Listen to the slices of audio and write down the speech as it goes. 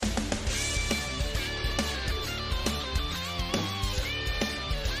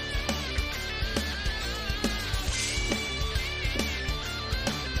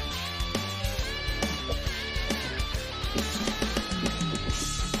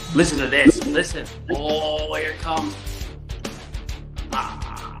Listen to this. Listen. Oh, here it comes.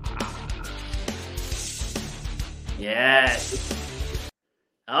 Ah. Yes.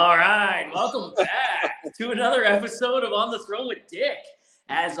 All right. Welcome back to another episode of On the Throne with Dick.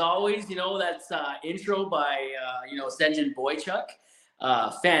 As always, that's intro by, Senjin Boychuk.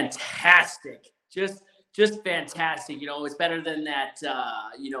 Fantastic. Just fantastic. It's better than that,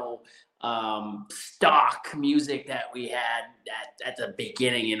 stock music that we had at the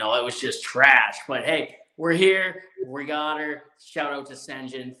beginning. It was just trash. But hey, we're here. We got her. Shout out to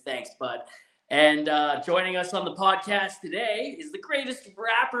Senjin. Thanks, bud. And joining us on the podcast today is the greatest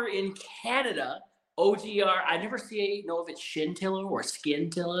rapper in Canada, OGR. I never know if it's Schintilla or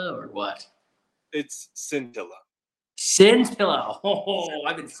Skintilla or what. It's Schintilla. Schintilla. Oh,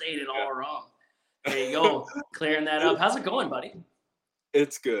 I've been saying it all wrong. There you go. Clearing that up. How's it going, buddy?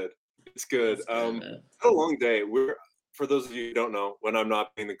 It's good. It's good. It's a long day. For those of you who don't know, when I'm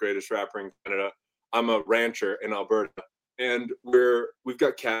not being the greatest rapper in Canada, I'm a rancher in Alberta. And we've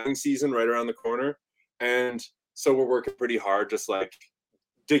got calving season right around the corner. And so we're working pretty hard, just like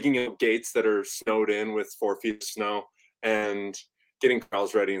digging out gates that are snowed in with 4 feet of snow and getting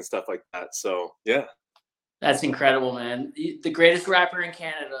corrals ready and stuff like that. So, yeah. That's incredible, man. The greatest rapper in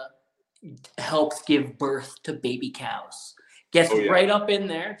Canada helps give birth to baby cows. Gets right up in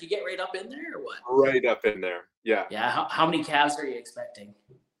there. Do you get right up in there or what? Right up in there, yeah. Yeah, how many calves are you expecting?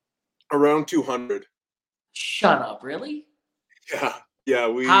 Around 200. Shut up, really? Yeah.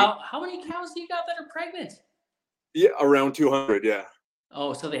 How many cows do you got that are pregnant? Yeah, around 200, yeah.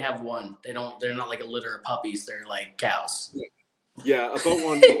 Oh, so they have one. They're not like a litter of puppies, they're like cows. Yeah, about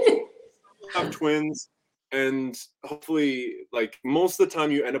one. Have twins. And hopefully, like, most of the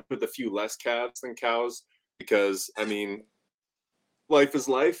time you end up with a few less calves than cows because, life is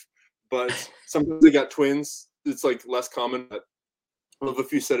life. But sometimes they got twins. It's, like, less common, but we'll have a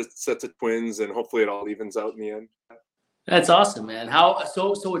few sets of twins, and hopefully it all evens out in the end. That's awesome, man.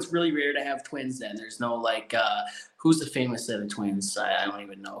 So it's really rare to have twins then. There's no, like, who's the famous set of twins? I don't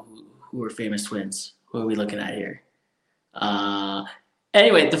even know who are famous twins. Who are we looking at here?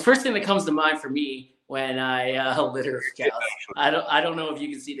 Anyway, the first thing that comes to mind for me when I litter cows. I don't know if you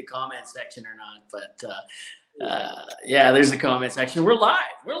can see the comment section or not, but there's the comment section. We're live.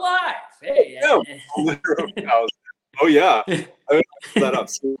 Hey, litter of cows. Oh yeah, I would that up.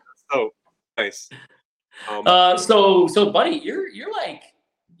 So nice. So buddy,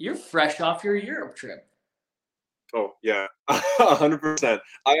 you're fresh off your Europe trip. Oh yeah, 100%.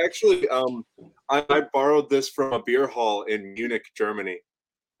 I actually I borrowed this from a beer hall in Munich, Germany.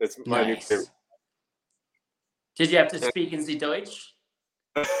 It's my new favorite. Did you have to speak in the Deutsch?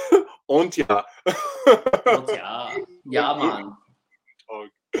 Und ja. Und ja. Ja, man.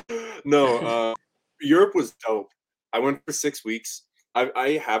 No, Europe was dope. I went for 6 weeks.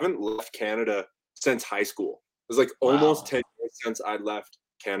 I haven't left Canada since high school. It was like almost 10 years since I left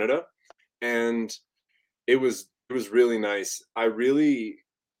Canada. And it was really nice. I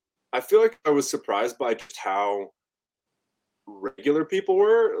feel like I was surprised by just how regular people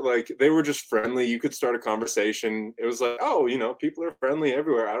were. Like, they were just friendly. You could start a conversation. It was like, people are friendly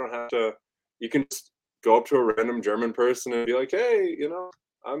everywhere. I don't have to. You can just go up to a random German person and be like, hey,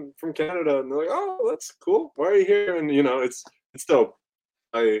 I'm from Canada, and they're like, oh, that's cool. Why are you here? And it's dope.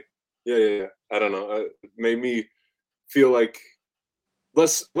 I don't know. It made me feel like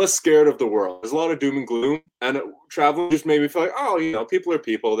less scared of the world. There's a lot of doom and gloom, and traveling just made me feel like, people are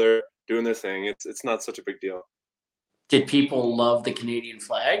people. They're doing their thing. It's not such a big deal. Did people love the Canadian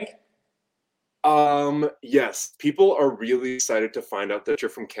flag? Yes. People are really excited to find out that you're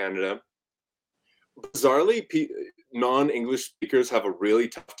from Canada. Bizarrely, non-English speakers have a really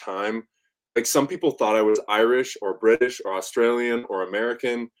tough time. Like, some people thought I was Irish or British or Australian or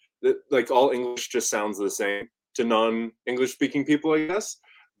American. Like, all English just sounds the same to non-English speaking people, I guess.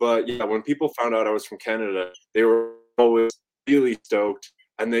 But yeah, when people found out I was from Canada, they were always really stoked.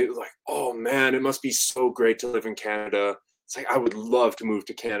 And they were like, oh man, it must be so great to live in Canada. It's like, I would love to move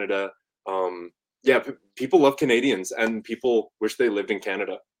to Canada. People love Canadians, and people wish they lived in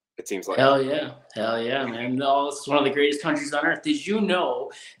Canada, it seems like. Hell yeah, man. No, it's one of the greatest countries on earth. Did you know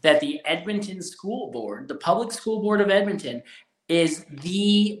that the Edmonton School Board, the Public School Board of Edmonton, is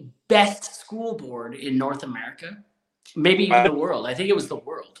the best school board in North America? Maybe even the world. I think it was the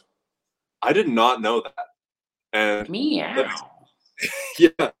world. I did not know that. And meow. Yeah,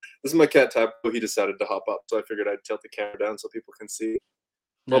 this is my cat Tapo. He decided to hop up, so I figured I'd tilt the camera down so people can see.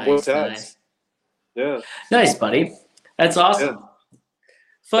 Nice. Yeah. Nice, buddy. That's awesome. Yeah.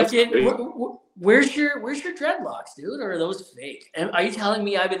 Fucking, where's your dreadlocks, dude? Or are those fake? Are you telling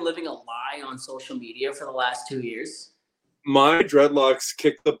me I've been living a lie on social media for the last 2 years? my dreadlocks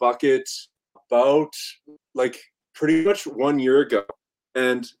kicked the bucket about like pretty much 1 year ago,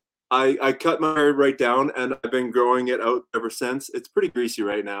 and I cut my hair right down, and I've been growing it out ever since. It's pretty greasy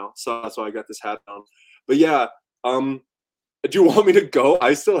right now, so that's why I got this hat on. But yeah, do you want me to go?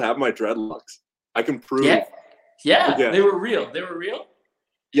 I still have my dreadlocks. I can prove. Yeah, they were real. They were real.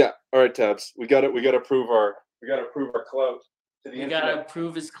 Yeah. All right, Tabs. We got to prove our clout. We gotta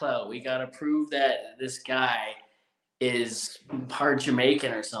prove his clout. We gotta prove that this guy is part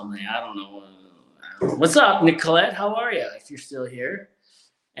Jamaican or something. I don't know. What's up, Nicolette? How are you? If you're still here.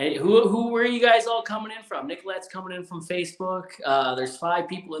 And where are you guys all coming in from? Nicolette's coming in from Facebook. There's 5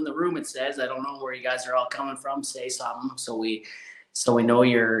 people in the room. It says. I don't know where you guys are all coming from. Say something so we know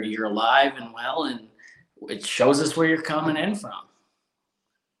you're alive and well, and it shows us where you're coming in from.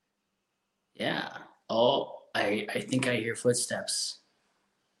 Yeah. Oh, I think I hear footsteps.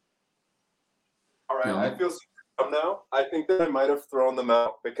 All right. No. I feel dumb now. I think that I might have thrown them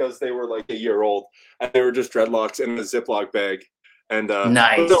out because they were like a year old and they were just dreadlocks in a Ziploc bag. And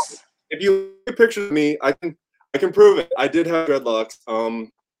nice. So if you look at pictures of me, I can prove it. I did have dreadlocks.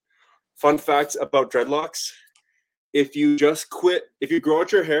 Fun facts about dreadlocks: if you grow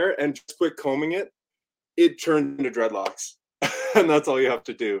out your hair and just quit combing it, it turns into dreadlocks, and that's all you have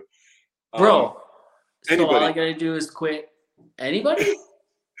to do. Bro, so all I gotta do is quit. Anybody?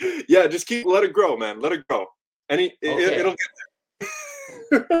 Yeah, just let it grow, man. Let it grow. It'll get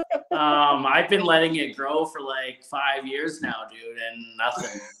there. I've been letting it grow for like 5 years now, dude, and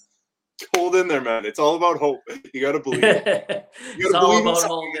nothing. Hold in there, man. It's all about hope. You gotta believe. It's all about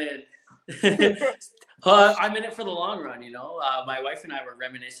holding. I'm in it for the long run, you know. My wife and I were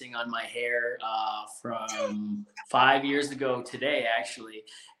reminiscing on my hair from 5 years ago today, actually,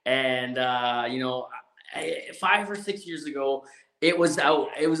 and 5 or 6 years ago, it was out.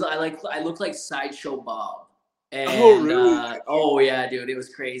 I looked like Sideshow Bob. And, oh, really? Oh, yeah, dude. It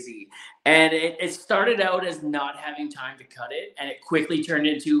was crazy. And it started out as not having time to cut it. And it quickly turned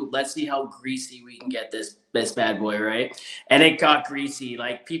into, let's see how greasy we can get this bad boy, right? And it got greasy.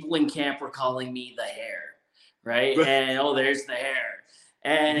 Like, people in camp were calling me the hair, right? And, oh, there's the hair.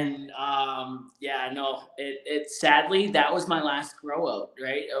 And, it sadly, that was my last grow out,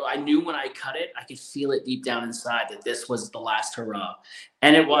 right? I knew when I cut it, I could feel it deep down inside that this was the last hurrah.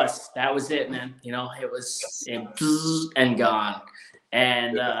 And that was it, man. You know, it was and gone.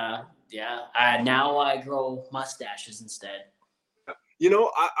 And, now I grow mustaches instead. You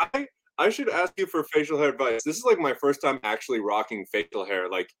know, I should ask you for facial hair advice. This is like my first time actually rocking facial hair,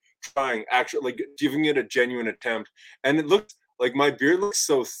 like trying, actually, like giving it a genuine attempt. And it looks like my beard looks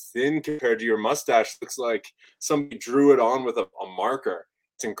so thin compared to your mustache. It looks like somebody drew it on with a marker.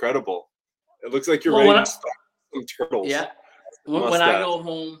 It's incredible. It looks like you're ready to start some turtles. Yeah. When I go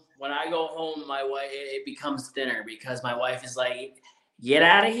home, my wife, it becomes thinner because my wife is like, get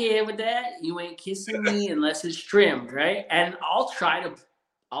out of here with that. You ain't kissing me unless it's trimmed, right? And I'll try to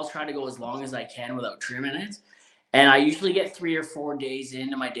go as long as I can without trimming it. And I usually get 3 or 4 days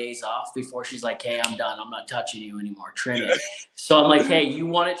into my days off before she's like, hey, I'm done. I'm not touching you anymore. Trim it. So I'm like, hey, you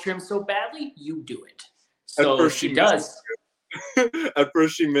want it trimmed so badly? You do it. So she does. At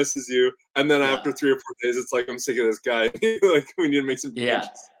first she misses you. And then after 3 or 4 days, it's like, I'm sick of this guy. Like, we need to make some changes.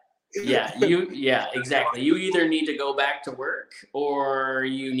 Yeah, exactly. You either need to go back to work or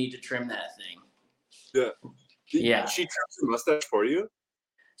you need to trim that thing. Yeah. She trims your mustache for you?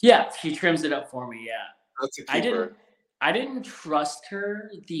 Yeah, she trims it up for me, yeah. That's a keeper. I didn't trust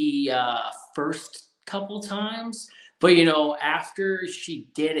her the first couple times, but you know, after she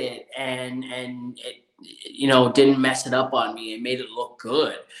did it and it, you know, didn't mess it up on me and made it look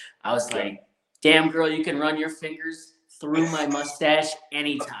good, I was like, damn girl, you can run your fingers through my mustache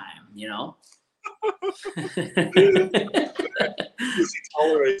anytime, you know. She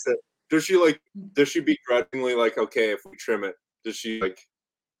tolerates it. Does she begrudgingly like, okay, if we trim it, does she like,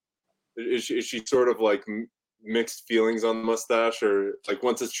 is she sort of like mixed feelings on the mustache, or like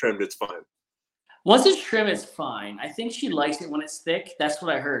once it's trimmed, it's fine? Once it's trimmed, it's fine. I think she likes it when it's thick. That's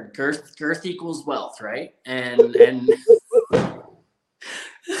what I heard. Girth equals wealth, right? And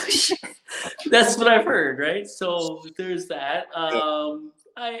that's what I've heard, right? So there's that.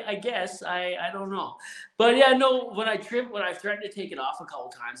 I guess I don't know, but yeah, no. When I threatened to take it off a couple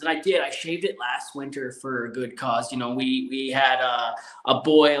times, and I did. I shaved it last winter for a good cause. You know, we had a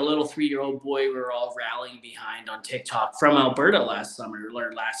little 3-year-old boy. We were all rallying behind on TikTok from Alberta last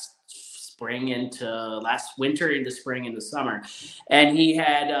winter into spring into summer, and he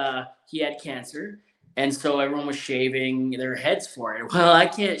had cancer. And so everyone was shaving their heads for it. Well, I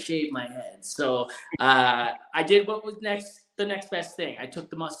can't shave my head. So I did what was the next best thing. I took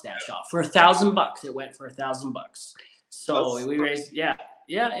the mustache off for $1,000. It went for $1,000. So we raised,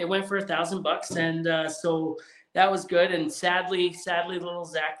 it went for $1,000, and so that was good. And sadly, little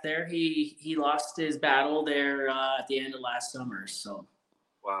Zach there, he lost his battle there at the end of last summer. So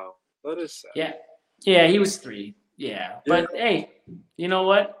wow, that is sad. Yeah, he was 3. Yeah, but hey, you know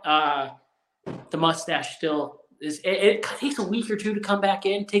what? The mustache still is. It takes a week or 2 to come back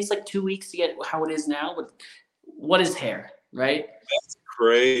in. It takes like 2 weeks to get how it is now. But what is hair, right? That's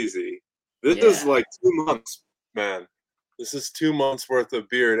crazy. This is like 2 months, man. This is 2 months worth of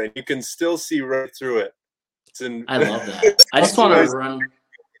beard, and you can still see right through it. I love that. I just want to run.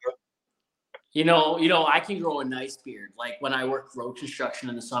 You know, I can grow a nice beard. Like when I work road construction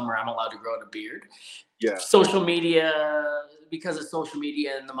in the summer, I'm allowed to grow a beard. Yeah. Social media, because of social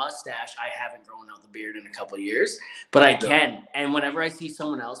media and the mustache, I haven't grown out the beard in a couple of years, but I can. And whenever I see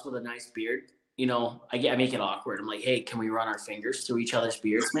someone else with a nice beard, you know, I make it awkward. I'm like, hey, can we run our fingers through each other's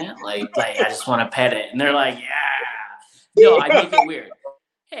beards, man? Like I just want to pet it. And they're like, yeah. No, I make it weird.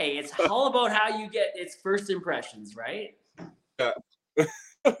 Hey, it's all about how you get its first impressions, right? Yeah.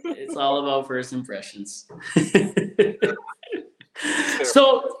 It's all about first impressions.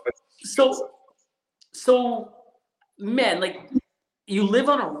 So, man, like you live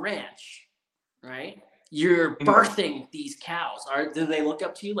on a ranch, right? You're birthing these cows. Do they look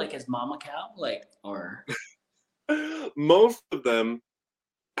up to you like as mama cow, like or? Most of them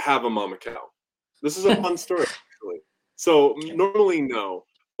have a mama cow. This is a fun story, actually. So normally no,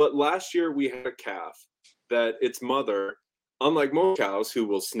 but last year we had a calf that its mother, unlike most cows who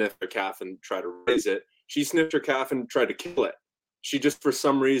will sniff a calf and try to raise it, she sniffed her calf and tried to kill it. She just, for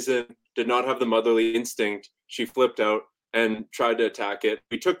some reason, did not have the motherly instinct. She flipped out and tried to attack it.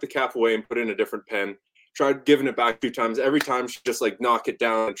 We took the calf away and put it in a different pen. Tried giving it back 2 times. Every time she just like knock it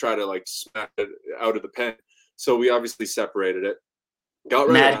down and try to like smack it out of the pen. So we obviously separated it. Got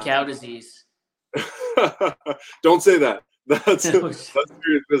rid mad of cow disease. Don't say that. That's serious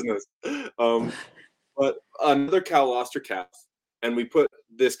business. But another cow lost her calf, and we put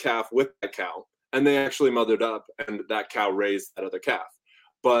this calf with that cow, and they actually mothered up, and that cow raised that other calf.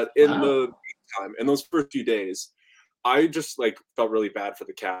 But in the meantime, in those first few days, I just like felt really bad for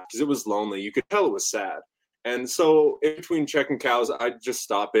the calf because it was lonely. You could tell it was sad. And so in between checking cows, I'd just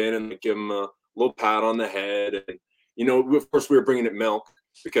stop in and give them a little pat on the head. And, you know, of course, we were bringing it milk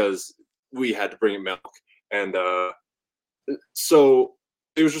because we had to bring it milk. And so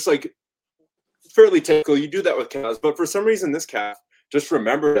it was just like fairly typical. You do that with cows. But for some reason, this calf just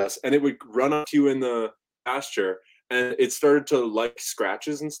remembered us, and it would run up to you in the pasture, and it started to like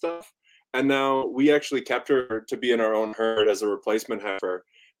scratches and stuff. And now we actually kept her to be in our own herd as a replacement heifer.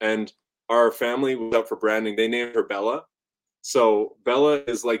 And our family was up for branding. They named her Bella. So Bella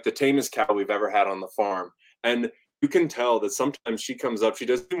is like the tamest cow we've ever had on the farm. And you can tell that sometimes she comes up, she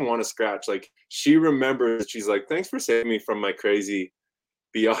doesn't even want to scratch. Like she remembers, she's like, thanks for saving me from my crazy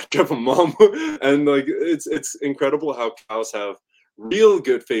biatch of a mom. And like, it's incredible how cows have real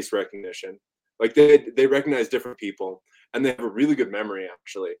good face recognition. Like they recognize different people, and they have a really good memory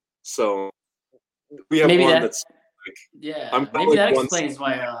actually. So we have that's like, maybe that explains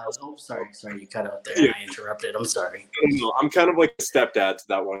why. Sorry, you cut out there. Yeah. I interrupted. I'm sorry. I'm kind of like a stepdad to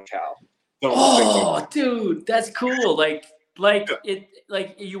that one cow. Dude, that's cool. Like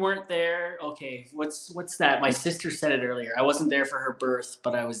you weren't there. Okay, what's that? My sister said it earlier. I wasn't there for her birth,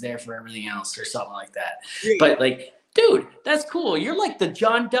 but I was there for everything else, or something like that. Yeah. But like, dude, that's cool. You're like the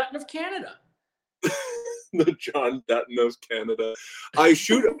John Dutton of Canada. The John Dutton of Canada. I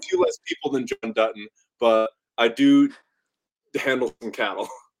shoot a few less people than John Dutton, but I do handle some cattle.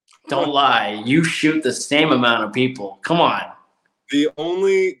 Don't lie. You shoot the same amount of people. Come on. The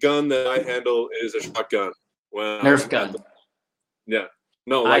only gun that I handle is a shotgun. Nerf gun. Yeah.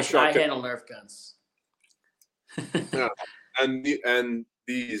 No, like shotgun. I handle Nerf guns. Yeah. And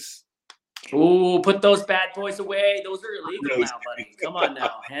these. Ooh, put those bad boys away. Those are illegal now, buddy. Come on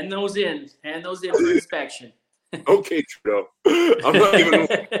now. Hand those in for inspection. Okay, Trudeau. I'm not even.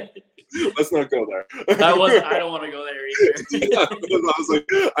 Let's not go there. I don't want to go there either. Yeah, I was like,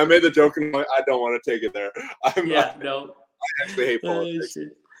 I made the joke and I don't want to take it there. No. I actually hate politics.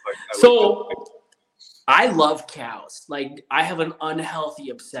 I love cows. Like I have an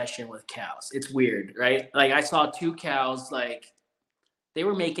unhealthy obsession with cows. It's weird, right? Like I saw 2 cows, like they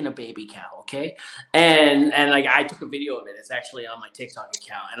were making a baby cow, okay? And like I took a video of it. It's actually on my TikTok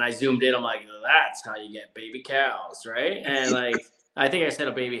account. And I zoomed in. I'm like, that's how you get baby cows, right? And like I think I said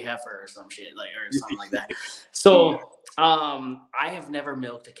a baby heifer or some shit, like or something like that. So I have never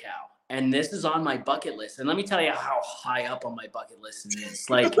milked a cow. And this is on my bucket list. And let me tell you how high up on my bucket list it is.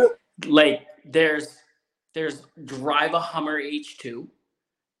 Like there's drive a Hummer H2,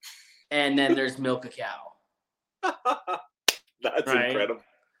 and then there's milk a cow. That's right? incredible.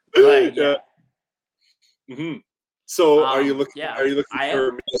 But Yeah. yeah, So are you looking yeah,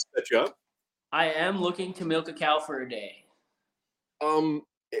 for me to set you up? I am looking to milk a cow for a day. Um,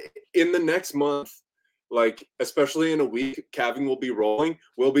 in the next month, like especially in a week, calving will be rolling.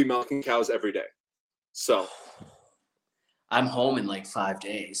 We'll be milking cows every day. So I'm home in like 5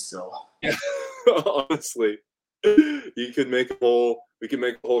 days, so honestly, you could make a whole we could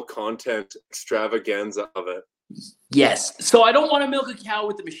make a whole content extravaganza of it. yes. So I don't want to milk a cow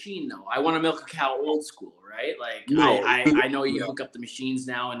with the machine though. I want to milk a cow old school, right? Like No, I know you yeah, hook up the machines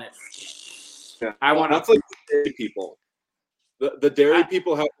now and yeah. I want That's to. like the dairy people. The dairy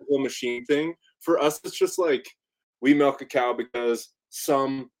people have the whole machine thing. For us, it's just like we milk a cow because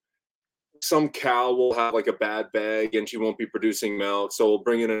some cow will have like a bad bag and she won't be producing milk, so we'll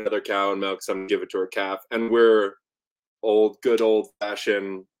bring in another cow and milk some, give it to her calf, and we're good old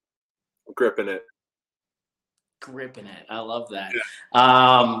fashioned gripping it. Gripping it. I love that. Yeah.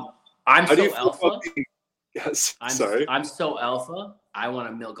 I'm How do you so feel about alpha. being? Yes, I'm sorry. I'm so alpha. I want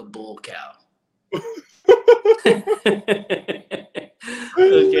to milk a bull cow.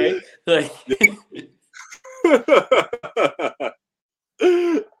 Okay. Like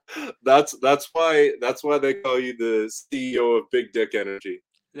that's why they call you the CEO of Big Dick Energy.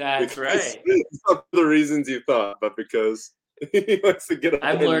 that's Because right. not for the reasons you thought, but because he likes to get up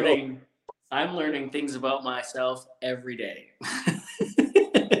I'm there and milk. learning things about myself every day.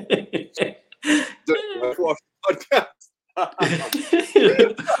 Let's watch the podcast.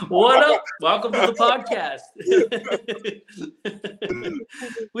 What up? Welcome to the podcast.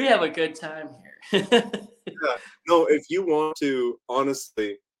 We have a good time here. Yeah. No, if you want to,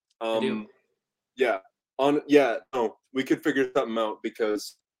 honestly, I do. yeah, no, we could figure something out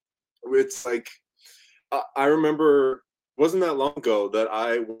because it's like I remember wasn't that long ago that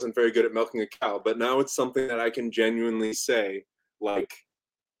I wasn't very good at milking a cow, but now it's something that I can genuinely say, like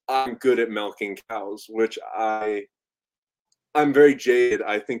I'm good at milking cows, which I'm very jaded.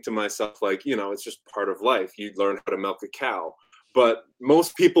 I think to myself, like, it's just part of life. You learn how to milk a cow. But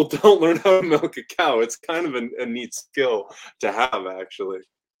most people don't learn how to milk a cow. It's kind of a neat skill to have, actually.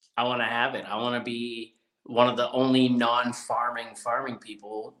 I want to have it. I want to be one of the only farming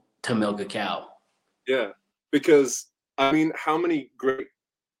people to milk a cow. Yeah. Because, I mean, how many great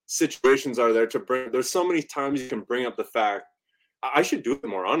situations are there to bring? There's so many times you can bring up the fact, I should do it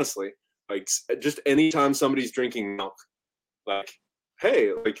more, honestly. Like, just anytime somebody's drinking milk, like,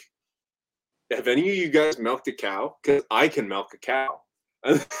 hey, like, have any of you guys milked a cow? Because I can milk a cow.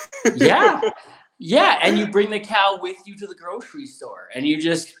 Yeah. Yeah. And you bring the cow with you to the grocery store and you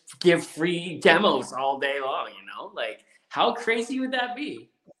just give free demos all day long, Like, how crazy would that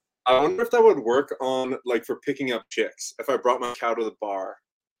be? I wonder if that would work on, like, for picking up chicks. If I brought my cow to the bar.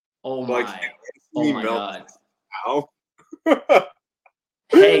 Oh Like, my. me Oh my milk God. cow.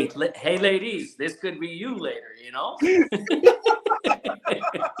 Hey, ladies, this could be you later, I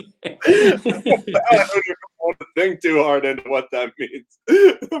don't even want to think too hard into what that means.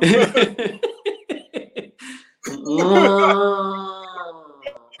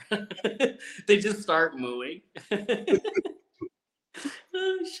 They just start mooing.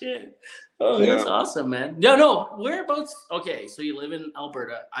 Oh shit. Oh, Yeah. that's awesome, man. No. Whereabouts? Okay, so you live in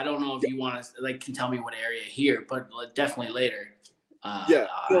Alberta. I don't know if you want to can tell me what area here, but definitely later. Yeah.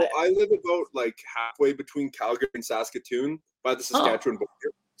 No, I live about like halfway between Calgary and Saskatoon by the Saskatchewan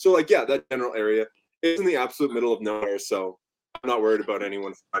border. So like, yeah, that general area. It's in the absolute middle of nowhere, so I'm not worried about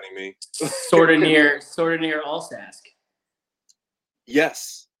anyone finding me. sort of near Alsask.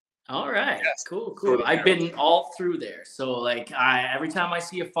 Yes. All right. Yes. Cool. Sort of I've there. been all through there. So like every time I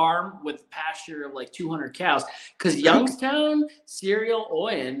see a farm with pasture of like 200 cows, because Youngstown, Cereal,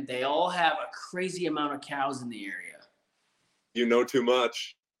 Oyen, they all have a crazy amount of cows in the area. You know too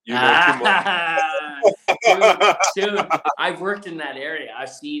much. You know too much. Dude, I've worked in that area. I've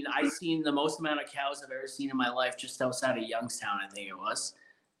seen the most amount of cows I've ever seen in my life just outside of Youngstown, I think it was.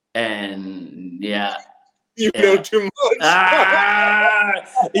 And yeah. You know too much.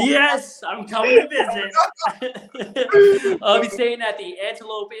 Yes, I'm coming to visit. I'll be staying at the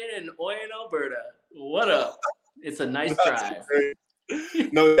Antelope Inn in Oyen, Alberta. What up? It's a nice drive.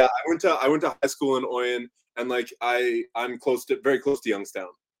 No, yeah, I went to high school in Oyen, and like I'm very close to Youngstown.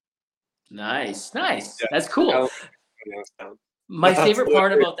 Nice. Yeah, that's cool. My favorite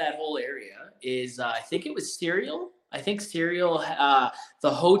part about that whole area is I think it was Cereal. I think Cereal. The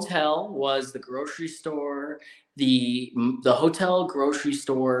hotel was the grocery store, the hotel, grocery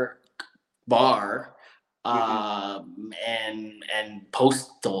store, bar, and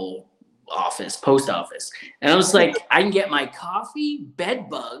post office. And I was like, I can get my coffee, bed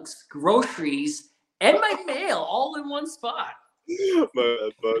bugs, groceries, and my mail all in one spot. My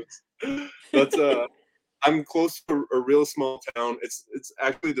bad, bugs. That's I'm close to a real small town. It's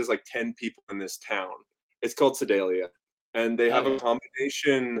actually there's like 10 people in this town. It's called Sedalia, and they have a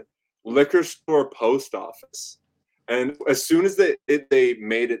combination liquor store post office. And as soon as they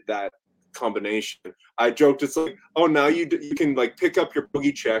made it that combination, I joked it's like, oh, now you can like pick up your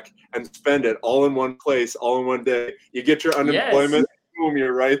boogie check and spend it all in one place, all in one day. You get your unemployment, boom,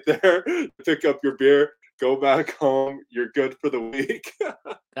 you're right there. Pick up your beer, go back home. You're good for the week.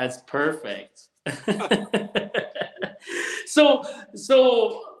 That's perfect. So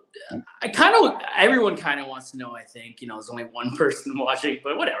everyone kind of wants to know, I think, there's only one person watching,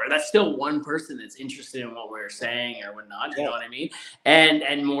 but whatever, that's still one person that's interested in what we're saying or whatnot, you know what I mean?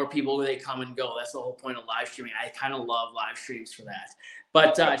 And more people, they come and go. That's the whole point of live streaming. I kind of love live streams for that.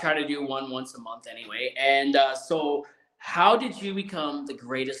 But I try to do one once a month anyway. And so how did you become the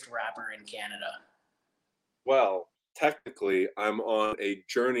greatest rapper in Canada? Well, technically, I'm on a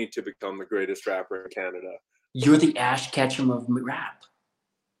journey to become the greatest rapper in Canada. You're the Ash Ketchum of rap.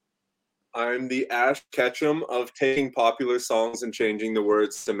 I'm the Ash Ketchum of taking popular songs and changing the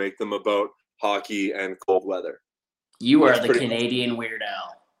words to make them about hockey and cold weather. You are the Canadian Weird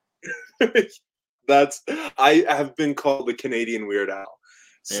Al. I have been called the Canadian Weird Al.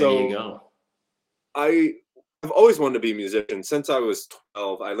 There you go. I've always wanted to be a musician. Since I was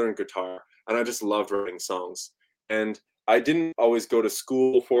 12, I learned guitar, and I just loved writing songs. And I didn't always go to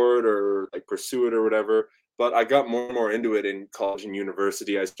school for it or like pursue it or whatever, but I got more and more into it in college and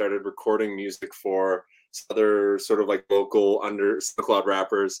university. I started recording music for other sort of like local under SoundCloud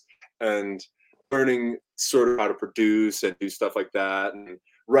rappers and learning sort of how to produce and do stuff like that and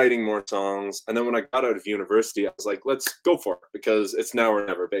writing more songs. And then when I got out of university, I was like, let's go for it, because it's now or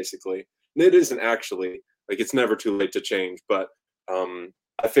never, basically. And it isn't actually, like, it's never too late to change, but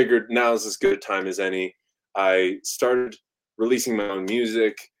I figured now's as good a time as any. I started releasing my own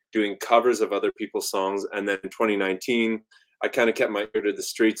music, doing covers of other people's songs, and then in 2019, I kind of kept my ear to the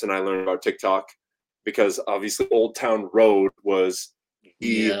streets and I learned about TikTok, because obviously Old Town Road was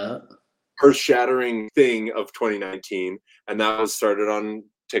the earth-shattering thing of 2019, and that was started on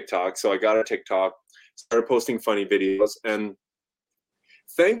TikTok. So I got a TikTok, started posting funny videos, and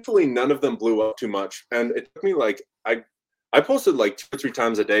thankfully none of them blew up too much. And it took me like, I posted like 2 or 3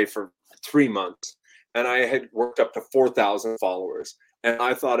 times a day for 3 months, and I had worked up to 4,000 followers, and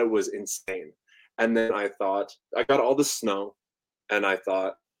I thought it was insane. And then I thought, I got all the snow, and I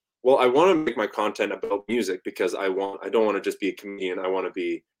thought, well, I want to make my content about music, because I don't want to just be a comedian. I want to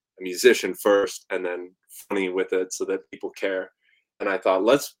be a musician first, and then funny with it so that people care. And I thought,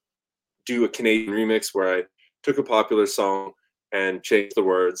 let's do a Canadian remix where I took a popular song and changed the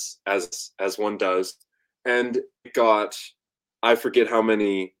words as one does. And it got, I forget how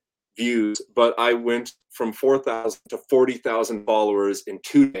many views, but I went from 4,000 to 40,000 followers in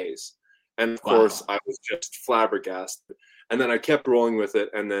 2 days. And of course, I was just flabbergasted. And then I kept rolling with it.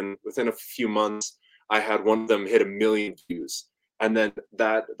 And then within a few months, I had one of them hit 1 million views. And then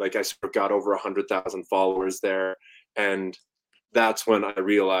that, like, I sort of got over 100,000 followers there. And that's when I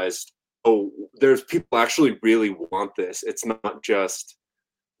realized, oh, there's people actually really want this. It's not just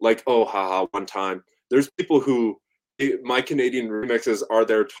like, oh, haha, one time. There's people who, my Canadian remixes are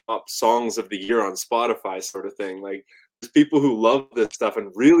their top songs of the year on Spotify, sort of thing. Like, there's people who love this stuff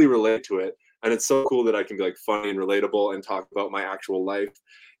and really relate to it. And it's so cool that I can be like funny and relatable and talk about my actual life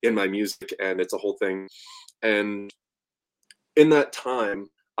in my music. And it's a whole thing. And in that time,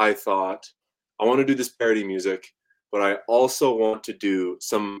 I thought, I want to do this parody music, but I also want to do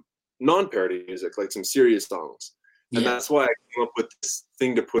some non-parody music, like some serious songs. And that's why I came up with this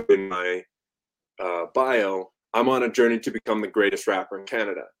thing to put in my bio. I'm on a journey to become the greatest rapper in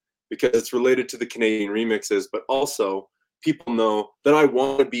Canada, because it's related to the Canadian remixes, but also people know that I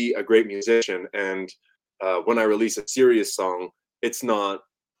want to be a great musician. And when I release a serious song, it's not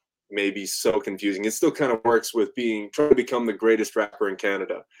maybe so confusing. It still kind of works with trying to become the greatest rapper in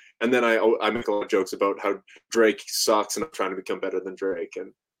Canada. And then I make a lot of jokes about how Drake sucks and I'm trying to become better than Drake.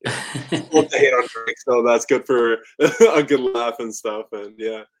 And well, they hate on Drake, so that's good for a good laugh and stuff. And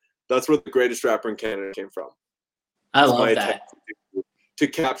yeah, that's where the greatest rapper in Canada came from. I love that. To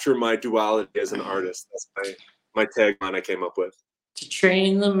capture my duality as an artist. That's my tagline I came up with. To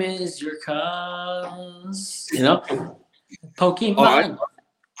train them is your cause. You know? Pokemon. Oh,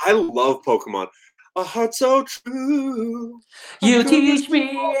 I love Pokemon. A heart so true. You teach me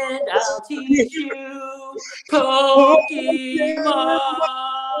and I'll teach you. Pokemon.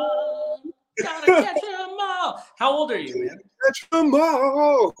 Gotta catch them all. How old are you, man? Catch them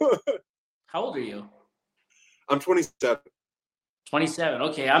all. How old are you? I'm 27. 27.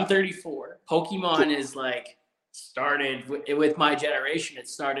 Okay, I'm 34. Pokemon is like started with my generation. It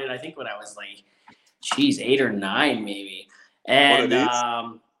started, I think, when I was like, geez, 8 or 9 maybe. One of And these.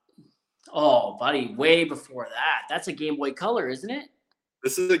 oh, buddy, way before that. That's a Game Boy Color, isn't it?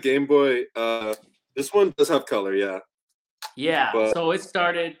 This is a Game Boy. This one does have color, yeah. Yeah. But So it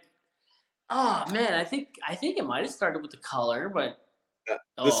started. Oh man, I think it might have started with the color, but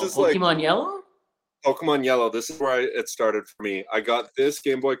this is like Pokemon Yellow. Pokemon Yellow. This is where it started for me. I got this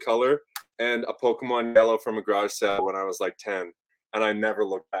Game Boy Color and a Pokemon Yellow from a garage sale when I was like 10, and I never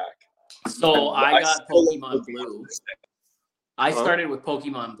looked back. So And I got still love Pokemon Blue. to this day. I started with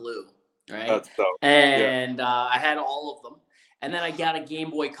Pokemon Blue, right? That's dope. Yeah. And I had all of them, and then I got a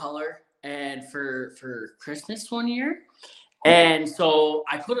Game Boy Color, and for Christmas one year. And so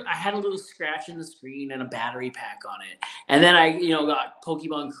I had a little scratch in the screen and a battery pack on it. And then I, got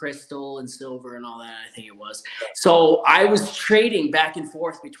Pokemon Crystal and Silver and all that, I think it was. So I was trading back and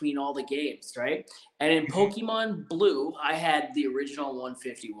forth between all the games, right? And in Pokemon Blue, I had the original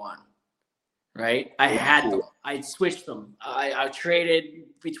 151, right? I had them. I switched them. I traded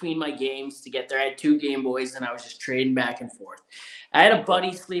between my games to get there. I had 2 Game Boys, and I was just trading back and forth. I had a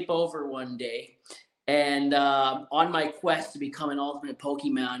buddy sleep over one day. And on my quest to become an ultimate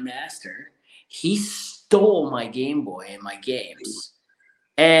Pokemon master, he stole my Game Boy and my games,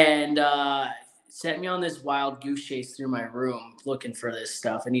 and sent me on this wild goose chase through my room looking for this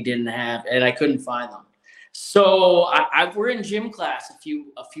stuff. And and I couldn't find them. So we're in gym class a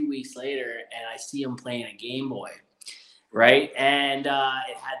few weeks later, and I see him playing a Game Boy, right? And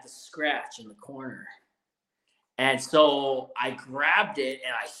it had the scratch in the corner, and so I grabbed it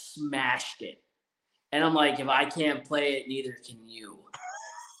and I smashed it. And I'm like, if I can't play it, neither can you.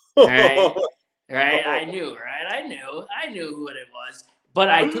 Right? Right? I knew, right? I knew who it was. But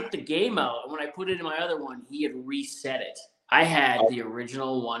I took the game out, and when I put it in my other one, he had reset it. I had the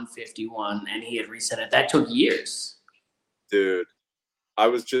original 151, and he had reset it. That took years. Dude, I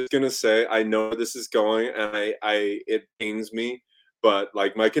was just gonna say, I know where this is going, and it pains me, but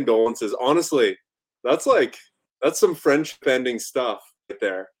like my condolences. Honestly, that's some friendship ending stuff right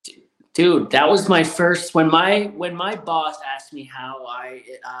there. Dude, that was my first when my boss asked me how I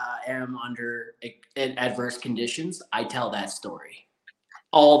am under adverse conditions. I tell that story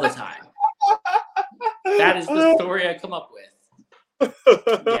all the time. That is the story I come up with.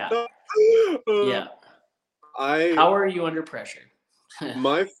 Yeah. How are you under pressure?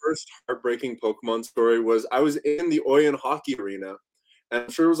 My first heartbreaking Pokemon story was I was in the Oyen hockey arena. And I'm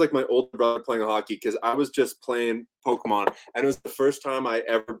sure it was like my older brother playing hockey because I was just playing Pokemon. And it was the first time I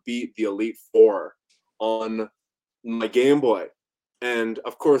ever beat the Elite Four on my Game Boy. And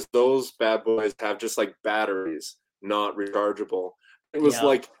of course, those bad boys have just like batteries, not rechargeable. It was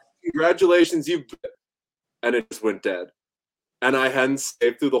like, congratulations, and it just went dead. And I hadn't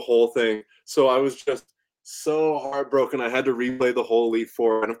saved through the whole thing. So I was just so heartbroken. I had to replay the whole Elite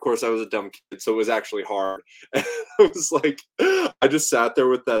Four, and of course I was a dumb kid, so it was actually hard. And it was like I just sat there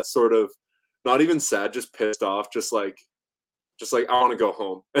with that sort of, not even sad, just pissed off, just like I want to go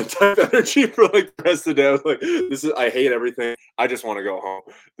home, and type energy for like the rest of the day. I was like, I hate everything. I just want to go home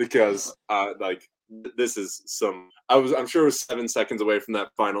because like this is I'm sure it was 7 seconds away from that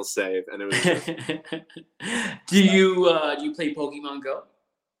final save, and it was just... Do you play Pokemon Go?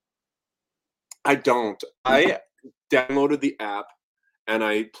 I don't. I downloaded the app and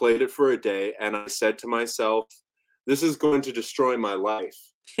I played it for a day, and I said to myself, this is going to destroy my life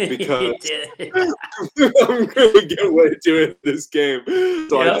because I'm going to get way too into this game.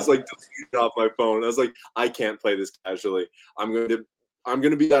 So I just like deleted off my phone. I was like, I can't play this casually. I'm going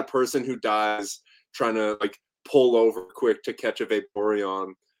to be that person who dies trying to like pull over quick to catch a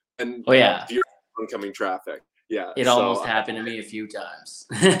Vaporeon and view oncoming traffic. Yeah, it almost happened to me a few times.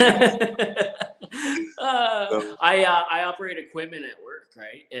 I operate equipment at work,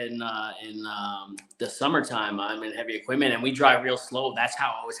 right? In the summertime, I'm in heavy equipment, and we drive real slow. That's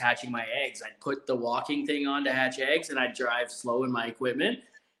how I was hatching my eggs. I'd put the walking thing on to hatch eggs, and I'd drive slow in my equipment,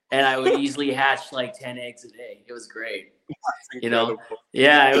 and I would easily hatch like 10 eggs a day. It was great.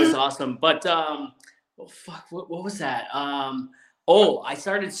 Yeah, it was awesome. But what was that? I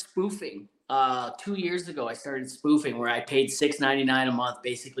started spoofing. 2 years ago, I started spoofing where I paid $6.99 a month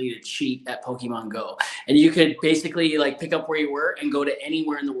basically to cheat at Pokemon Go. And you could basically like pick up where you were and go to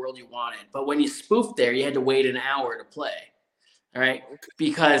anywhere in the world you wanted. But when you spoofed there, you had to wait an hour to play. All right.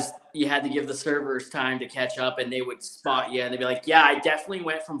 Because you had to give the servers time to catch up, and they would spot you and they'd be like, yeah, I definitely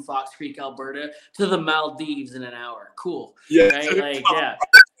went from Fox Creek, Alberta to the Maldives in an hour. Cool. Yeah. Right? Like, yeah.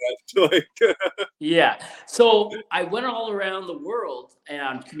 like, Yeah. So I went all around the world, and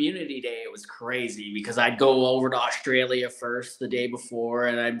on Community Day, it was crazy because I'd go over to Australia first the day before,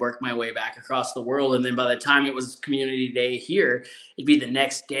 and I'd work my way back across the world. And then by the time it was Community Day here, it'd be the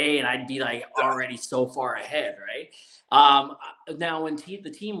next day, and I'd be like already so far ahead, right? Um, Now, when the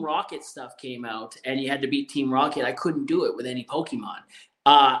Team Rocket stuff came out, and you had to beat Team Rocket, I couldn't do it with any Pokemon.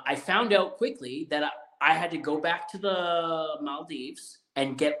 I found out quickly that I had to go back to the Maldives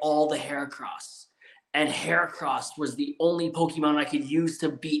and get all the Heracross. And Heracross was the only Pokemon I could use to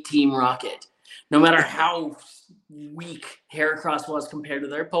beat Team Rocket. No matter how weak Heracross was compared to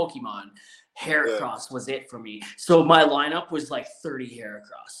their Pokemon, Heracross was it for me. So my lineup was like 30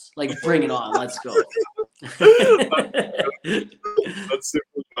 Heracross. Like, bring it on. Let's go. That's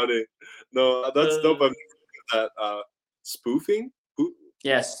super funny. No, that's dope. I'm that spoofing.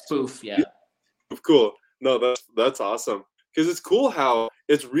 Yeah, spoof. Yeah. Cool. No, that's awesome. Because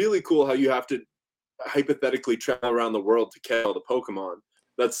it's really cool how you have to hypothetically travel around the world to catch all the Pokemon.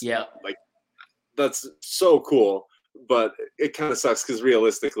 That's that's so cool. But it kind of sucks because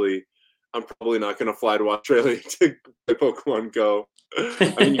realistically, I'm probably not going to fly to Australia to play Pokemon Go.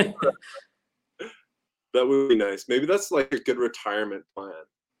 I mean, that would be nice. Maybe that's like a good retirement plan.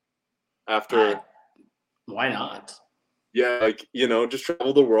 After, why not? Yeah, like, just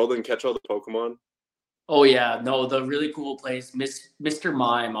travel the world and catch all the Pokemon. Oh yeah, no, the really cool place, Mr.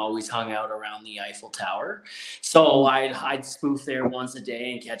 Mime always hung out around the Eiffel Tower. So I'd spoof there once a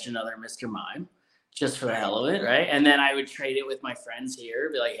day and catch another Mr. Mime just for the hell of it, right? And then I would trade it with my friends here,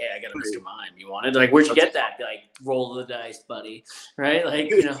 be like, hey, I got a Mr. Mime. You want it? They're like, where'd you get that? Be like, roll the dice, buddy. Right? Like,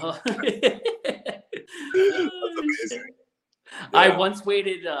 That's amazing. Yeah. I once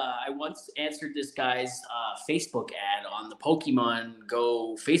answered this guy's Facebook ad on the Pokemon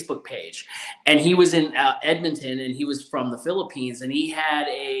Go Facebook page. And he was in Edmonton, and he was from the Philippines, and he had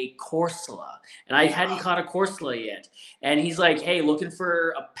a Corsola. And I hadn't caught a Corsola yet. And he's like, hey, looking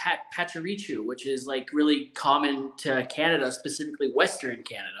for a Pachirisu, which is like really common to Canada, specifically Western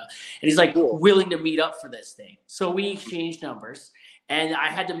Canada. And he's like, willing to meet up for this thing. So we exchanged numbers. And I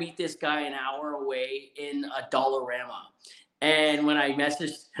had to meet this guy an hour away in a Dollarama. And when I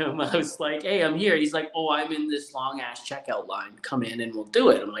messaged him, I was like, hey, I'm here. He's like, oh, I'm in this long-ass checkout line. Come in and we'll do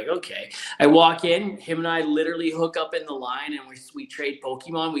it. I'm like, okay. I walk in. Him and I literally hook up in the line, and we trade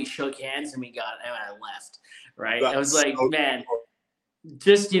Pokemon. We shook hands, and I left, right? I was like, man,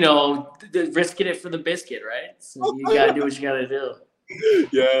 just, risking it for the biscuit, right? So you got to do what you got to do.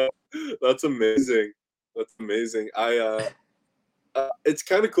 Yeah, that's amazing. That's amazing. It's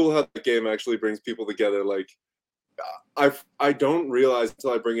kind of cool how the game actually brings people together. Like, I don't realize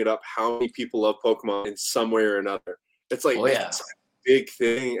until I bring it up how many people love Pokemon in some way or another. It's like, it's a big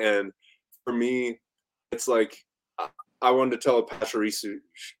thing, and for me, it's like I wanted to tell a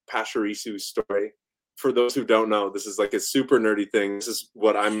Pachirisu story. For those who don't know, this is like a super nerdy thing. This is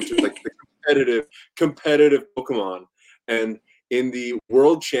what I'm like, the competitive Pokemon. And in the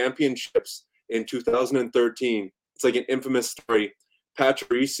World Championships in 2013, it's like an infamous story.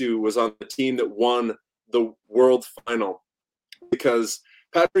 Pachirisu was on the team that won the world final because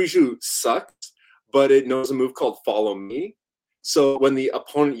Pachirisu sucks, but it knows a move called Follow Me. So when the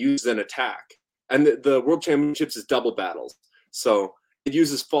opponent uses an attack, and the World Championships is double battles, so it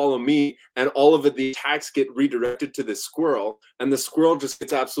uses Follow Me, and all of the attacks get redirected to this squirrel, and the squirrel just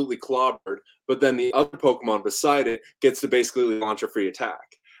gets absolutely clobbered, but then the other Pokemon beside it gets to basically launch a free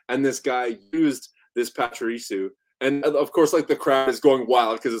attack. And this guy used this Pachirisu. And of course, like, the crowd is going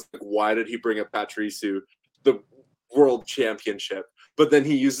wild because it's like, why did he bring a Pachirisu, the world championship? But then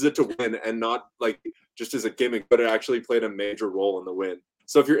he uses it to win, and not like just as a gimmick, but it actually played a major role in the win.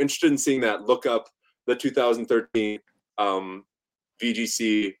 So if you're interested in seeing that, look up the 2013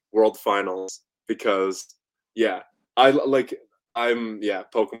 VGC World Finals, because Pokemon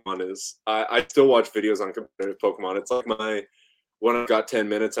is. I still watch videos on competitive Pokemon. It's like when I've got 10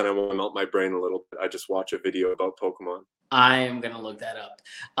 minutes and I want to melt my brain a little bit, I just watch a video about Pokemon. I am going to look that up.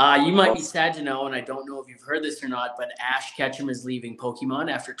 You might be sad to know, and I don't know if you've heard this or not, but Ash Ketchum is leaving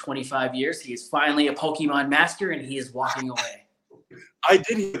Pokemon after 25 years. He is finally a Pokemon master, and he is walking away. I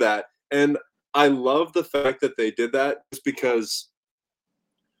did hear that, and I love the fact that they did that, just because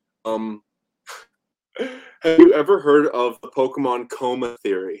have you ever heard of the Pokemon coma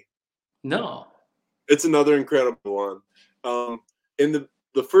theory? No. It's another incredible one. In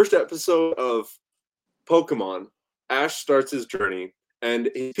the first episode of Pokemon, Ash starts his journey, and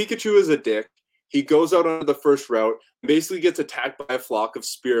Pikachu is a dick. He goes out on the first route, basically gets attacked by a flock of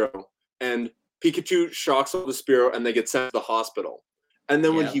Spearow, and Pikachu shocks all the Spearow, and they get sent to the hospital. And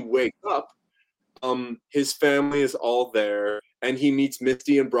then when he wakes up, his family is all there, and he meets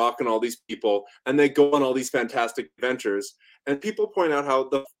Misty and Brock and all these people, and they go on all these fantastic adventures. And people point out how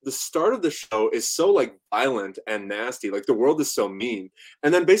the start of the show is so like violent and nasty, like the world is so mean.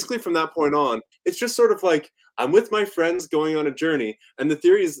 And then basically from that point on, it's just sort of like I'm with my friends going on a journey. And the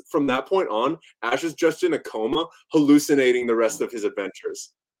theory is from that point on, Ash is just in a coma, hallucinating the rest of his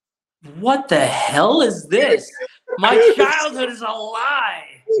adventures. What the hell is this? My childhood is a lie.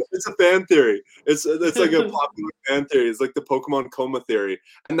 It's a fan theory. It's like a popular fan theory. It's like the Pokemon coma theory.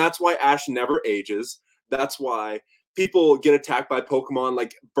 And that's why Ash never ages. That's why people get attacked by Pokemon,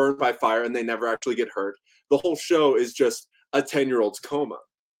 like burnt by fire, and they never actually get hurt. The whole show is just a 10-year-old's coma.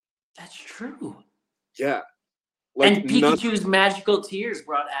 That's true. Yeah. Like, and Pikachu's magical tears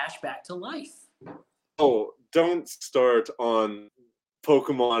brought Ash back to life. Oh, don't start on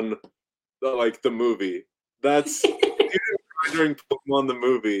Pokemon, like the movie. That's if you didn't cry during Pokemon the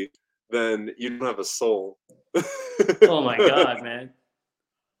movie, then you don't have a soul. Oh my god, man.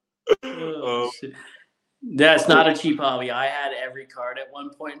 Oh, shit. That's not a cheap hobby. I had every card at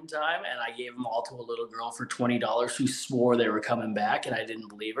one point in time, and I gave them all to a little girl for $20 who swore they were coming back, and I didn't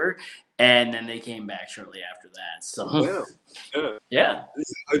believe her. And then they came back shortly after that. So yeah.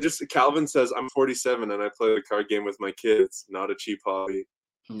 Calvin says, I'm 47 and I play the card game with my kids. Not a cheap hobby.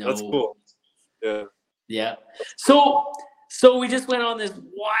 No. That's cool. Yeah. Yeah. So we just went on this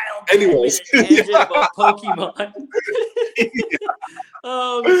wild tangent about Pokemon.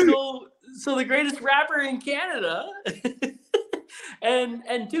 So the greatest rapper in Canada, and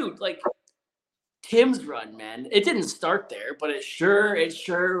dude, like Tim's Run, man. It didn't start there, but it sure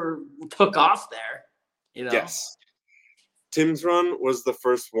took off there. You know. Yes. Tim's Run was the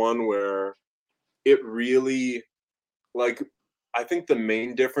first one where it really, like, I think the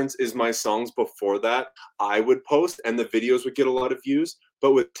main difference is my songs before that I would post and the videos would get a lot of views.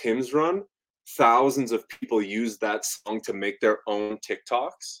 But with Tim's Run, thousands of people use that song to make their own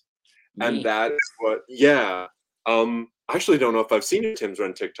TikToks. And that is what, I actually don't know if I've seen a Tim's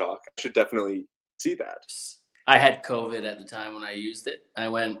Run TikTok. I should definitely see that. I had COVID at the time when I used it.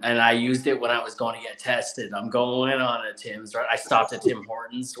 I used it when I was going to get tested. I'm going on a Tim's Run. I stopped at Tim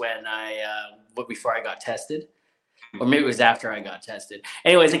Hortons before I got tested. Or maybe it was after I got tested.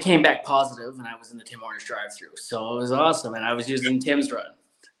 Anyways, it came back positive, and I was in the Tim Hortons drive-thru. So it was awesome, and I was using Tim's Run.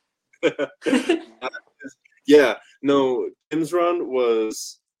 Tim's Run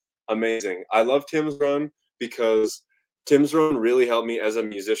was amazing. I love Tim's Run because Tim's Run really helped me as a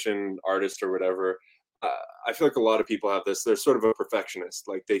musician, artist, or whatever. I feel like a lot of people have this. They're sort of a perfectionist.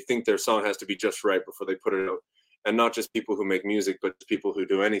 Like they think their song has to be just right before they put it out. And not just people who make music, but people who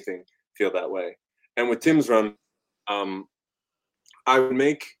do anything feel that way. And with Tim's Run, I'd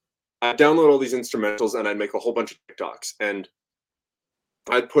download all these instrumentals and I'd make a whole bunch of TikToks. And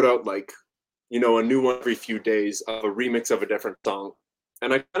I'd put out a new one every few days of a remix of a different song.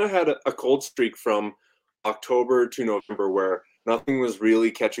 And I kind of had a cold streak from October to November where nothing was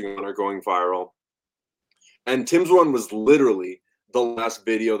really catching on or going viral. And Tim's Run was literally the last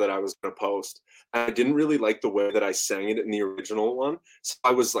video that I was going to post. And I didn't really like the way that I sang it in the original one. So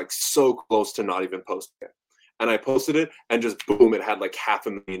I was like so close to not even posting it. And I posted it and just boom, it had like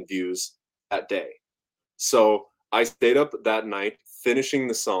 500,000 views that day. So I stayed up that night finishing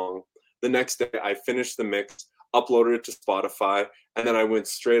the song. The next day I finished the mix, uploaded it to Spotify, and then I went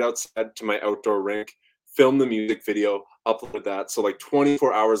straight outside to my outdoor rink, filmed the music video, uploaded that. So like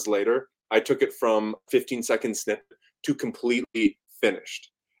 24 hours later, I took it from 15-second snippet to completely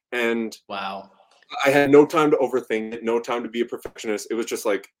finished. And wow. I had no time to overthink it, no time to be a perfectionist. It was just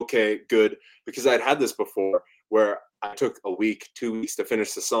like, okay, good. Because I'd had this before where I took a week, 2 weeks to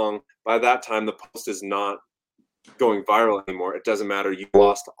finish the song. By that time, the post is not going viral anymore. It doesn't matter. You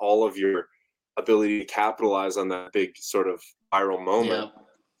lost all of your ability to capitalize on that big sort of viral moment. Yeah.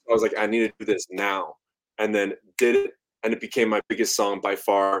 I was like, I need to do this now. And then did it. And it became my biggest song by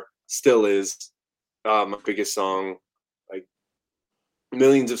far. Still is my biggest song. Like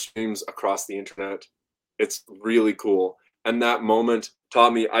millions of streams across the internet. It's really cool. And that moment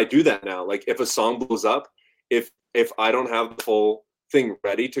taught me I do that now. Like if a song blows up, if I don't have the full thing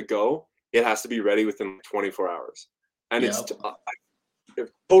ready to go, it has to be ready within 24 hours. And it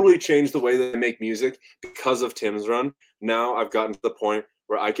totally changed the way that I make music because of Tim's Run. Now I've gotten to the point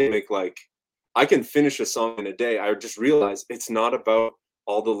where I can I can finish a song in a day. I just realized it's not about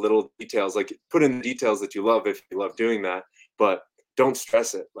all the little details. Like put in the details that you love if you love doing that, but don't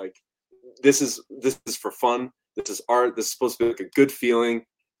stress it. Like this is for fun. This is art. This is supposed to be like a good feeling.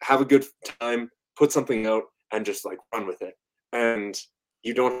 Have a good time. Put something out and just like run with it. And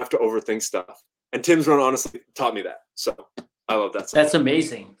you don't have to overthink stuff. And Tim's Run honestly taught me that. So I love that song. That's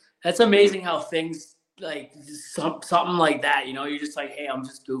amazing. That's amazing how things like something like that. You know, you're just like, hey, I'm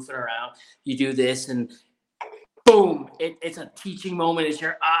just goofing around. You do this, and boom, it's a teaching moment. It's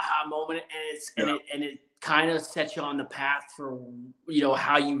your aha moment, and it kind of sets you on the path for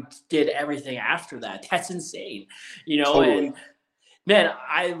how you did everything after that. That's insane, Totally. and man,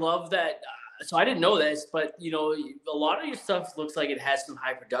 I love that. So I didn't know this, but a lot of your stuff looks like it has some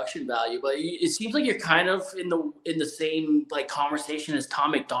high production value. But it seems like you're kind of in the same like conversation as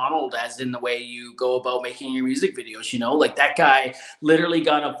Tom McDonald, as in the way you go about making your music videos. Like that guy literally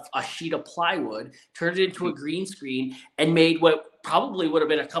got a sheet of plywood, turned it into a green screen, and made what probably would have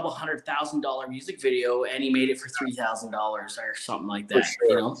been a couple $100,000 music video, and he made it for $3,000 or something like that.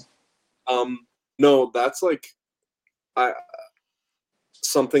 For sure. No, that's like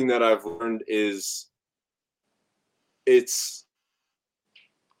something that I've learned is it's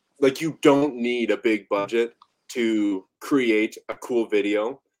like you don't need a big budget to create a cool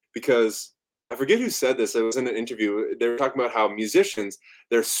video, because I forget who said this. It was in an interview. They were talking about how musicians,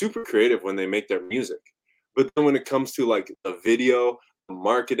 they're super creative when they make their music. But then when it comes to like the video, the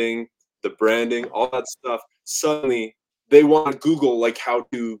marketing, the branding, all that stuff, suddenly they want to Google like how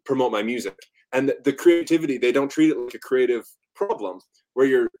to promote my music. And the creativity, they don't treat it like a creative problem where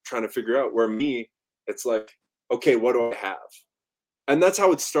you're trying to figure out. Where me, it's like, okay, what do I have? And that's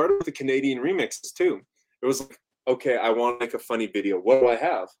how it started with the Canadian remixes too. It was like, okay, I want to make a funny video. What do I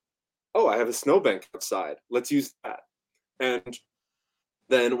have? Oh, I have a snowbank outside. Let's use that. And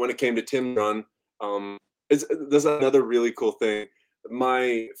then when it came to Tim Run, there's another really cool thing.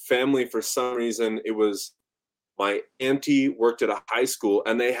 My family, for some reason, it was my auntie worked at a high school,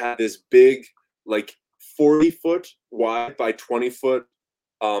 and they had this big, like 40-foot wide by 20-foot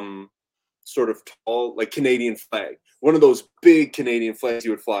sort of tall, like Canadian flag. One of those big Canadian flags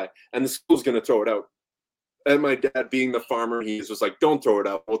you would fly. And the school's going to throw it out. And my dad, being the farmer he is, was like, don't throw it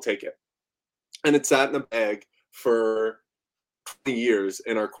out. We'll take it. And it sat in a bag for 20 years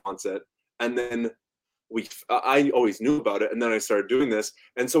in our Quonset. And then I always knew about it. And then I started doing this.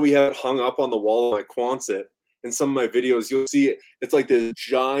 And so we had it hung up on the wall of my Quonset. In some of my videos, you'll see it. It's like this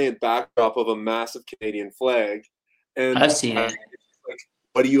giant backdrop of a massive Canadian flag. And I've seen it. Like,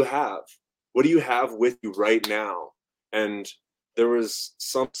 what do you have? What do you have with you right now? And there was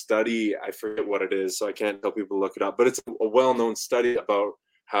some study, I forget what it is, so I can't tell people to look it up, but it's a well-known study about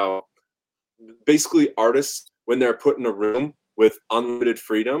how basically artists, when they're put in a room with unlimited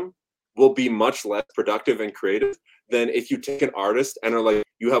freedom, will be much less productive and creative than if you take an artist and are like,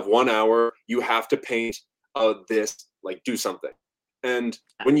 you have 1 hour, you have to paint this, like do something. And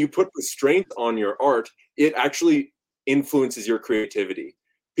when you put restraint on your art, it actually influences your creativity.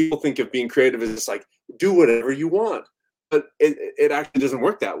 People think of being creative as just like, do whatever you want. But it actually doesn't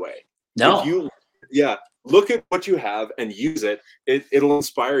work that way. No. If you, look at what you have and use it, it'll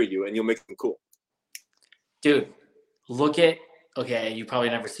inspire you and you'll make them cool. Dude, okay, you've probably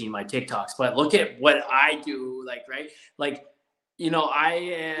never seen my TikToks, but look at what I do, like, right? Like, I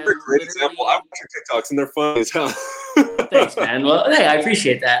am a great example. I watch your TikToks and they're fun as hell. Thanks, man. Well, hey, I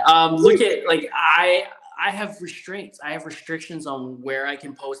appreciate that. Look at, like, I have restraints. I have restrictions on where I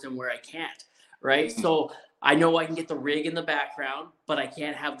can post and where I can't, right? So I know I can get the rig in the background, but I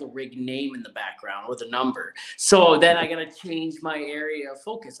can't have the rig name in the background or the number. So then I got to change my area of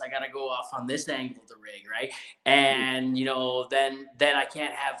focus. I got to go off on this angle of the rig, right? And, then I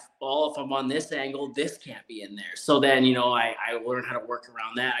can't have if I'm on this angle, this can't be in there. So then, I learn how to work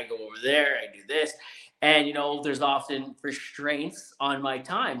around that. I go over there, I do this. And, there's often restraints on my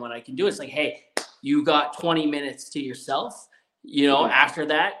time when I can do it. It's like, hey, you got 20 minutes to yourself. After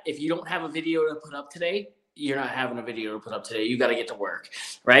that, if you don't have a video to put up today, you're not having a video to put up today. You got to get to work,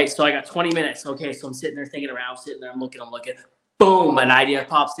 right? So I got 20 minutes. Okay, so I'm sitting there thinking around, I'm looking. Boom, an idea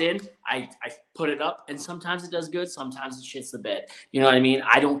pops in. I put it up, and sometimes it does good. Sometimes it shits the bed. You know what I mean?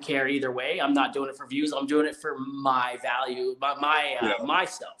 I don't care either way. I'm not doing it for views. I'm doing it for my value,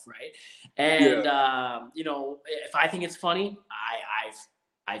 myself, right? And if I think it's funny,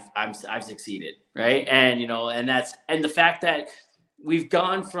 I've succeeded, right? And and the fact that we've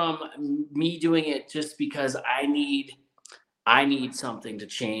gone from me doing it just because I need something to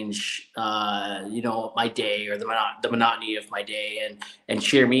change, my day or the monotony of my day and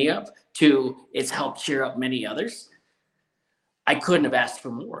cheer me up, to it's helped cheer up many others. I couldn't have asked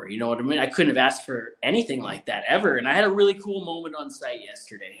for more. You know what I mean? I couldn't have asked for anything like that ever. And I had a really cool moment on site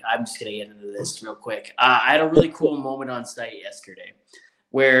yesterday. I'm just going to get into this real quick. I had a really cool moment on site yesterday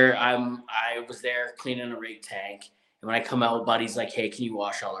where I was there cleaning a rig tank. And when I come out, Buddy's like, hey, can you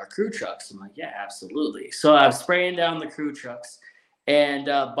wash all our crew trucks? I'm like, yeah, absolutely. So I'm spraying down the crew trucks. And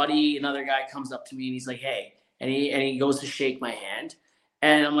Buddy, another guy, comes up to me and he's like, hey. And he goes to shake my hand.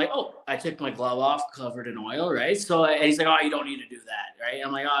 And I'm like, oh, I took my glove off, covered in oil, right? So and he's like, oh, you don't need to do that, right?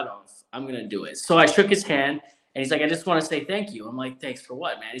 I'm like, oh, no, I'm gonna do it. So I shook his hand, and he's like, I just want to say thank you. I'm like, thanks for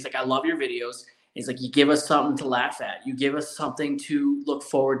what, man? He's like, I love your videos. He's like, you give us something to laugh at. You give us something to look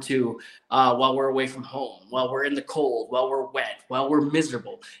forward to while we're away from home, while we're in the cold, while we're wet, while we're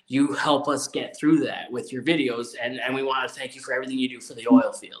miserable. You help us get through that with your videos, and we want to thank you for everything you do for the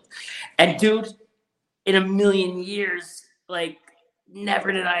oil field. And dude, in a million years, like,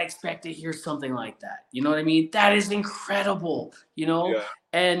 never did I expect to hear something like that. You know what I mean? That is incredible, you know? Yeah.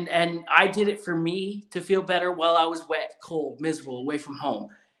 And I did it for me to feel better while I was wet, cold, miserable, away from home.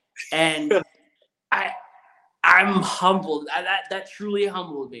 And I I'm humbled. That truly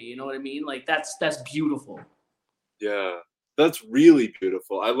humbled me, you know what I mean? Like that's beautiful. Yeah. That's really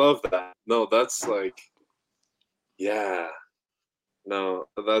beautiful. I love that. No, that's like, yeah. No,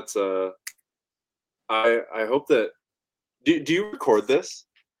 that's I hope that do you record this?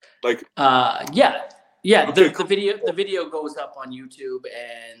 Like, Yeah. Yeah, okay, the cool. video goes up on YouTube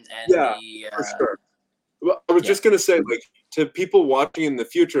and Yeah, the for sure. Well, I was yeah. just gonna say, like, to people watching in the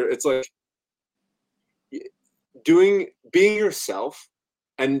future, it's like being yourself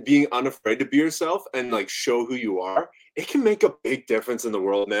and being unafraid to be yourself and like show who you are. It can make a big difference in the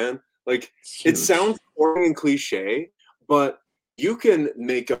world, man. Like, It's it huge. sounds boring and cliche, but you can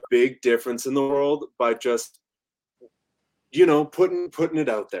make a big difference in the world by just, putting it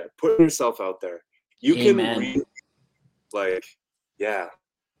out there, putting yourself out there. You can Amen. really, like, yeah,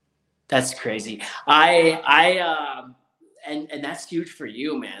 That's crazy. I and that's huge for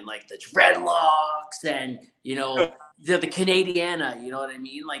you, man. Like the dreadlocks and the Canadiana, you know what I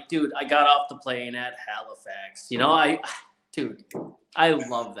mean? Like, dude, I got off the plane at Halifax. Dude, I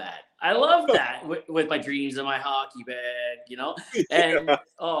love that. I love that with my dreams and my hockey bag. And yeah,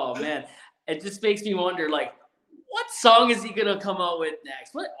 oh man, it just makes me wonder, like, what song is he gonna come out with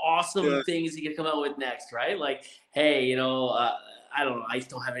next? What yeah. awesome thing is he gonna come out with next? Right? Like, hey, I don't know. I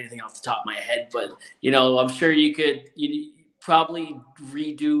don't have anything off the top of my head, but I'm sure you probably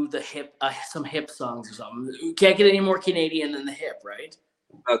redo the hip, some hip songs or something. You can't get any more Canadian than the hip, right?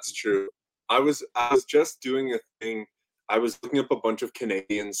 That's true. I was just doing a thing. I was looking up a bunch of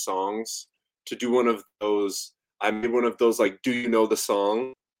Canadian songs to do one of those. I made one of those, like, do you know the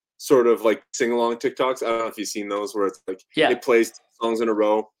song? Sort of like sing along TikToks. I don't know if you've seen those where it's like Yeah. it plays songs in a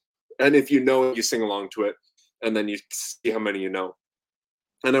row. And if you know it, you sing along to it, and then you see how many you know.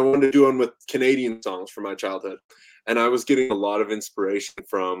 And I wanted to do one with Canadian songs from my childhood. And I was getting a lot of inspiration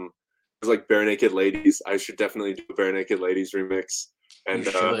from, it was like Bare Naked Ladies. I should definitely do a Bare Naked Ladies remix. You And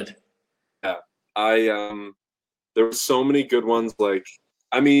should. yeah, I there were so many good ones. Like,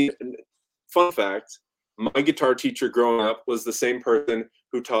 I mean, fun fact: my guitar teacher growing up was the same person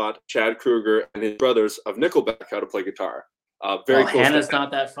who taught Chad Kruger and his brothers of Nickelback how to play guitar. Very Well, close to Hannah's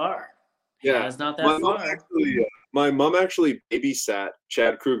not that far. yeah. Hannah's not My that mom far. actually, my mom actually babysat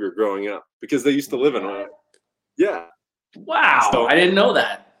Chad Kruger growing up because they used to live in Ohio. What? Yeah. Wow, So I didn't know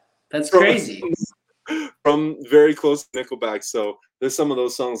that. That's from crazy. from very close to Nickelback. So there's some of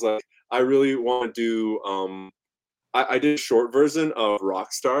those songs like I really want to do. I did a short version of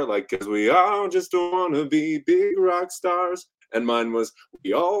Rockstar, like, because we all just want to be big rock stars. And mine was,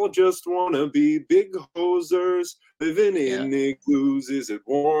 we all just want to be big hosers, living Yeah. in igloos. Is it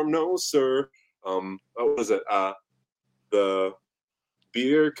warm? No, sir. What was it? The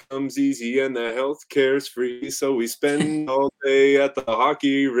beer comes easy and the health care's free, so we spend all day at the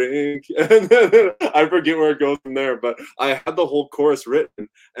hockey rink. And then I forget where it goes from there, but I had the whole chorus written,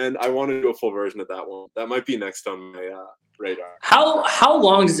 and I want to do a full version of that one. That might be next on my radar. How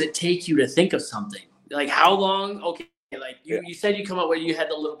long does it take you to think of something? Like how long? Okay, like Yeah, you said you come up with you had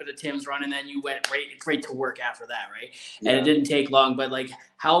a little bit of Tim's run and then you went right to work after that, right? And it yeah. didn't take long, but like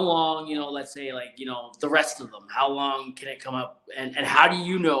how long? Let's say like the rest of them. How long can it come up? And how do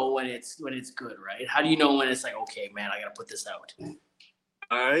you know when it's good, right? How do you know when it's like, okay, man, I gotta put this out?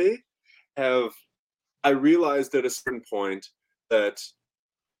 I have. I realized at a certain point that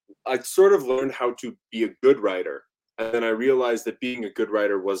I sort of learned how to be a good writer. And then I realized that being a good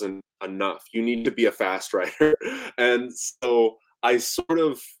writer wasn't enough. You need to be a fast writer. And so I sort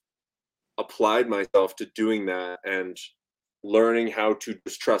of applied myself to doing that and learning how to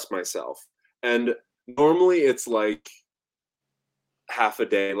just trust myself. And normally it's like half a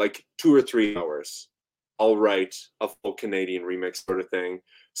day, like 2 or 3 hours. I'll write a full Canadian remix sort of thing.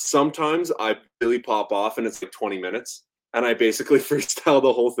 Sometimes I really pop off and it's like 20 minutes and I basically freestyle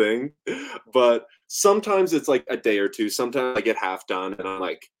the whole thing. But sometimes it's like a day or two. Sometimes I get half done and I'm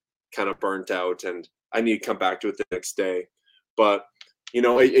like kind of burnt out and I need to come back to it the next day. But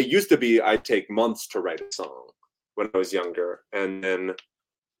it used to be I'd take months to write a song when I was younger. And then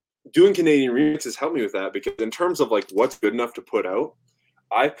doing Canadian remixes helped me with that, because in terms of like what's good enough to put out,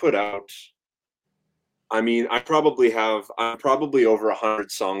 I put out, I mean, I'm probably over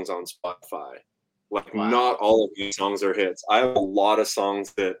 100 songs on Spotify. Like, not Wow. all of these songs are hits. I have a lot of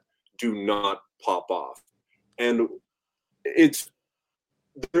songs that do not pop off. And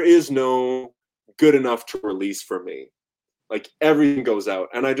there is no good enough to release for me. Like, everything goes out.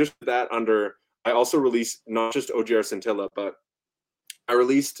 And I just did that I also released not just OGR Schintilla, but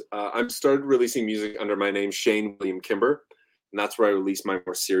I started releasing music under my name, Shane William Kimber. And that's where I released my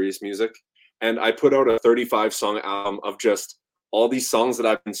more serious music. And I put out a 35 song album of just all these songs that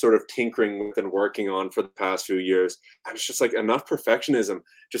I've been sort of tinkering with and working on for the past few years. And it's just like enough perfectionism.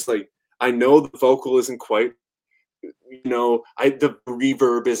 Just like, I know the vocal isn't quite, the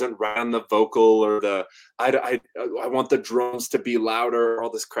reverb isn't right on the vocal, or I want the drums to be louder, all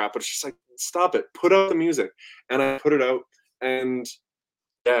this crap. But it's just like, stop it, put out the music. And I put it out, and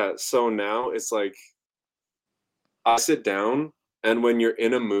yeah, so now it's like, I sit down, and when you're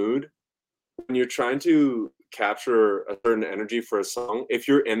in a mood, when you're trying to capture a certain energy for a song, if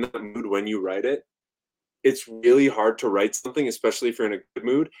you're in that mood when you write it, it's really hard to write something, especially if you're in a good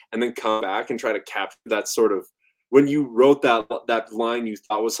mood, and then come back and try to capture that sort of, when you wrote that line you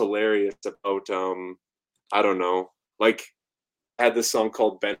thought was hilarious about I don't know, like, I had this song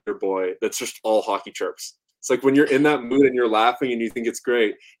called Bender Boy that's just all hockey chirps. It's like, when you're in that mood and you're laughing and you think it's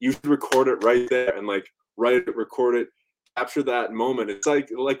great, you should record it right there, and like, write it, record it, capture that moment. It's like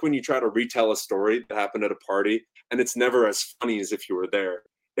when you try to retell a story that happened at a party and it's never as funny as if you were there.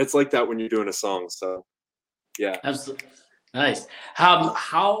 It's like that when you're doing a song. So yeah. Absolutely. Nice. How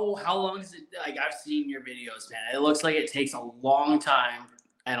long is it? Like, I've seen your videos, man. It looks like it takes a long time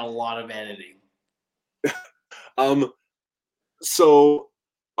and a lot of editing. So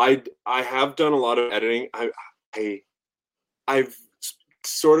I have done a lot of editing. I've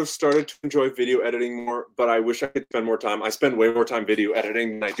sort of started to enjoy video editing more, but I wish I could spend more time. I spend way more time video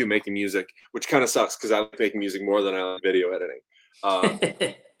editing than I do making music, which kind of sucks, because I like making music more than I like video editing.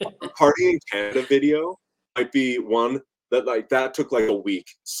 Party in Canada video might be one that took like a week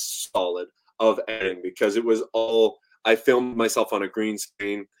solid of editing, because it was all, I filmed myself on a green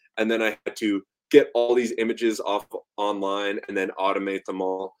screen, and then I had to get all these images off online and then automate them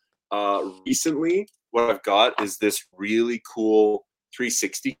all. Recently, what I've got is this really cool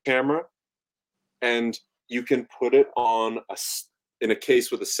 360 camera, and you can put it in a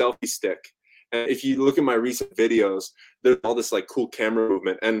case with a selfie stick. And if you look at my recent videos, there's all this like cool camera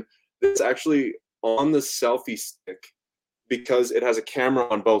movement, and it's actually on the selfie stick because it has a camera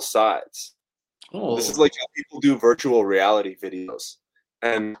on both sides. Oh. This is like how people do virtual reality videos,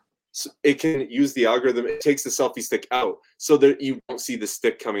 and so it can use the algorithm. It takes the selfie stick out so that you don't see the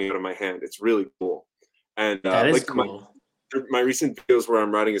stick coming out of my hand. It's really cool. And that is cool. My recent videos where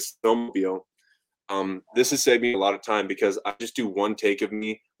I'm riding a snowmobile, this has saved me a lot of time, because I just do one take of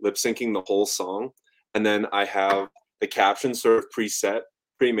me lip syncing the whole song, and then I have the caption sort of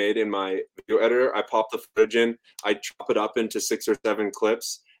pre-made in my video editor. I pop the footage in, I chop it up into 6 or 7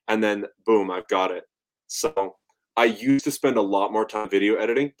 clips, and then boom, I've got it. So I used to spend a lot more time video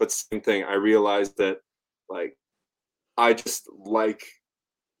editing, but same thing, I realized that like I just like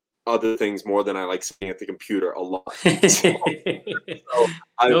other things more than I like sitting at the computer a lot. So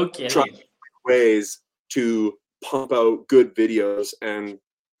No I've tried ways to pump out good videos, and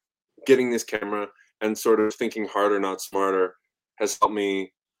getting this camera and sort of thinking harder, not smarter, has helped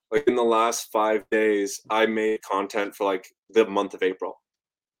me. Like, in the last 5 days, I made content for like the month of April.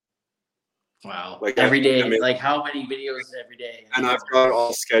 Wow. Like every day, like how many videos every day? And I've got it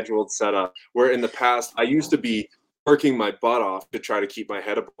all scheduled, set up, where in the past I used to be working my butt off to try to keep my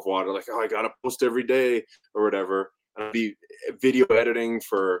head above water. Like, oh, I got to post every day or whatever. And I'd be video editing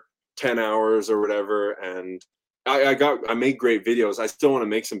for 10 hours or whatever. And I make great videos. I still want to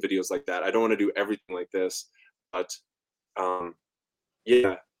make some videos like that. I don't want to do everything like this, but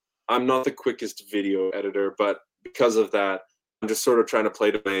yeah, I'm not the quickest video editor, but because of that, I'm just sort of trying to play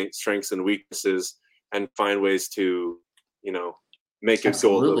to my strengths and weaknesses and find ways to, make it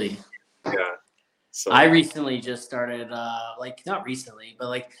go a little. Yeah. So I recently just started, not recently,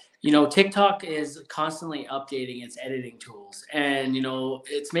 but TikTok is constantly updating its editing tools, and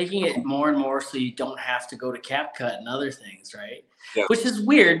it's making it more and more so you don't have to go to CapCut and other things, right? Yeah. Which is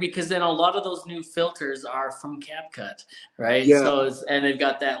weird, because then a lot of those new filters are from CapCut, right? Yeah. So and they've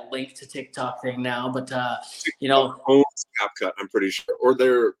got that link to TikTok thing now, but owns CapCut, I'm pretty sure, or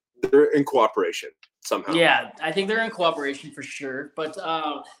they're in cooperation somehow. Yeah, I think they're in cooperation for sure. But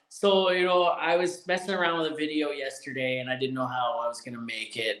so I was messing around with a video yesterday, and I didn't know how I was gonna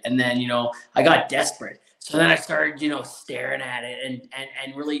make it, and then I got desperate. So then I started, staring at it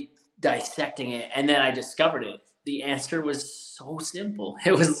and really dissecting it. And then I discovered it. The answer was so simple.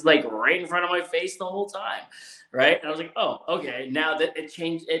 It was like right in front of my face the whole time. Right. And I was like, oh, okay. Now that it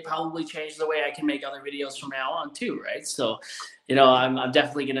changed, it probably changed the way I can make other videos from now on too. Right. So, I'm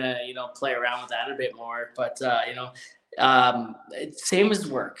definitely going to, play around with that a bit more. But, same as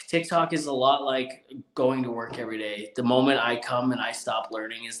work. TikTok is a lot like going to work every day. The moment I come and I stop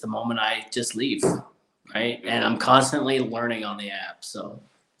learning is the moment I just leave, right? And I'm constantly learning on the app. So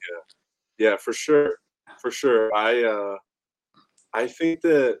Yeah, for sure. For sure. I think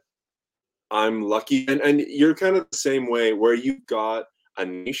that I'm lucky, and you're kind of the same way, where you've got a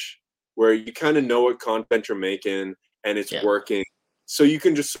niche where you kind of know what content you're making and it's yeah, working. So you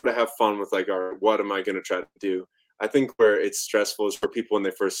can just sort of have fun with like, all right, what am I going to try to do? I think where it's stressful is for people when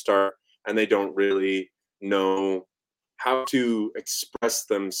they first start and they don't really know how to express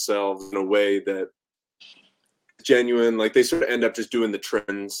themselves in a way that genuine, like they sort of end up just doing the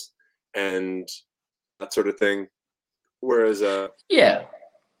trends and that sort of thing. Whereas yeah,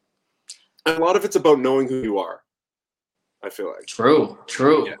 a lot of it's about knowing who you are, I feel like. true, Yeah.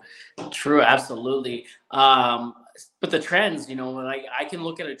 true, true, absolutely. But the trends, like I can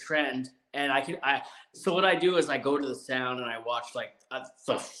look at a trend and so what I do is I go to the sound and I watch like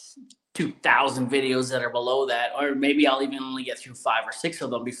the 2,000 videos that are below that, or maybe I'll even only get through 5 or 6 of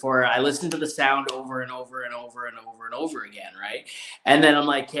them before I listen to the sound over and over and over and over and over again, right? And then I'm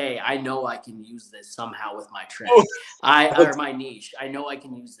like, hey, I know I can use this somehow with my Oh, trend, or that's, my niche. I know I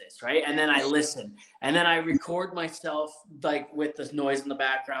can use this, right? And then I listen, and then I record myself like with the noise in the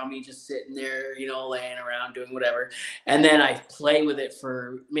background, me just sitting there, laying around doing whatever, and then I play with it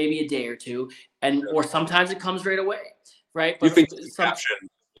for maybe a day or two, and or sometimes it comes right away, right? you But think it's a caption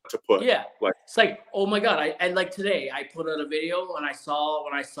to put yeah, like, it's like, oh my god! And like today, I put out a video and when I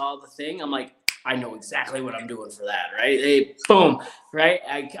saw the thing, I'm like, I know exactly what I'm doing for that, right? Boom, right?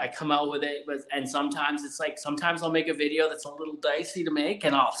 I come out with it, and sometimes it's like sometimes I'll make a video that's a little dicey to make,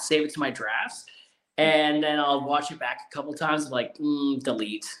 and I'll save it to my drafts, and then I'll watch it back a couple times, like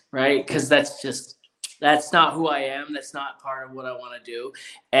delete, right? Because that's not who I am. That's not part of what I want to do.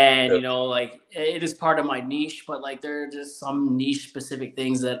 And like it is part of my niche, but like there are just some niche specific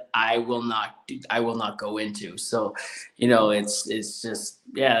things that I will not do. I will not go into. So, it's just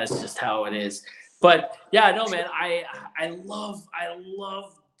yeah, it's just how it is. But yeah, no, man, I love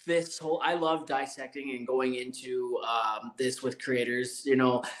this whole. I love dissecting and going into this with creators.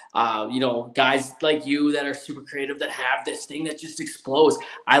 Guys like you that are super creative that have this thing that just explodes.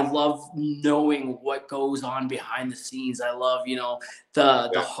 I love knowing what goes on behind the scenes. I love,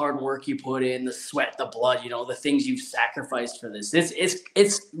 the yeah, hard work you put in, the sweat, the blood, the things you've sacrificed for this.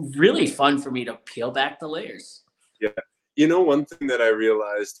 It's really fun for me to peel back the layers. yeah. One thing that I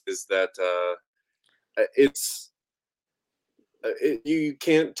realized is that you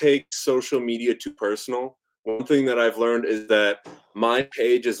can't take social media too personal. One thing that I've learned is that my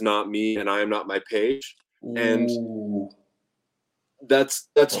page is not me and I am not my page. And Ooh. that's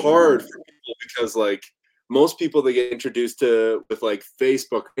hard for people because like most people they get introduced to with like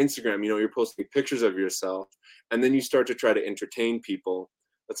Facebook, Instagram, you're posting pictures of yourself and then you start to try to entertain people.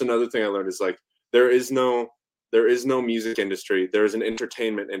 That's another thing I learned is like there is no music industry. There is an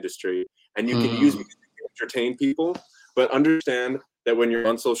entertainment industry and you can use Mm. music to entertain people, but understand that when you're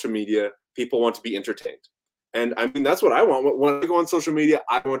on social media, people want to be entertained. And I mean that's what I want. When I go on social media,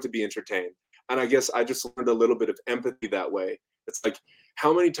 I want to be entertained. And I guess I just learned a little bit of empathy that way. It's like,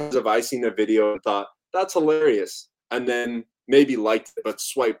 how many times have I seen a video and thought, that's hilarious? And then maybe liked it, but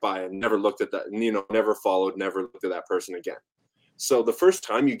swiped by and never looked at that, and, never followed, never looked at that person again. So the first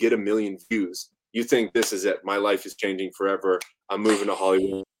time you get 1 million views, you think, this is it. My life is changing forever. I'm moving to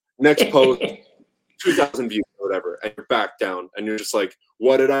Hollywood. Next post, 2,000 views or whatever, and you're back down. And you're just like,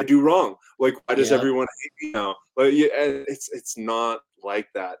 what did I do wrong? Like, why does Yep. everyone hate me now? But yeah, it's not like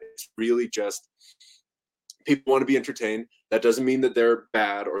that. It's really just people want to be entertained. That doesn't mean that they're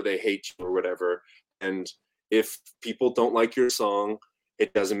bad or they hate you or whatever. And if people don't like your song,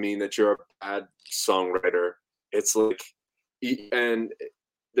 it doesn't mean that you're a bad songwriter. It's like, and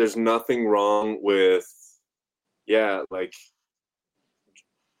there's nothing wrong with, yeah, like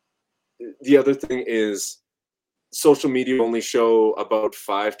the other thing is social media only show about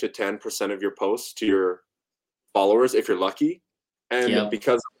 5 to 10% of your posts to your followers if you're lucky. And Yep.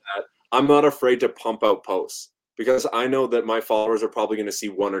 because of that, I'm not afraid to pump out posts because I know that my followers are probably going to see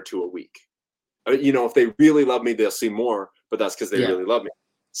 1 or 2 a week. If they really love me, they'll see more, but that's because they Yeah. really love me.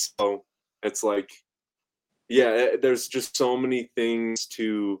 So it's like, yeah, there's just so many things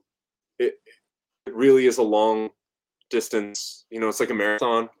to it. It really is a long distance. It's like a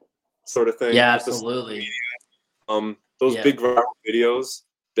marathon. sort of thing. Yeah, absolutely. Those big viral videos,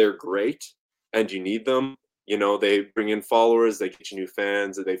 they're great, and you need them. You know, they bring in followers, they get you new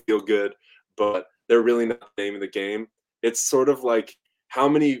fans, and they feel good, but they're really not the name of the game. It's sort of like how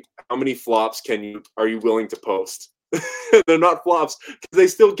many flops are you willing to post? They're not flops because they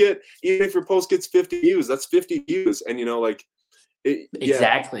still get, even if your post gets 50 views, that's 50 views, and you know, like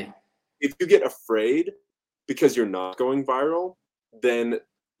exactly. If you get afraid because you're not going viral, then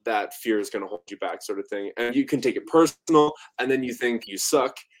that fear is going to hold you back, sort of thing. And you can take it personal, and then you think you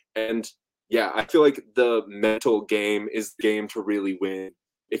suck. And yeah, I feel like the mental game is the game to really win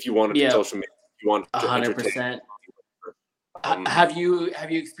if you want to do social media, if you want to entertain. 100%. Have you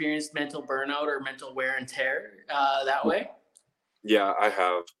experienced mental burnout or mental wear and tear that way? Yeah, I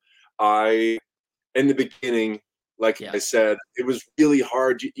have. In the beginning, like I said, it was really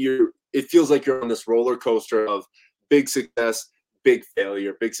hard. It feels like you're on this roller coaster of big success, big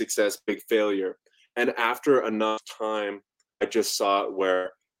failure, big success, big failure. And after enough time, I just saw it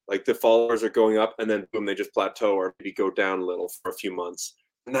where like the followers are going up and then boom, they just plateau or maybe go down a little for a few months.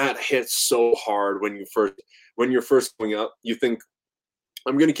 And that hits so hard when you're first going up. You think,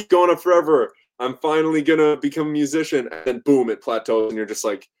 I'm gonna keep going up forever. I'm finally gonna become a musician. And then boom, it plateaus and you're just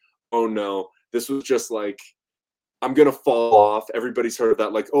like, oh no, this was just like, I'm gonna fall off. Everybody's heard of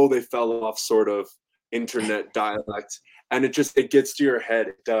that, like, oh, they fell off sort of internet dialect. And it gets to your head.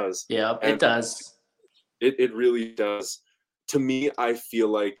 It does. Yeah, it does. It really does. To me, I feel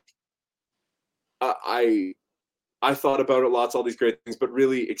like I thought about it lots, all these great things, but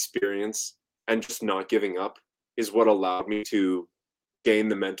really experience and just not giving up is what allowed me to gain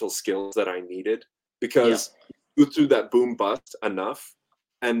the mental skills that I needed, because you go through that boom bust enough,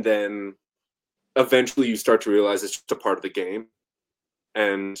 and then eventually you start to realize it's just a part of the game.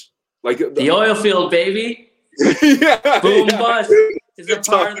 And like the oil field, baby. Boom bust is a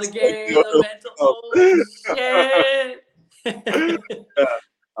part of the game. The mental shit.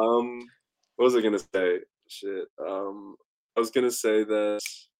 What was I gonna say? Shit. I was gonna say that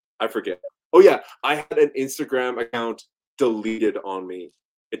I forget. Oh yeah, I had an Instagram account deleted on me.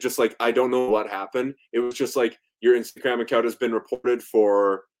 It just like, I don't know what happened. It was just like, your Instagram account has been reported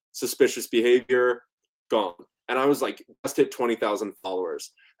for suspicious behavior, gone. And I was like, just hit 20,000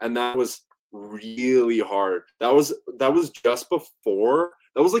 followers, and that was really hard. That was just before.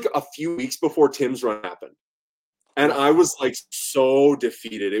 That was like a few weeks before Tim's run happened, and I was like so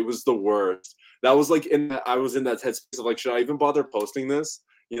defeated. It was the worst. That was like I was in that headspace of like, should I even bother posting this?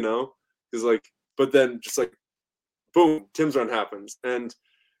 You know, because like, but then just like, boom, Tim's run happens, and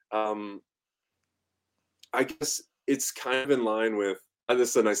I guess it's kind of in line with.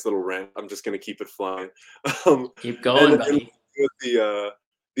 This is a nice little rant. I'm just gonna keep it flying. Keep going, buddy. With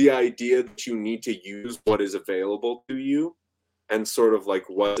the idea that you need to use what is available to you, and sort of like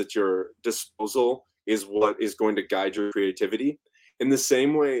what's at your disposal is what is going to guide your creativity. In the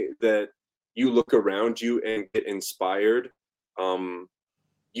same way that you look around you and get inspired,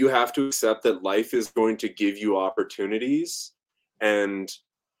 you have to accept that life is going to give you opportunities, and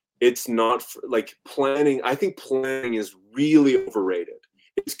it's not like planning. I think planning is really overrated.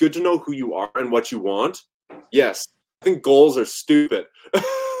 It's good to know who you are and what you want. Yes, I think goals are stupid.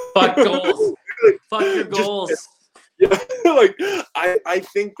 Fuck goals. Fuck your goals. Yeah, like I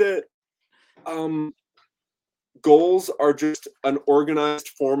think that goals are just an organized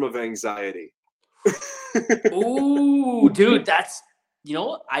form of anxiety. Ooh, dude, that's,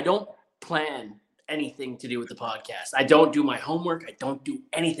 I don't plan anything to do with the podcast. I don't do my homework. I don't do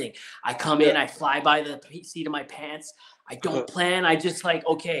anything. I come in, I fly by the seat of my pants. I don't plan. I just like,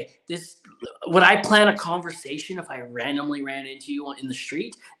 okay, would I plan a conversation if I randomly ran into you in the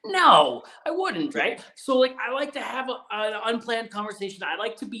street? No, I wouldn't, right? So like, I like to have an unplanned conversation. I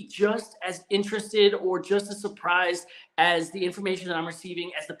like to be just as interested or just as surprised as the information that I'm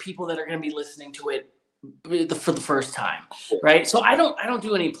receiving as the people that are going to be listening to it for the first time, right? So I don't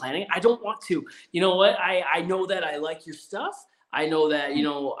do any planning. I don't want to. You know what? I know that I like your stuff. I know that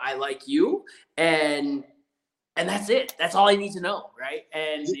I like you, and that's it. That's all I need to know, right?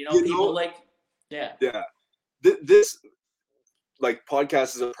 And people like, This like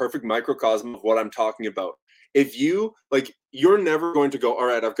podcast is a perfect microcosm of what I'm talking about. If you like, you're never going to go, all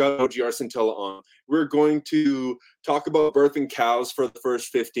right, I've got OGR Schintilla on. We're going to talk about birthing cows for the first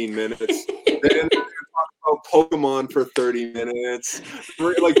 15 minutes. Then about Pokemon for 30 minutes.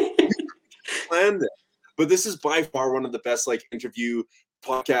 We're like, planned it. But this is by far one of the best like interview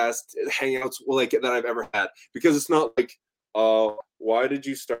podcast hangouts like that I've ever had, because it's not like, why did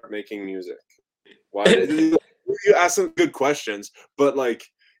you start making music? Why did you ask some good questions, but like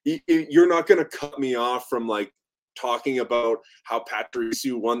you're not gonna cut me off from like talking about how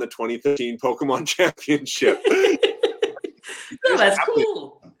Pachirisu won the 2013 Pokemon Championship. No, that's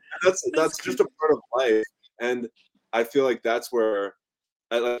cool. That's just a part of life, and I feel like that's where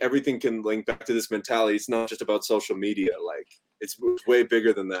like, everything can link back to this mentality. It's not just about social media. Like it's way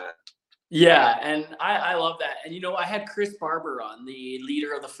bigger than that. Yeah, and I love that. And, you know, I had Chris Barber on, the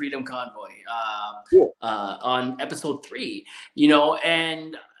leader of the Freedom Convoy, Cool. on episode 3, you know,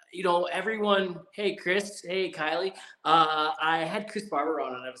 and, you know, everyone, hey, Chris, hey, Kylie, I had Chris Barber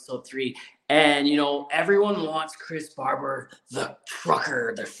on episode 3, and, you know, everyone wants Chris Barber, the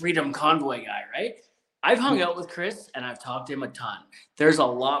trucker, the Freedom Convoy guy, right? I've hung out with Chris and I've talked to him a ton. There's a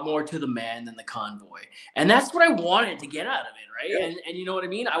lot more to the man than the convoy. And that's what I wanted to get out of it, right? Yeah. And you know what I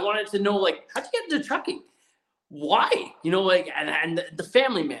mean? I wanted to know, like, how'd you get into trucking? Why? You know, like, and the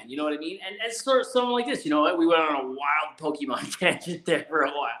family man, you know what I mean? And sort of something like this, you know, we went on a wild Pokemon tangent there for a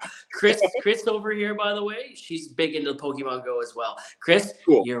while. Chris over here, by the way, she's big into Pokemon Go as well. Chris,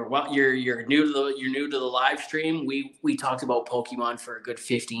 cool. You're new to the live stream. We talked about Pokemon for a good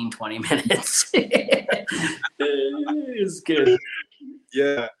 15-20 minutes. It's good.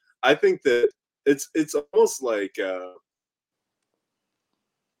 Yeah, I think that it's almost like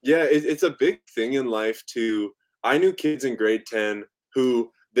it's a big thing in life to. I knew kids in grade 10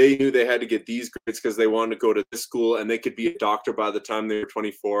 who they knew they had to get these grades because they wanted to go to this school and they could be a doctor by the time they were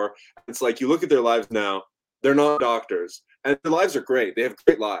 24. It's like you look at their lives now, they're not doctors. And their lives are great. They have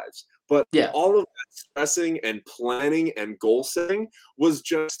great lives. But all of that stressing and planning and goal setting was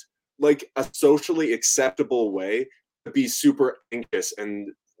just like a socially acceptable way to be super anxious and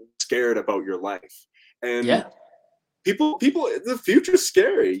scared about your life. And people the future's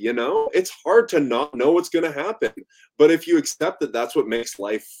scary, you know. It's hard to not know what's going to happen, but if you accept that that's what makes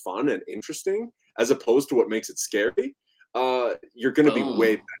life fun and interesting as opposed to what makes it scary, you're going to be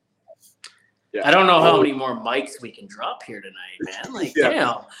way better. I don't know how many more mics we can drop here tonight, man. Like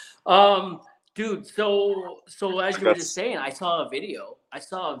damn. Dude, so as you were just saying, I saw a video.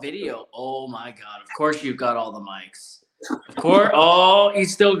 Oh my god, of course you've got all the mics. Of course. Oh,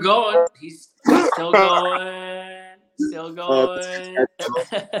 he's still going. He's still going. Still going.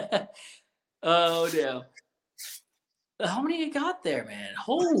 Oh, damn. How many you got there, man?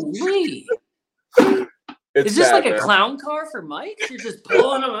 Holy. Is this like a clown car for mics? You're just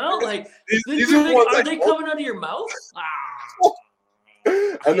pulling them out? Like, are they coming out of your mouth?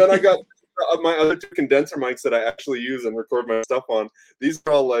 And then I got my other 2 condenser mics that I actually use and record my stuff on. These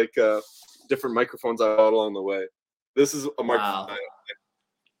are all like different microphones I bought along the way. This is a microphone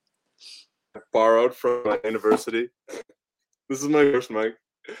I borrowed from my university. This is my first mic.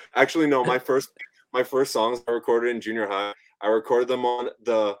 Actually, no, my first songs I recorded in junior high, I recorded them on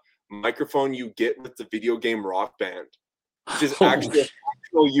the microphone you get with the video game Rock Band, which is actually an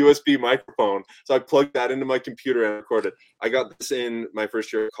actual USB microphone. So I plugged that into my computer and recorded. I got this in my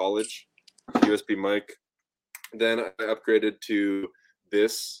first year of college, USB mic. Then I upgraded to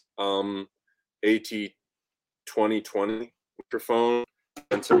this AT2020 microphone,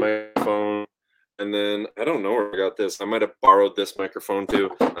 sensor microphone, and then I don't know where I got this. I might have borrowed this microphone too.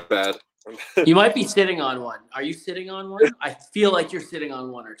 I'm bad. You might be sitting on one. Are you sitting on one? I feel like you're sitting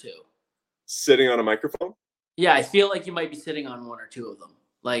on one or two. Sitting on a microphone? Yeah, I feel like you might be sitting on one or two of them.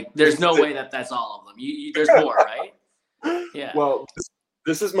 Like, there's no way that's all of them. There's more, right? Yeah. Well,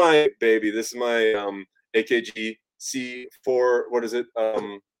 this is my baby. This is my AKG C4. What is it?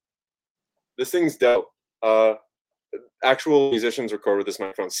 This thing's dope. Actual musicians record with this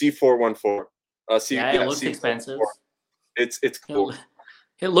microphone. C414. It looks expensive. It's cool.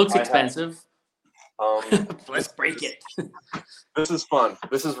 It looks expensive. Let's break it. This is fun.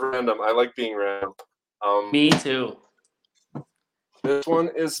 This is random. I like being random. Me too. This one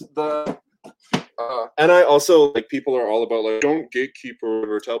is the and I also like people are all about like don't gatekeep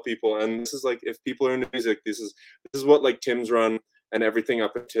or tell people, and this is like if people are into music, this is what like Tim's run and everything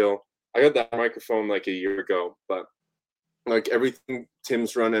up until I got that microphone like a year ago, but like everything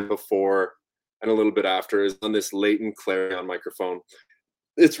Tim's run and before and a little bit after is on this latent clarion microphone.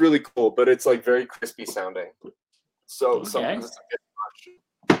 It's really cool, but it's like very crispy sounding. So sometimes it's a bit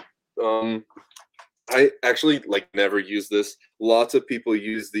much. I actually like never use this. Lots of people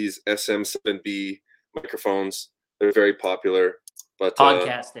use these SM7B microphones. They're very popular. But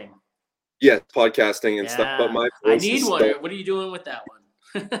podcasting. Podcasting and stuff. But I need one. What are you doing with that one?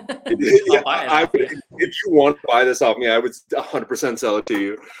 If you want to buy this off me, I would 100% sell it to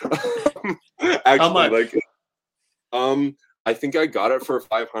you. Actually, how much? Like, I think I got it for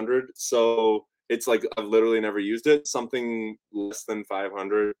 $500. So it's like I've literally never used it. Something less than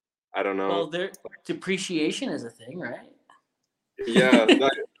 $500. I don't know. Well, depreciation is a thing, right? Yeah.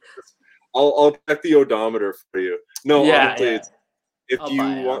 I'll check the odometer for you. No, Yeah, honestly, yeah. it's if I'll you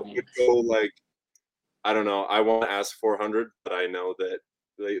buy it want on you. to go like, I don't know, I want to ask 400, but I know that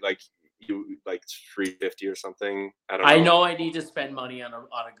like you like 350 or something. I don't I know. know I need to spend money on a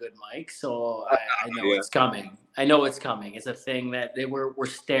good mic, so I know Yeah. it's coming. I know it's coming. It's a thing that we're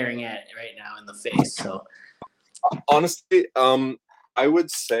staring at right now in the face. So Honestly, I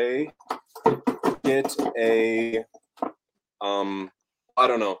would say get a I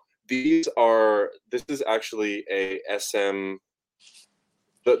don't know. This is actually a SM.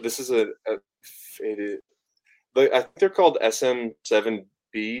 This is a faded. I think they're called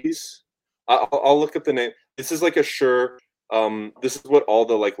SM7Bs. I'll look up the name. This is like a Shure. This is what all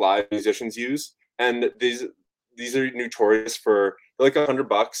the like live musicians use, and these are notorious for like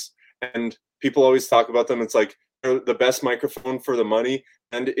 $100, and people always talk about them. It's like they're the best microphone for the money,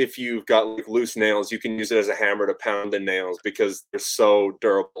 and if you've got like loose nails, you can use it as a hammer to pound the nails because they're so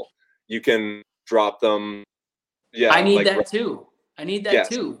durable. You can drop them. I Yeah, need like that too. I need that yes.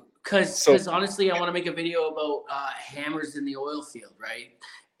 too. Cause, So cause honestly, I want to make a video about hammers in the oil field, right?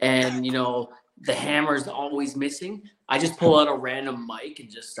 And the hammer's always missing. I just pull out a random mic and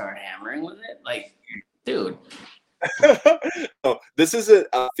just start hammering with it. Like, dude. no, this is a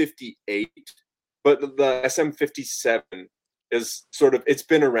 58, but the SM57 is sort of, it's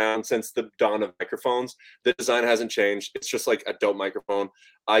been around since the dawn of microphones. The design hasn't changed. It's just like a dope microphone.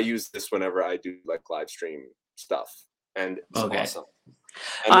 I use this whenever I do like live stream stuff, and it's Okay. awesome.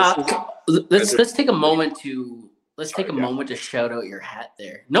 And this is Let's take a moment to shout out your hat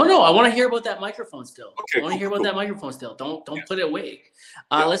there. No, I want to hear about that microphone still. Okay, I want to hear about cool. that microphone still. Don't put it away.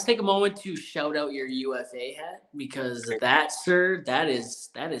 Yeah. Let's take a moment to shout out your UFA hat because that, sir, that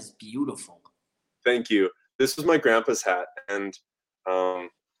is beautiful. Thank you. This is my grandpa's hat, and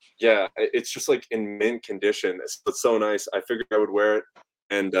yeah, it's just like in mint condition. It's so nice. I figured I would wear it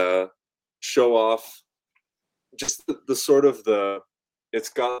and show off just the sort of it's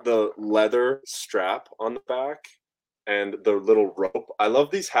got the leather strap on the back and the little rope. I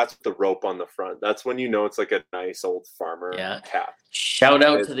love these hats with the rope on the front. That's when you know it's like a nice old farmer cap. Shout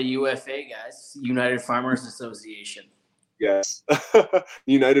out to the UFA guys, United Farmers Association. Yes.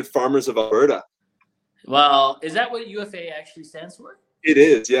 United Farmers of Alberta. Well, is that what UFA actually stands for? It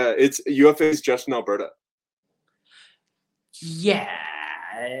is, yeah. It's UFA is just in Alberta. Yeah.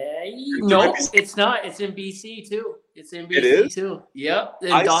 No, it's not. It's in BC too. It's in BC too. Yep.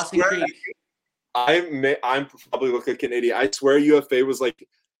 In Dawson Creek. I'm probably looking Canadian. I swear UFA was like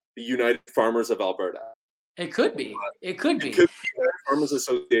the United Farmers of Alberta. It could be. It could be. United Farmers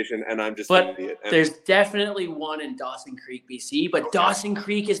Association, and I'm just an idiot. There's definitely one in Dawson Creek, BC, but Dawson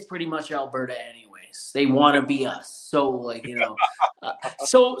Creek is pretty much Alberta anyways. They want to be us. So like,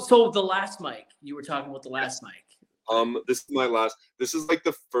 so the last mic, you were talking about the last mic. This is like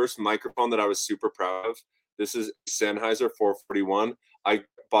the first microphone that I was super proud of. This is Sennheiser 441. I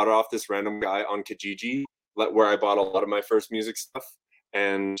bought it off this random guy on Kijiji, where I bought a lot of my first music stuff.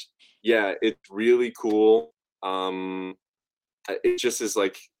 And yeah, it's really cool. It just is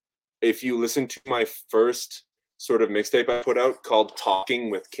like, if you listen to my first sort of mixtape I put out called Talking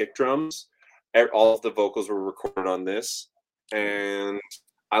with Kick Drums, all of the vocals were recorded on this. And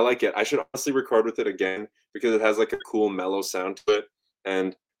I like it. I should honestly record with it again because it has like a cool mellow sound to it.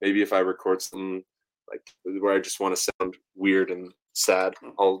 And maybe if I record something like where I just want to sound weird and sad,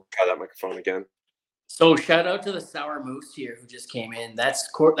 I'll try that microphone again. So shout out to the Sour Moose here who just came in. That's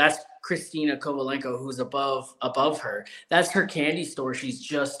Christina Kovalenko, who's above her. That's her candy store. She's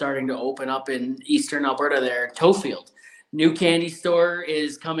just starting to open up in Eastern Alberta there, Tofield. New candy store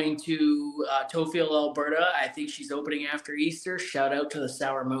is coming to Tofield, Alberta. I think she's opening after Easter. Shout out to the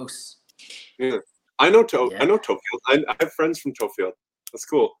Sour Moose. Yeah, I know Tofield. I have friends from Tofield. That's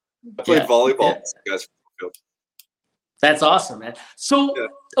cool. I played volleyball with guys from Tofield. That's awesome, man. So,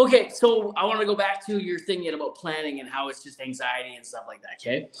 okay, so I want to go back to your thing about planning and how it's just anxiety and stuff like that,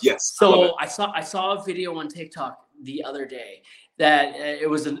 okay? Yes. So I saw a video on TikTok the other day that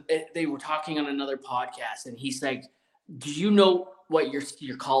they were talking on another podcast, and he's like, do you know what your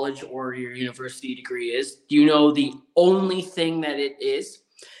college or your university degree is? Do you know the only thing that it is?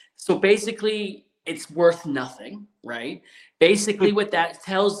 So basically, it's worth nothing, right? Basically, what that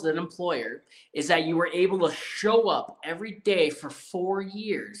tells an employer is that you were able to show up every day for 4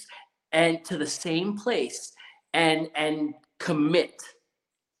 years and to the same place and commit.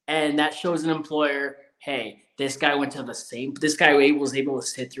 And that shows an employer, hey, this guy was able to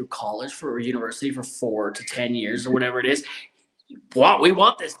sit through college for a university for 4 to 10 years or whatever it is. Wow, we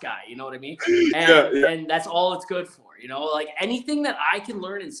want this guy, you know what I mean? And that's all it's good for, like anything that I can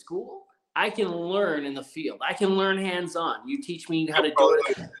learn in school, I can learn in the field. I can learn hands-on. You teach me how to do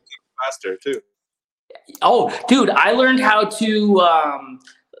it. faster too. Oh, dude, I learned how to.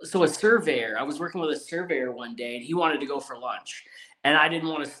 So a surveyor. I was working with a surveyor one day, and he wanted to go for lunch, and I didn't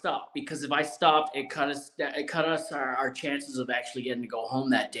want to stop because if I stopped, it cut us our chances of actually getting to go home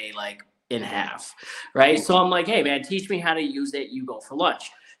that day like in half, right? So I'm like, hey man, teach me how to use it. You go for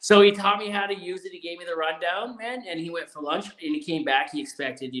lunch. So he taught me how to use it. He gave me the rundown, man, and he went for lunch. And he came back. He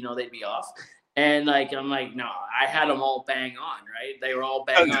expected, they'd be off. And like I'm like, no, I had them all bang on, right? They were all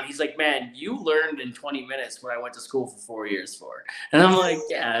bang on. He's like, man, you learned in 20 minutes what I went to school for 4 years for. And I'm like,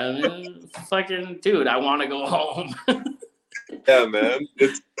 yeah, man, fucking dude, I want to go home. Yeah, man,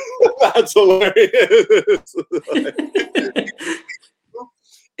 that's hilarious.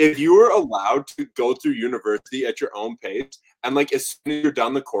 If you were allowed to go through university at your own pace, and like as soon as you're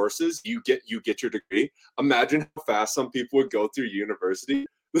done the courses, you get your degree. Imagine how fast some people would go through university.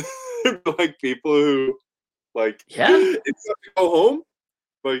 Like people who like it's have to go home,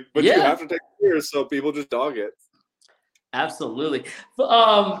 like but you have to take years, so people just dog it. Absolutely.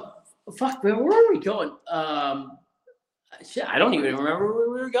 Fuck, man, where are we going? Shit, I don't even remember where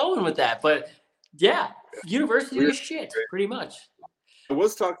we were going with that, but yeah, university is shit, pretty much. I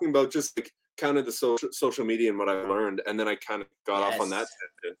was talking about just like kind of the social media and what I learned, and then I kind of got off on that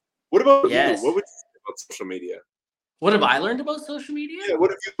tangent. What about you? What would you say about social media? What have I learned about social media? Yeah, what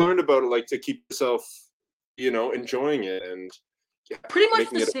have you learned about it, like to keep yourself, enjoying it and pretty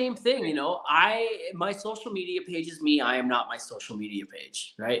much the same thing, my social media page is me. I am not my social media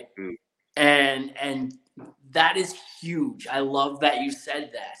page, right? Mm. And that is huge. I love that you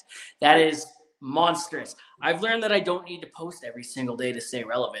said that. That is monstrous. I've learned that I don't need to post every single day to stay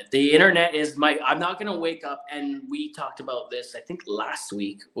relevant. The internet is I'm not going to wake up, and we talked about this, I think last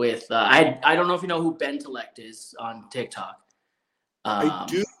week with, I don't know if you know who Ben Telect is on TikTok. I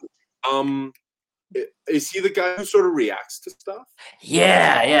do. Is he the guy who sort of reacts to stuff?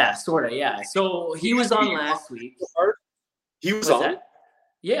 Yeah, sort of, yeah. So he was on last week. He was on?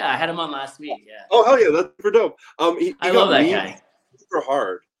 Yeah, I had him on last week, yeah. Oh, hell yeah, that's super dope. I love that guy. Super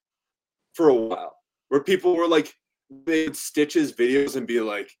hard for a while, where people were like, they would stitch his videos and be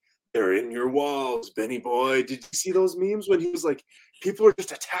like, they're in your walls, Benny boy. Did you see those memes when he was like, people are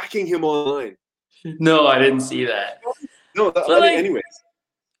just attacking him online? No, I didn't see that. No, anyways.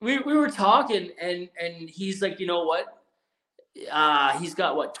 We were talking, and he's like, you know what? He's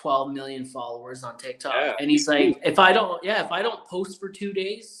got 12 million followers on TikTok, and he's like, if I don't post for 2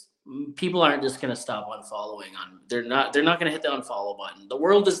 days, people aren't just gonna stop unfollowing on. They're not gonna hit the unfollow button. The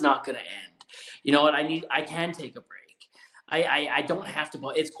world is not gonna end. You know what? I can take a break. I don't have to.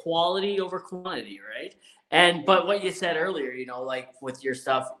 It's quality over quantity, right? But what you said earlier, like with your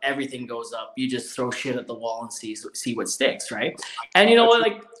stuff, everything goes up. You just throw shit at the wall and see what sticks, right? And you know what,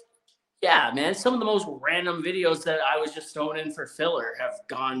 like. Yeah, man, some of the most random videos that I was just thrown in for filler have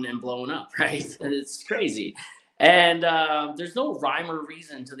gone and blown up, right? And it's crazy. And there's no rhyme or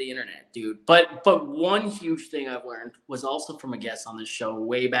reason to the internet, dude. But one huge thing I've learned was also from a guest on this show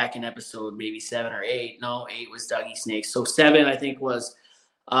way back in episode maybe 7 or 8. No, 8 was Dougie Snake. So 7, I think, was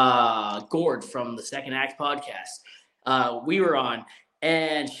Gord from the Second Act podcast. We were on,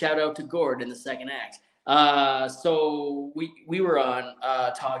 and shout out to Gord in the Second Act. So we were on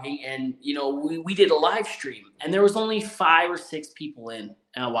talking, and we did a live stream, and there was only 5 or 6 people in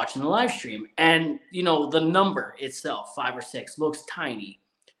watching the live stream, and the number itself, 5 or 6, looks tiny,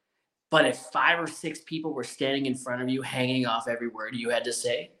 but if 5 or 6 people were standing in front of you, hanging off every word you had to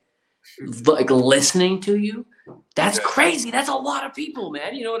say, like listening to you, that's crazy. That's a lot of people,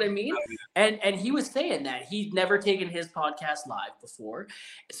 man. You know what I mean? And he was saying that he'd never taken his podcast live before.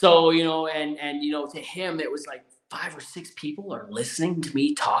 So, and to him, it was like 5 or 6 people are listening to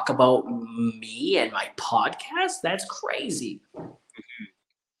me talk about me and my podcast. That's crazy.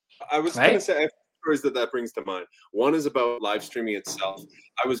 I was going to say, I have stories that brings to mind. One is about live streaming itself.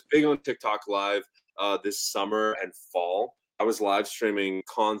 I was big on TikTok Live this summer and fall. I was live streaming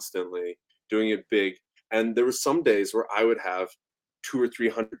constantly, doing it big. And there were some days where I would have 200 or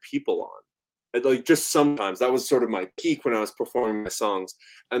 300 people on. And like just sometimes. That was sort of my peak when I was performing my songs.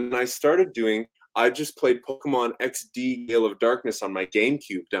 And I just played Pokemon XD Gale of Darkness on my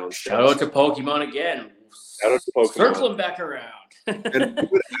GameCube downstairs. Shout out to Pokemon again. Shout out to Pokemon. Circling back around. And we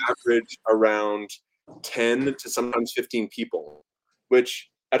would average around 10 to sometimes 15 people, which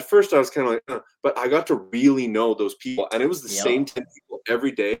at first I was kind of like, but I got to really know those people. And it was the same 10 people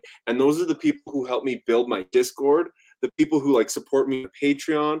every day. And those are the people who helped me build my Discord, the people who like support me on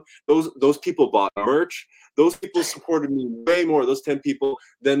Patreon. Those people bought merch. Those people supported me way more, those 10 people,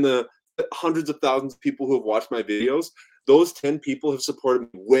 than the hundreds of thousands of people who have watched my videos. Those 10 people have supported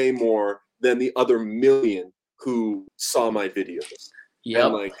me way more than the other million who saw my videos. Yep.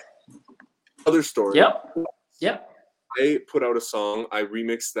 And like Other story. Yep. I put out a song. I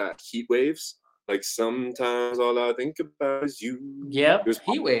remixed that Heat Waves. Like sometimes all I think about is you. Yep. It was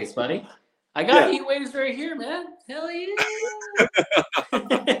Heat waves, buddy. I got heat waves right here, man. Hell yeah.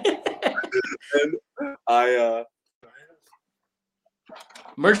 And I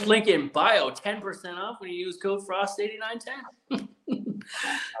merch link in bio, 10% off when you use code Frost8910.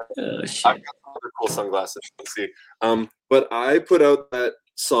 Shit. I've got other cool sunglasses. Let's see. But I put out that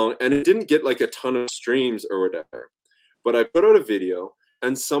song and it didn't get like a ton of streams or whatever. But I put out a video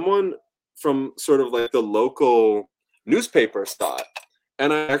and someone from sort of like the local newspaper saw it.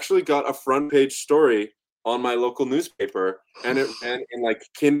 And I actually got a front page story on my local newspaper, and it ran in like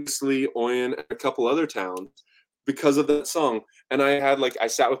Kinsley, Oyen, and a couple other towns because of that song. And I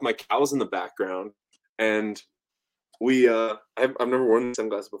sat with my cows in the background, and I've never worn these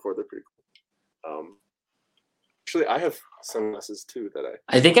sunglasses before. They're pretty cool. Actually, I have sunglasses too that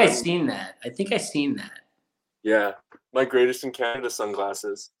I think I've seen that. Yeah, my greatest in Canada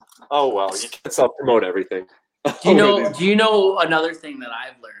sunglasses. Oh well, you can't self-promote everything. Do you know another thing that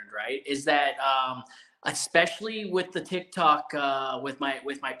I've learned, right? Is that especially with the TikTok, with my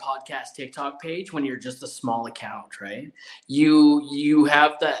podcast TikTok page, when you're just a small account, right? You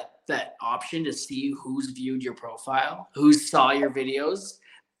have that option to see who's viewed your profile, who saw your videos,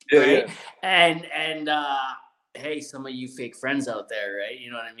 right? Yeah. And hey, some of you fake friends out there, right?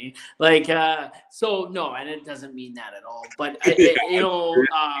 You know what I mean? Like, so no, and it doesn't mean that at all. But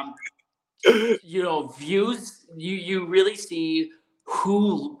views. You really see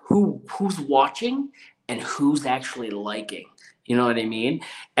who's watching and who's actually liking. You know what I mean?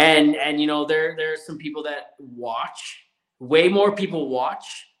 And there's some people that watch. Way more people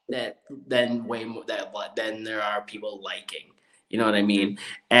watch than there are people liking. You know what I mean?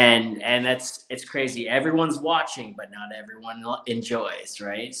 And it's crazy. Everyone's watching, but not everyone enjoys,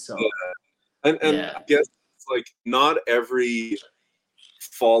 right? So and I guess it's like not every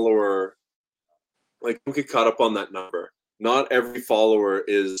follower, like, don't get caught up on that number. Not every follower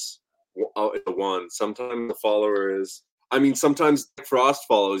is the one. Sometimes the follower is, sometimes Frost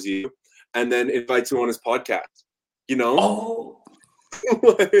follows you and then invites you on his podcast, you know? Oh.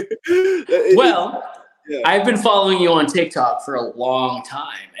 I've been following you on TikTok for a long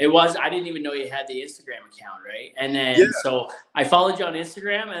time. I didn't even know you had the Instagram account, right? And then so I followed you on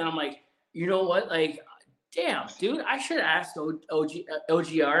Instagram, and I'm like, you know what? Like, damn, dude, I should ask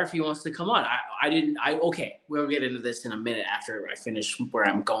OGR if he wants to come on. Okay, we'll get into this in a minute after I finish where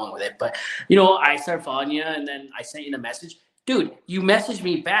I'm going with it. But I started following you, and then I sent you the message, dude. You messaged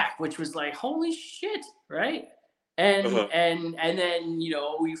me back, which was like, holy shit, right? And and then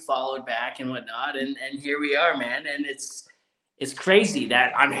we followed back and whatnot, and here we are, man. And it's crazy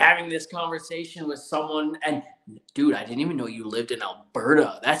that I'm having this conversation with someone. And dude, I didn't even know you lived in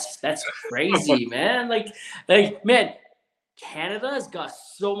Alberta. That's crazy, man. Like man, Canada has got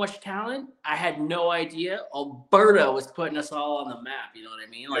so much talent. I had no idea Alberta was putting us all on the map. You know what I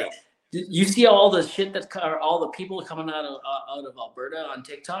mean? Like, you see all the shit all the people coming out of Alberta on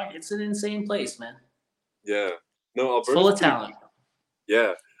TikTok. It's an insane place, man. Yeah. No, Alberta's full of talent.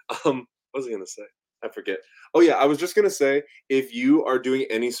 Yeah. What was I gonna say? I forget. Oh yeah, I was just gonna say, if you are doing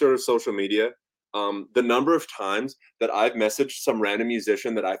any sort of social media, the number of times that I've messaged some random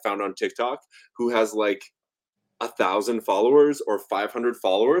musician that I found on TikTok who has like 1,000 followers or 500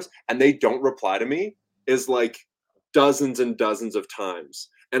 followers, and they don't reply to me is like dozens and dozens of times.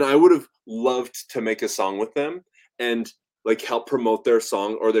 And I would have loved to make a song with them and like help promote their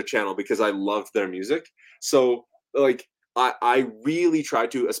song or their channel because I loved their music. So like I really try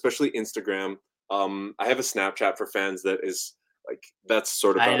to, especially Instagram. I have a Snapchat for fans that is like, that's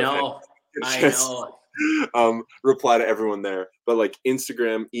sort of I know. Reply to everyone there, but like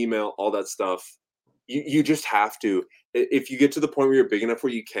Instagram, email, all that stuff. You just have to. If you get to the point where you're big enough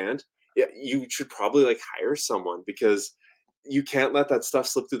where you can't, you should probably like hire someone, because you can't let that stuff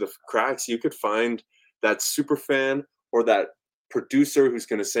slip through the cracks. You could find that super fan or that producer who's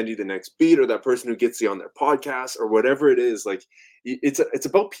going to send you the next beat, or that person who gets you on their podcast, or whatever it is. Like, it's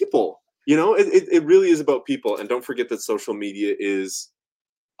about people, it really is about people. And don't forget that social media is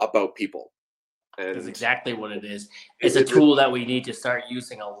about people. And that's exactly what it is. It's a tool that we need to start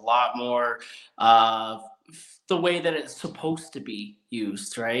using a lot more, the way that it's supposed to be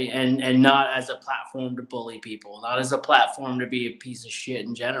used, right? And not as a platform to bully people, not as a platform to be a piece of shit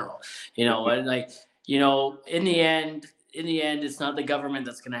in general. And like, in the end, in the end, it's not the government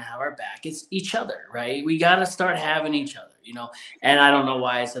that's going to have our back. It's each other, right? We got to start having each other, you know? And I don't know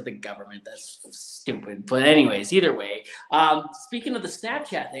why I said the government. That's stupid. But anyways, either way, speaking of the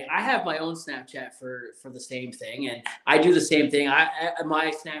Snapchat thing, I have my own Snapchat for the same thing. And I do the same thing.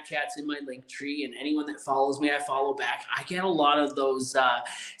 My Snapchat's in my link tree, and anyone that follows me, I follow back. I get a lot of those.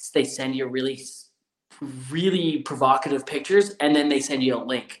 They send you really provocative pictures, and then they send you a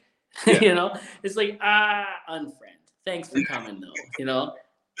link. Yeah. You know, it's like, unfriend. Thanks for coming, though. You know,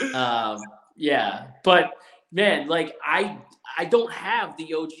 yeah. But man, like I don't have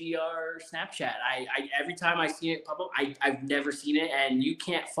the OGR Snapchat. I every time I see it pop up, I've never seen it, and you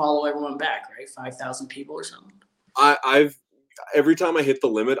can't follow everyone back, right? 5,000 people or something. I've every time I hit the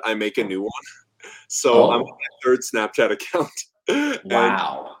limit, I make a new one. So I'm on my third Snapchat account.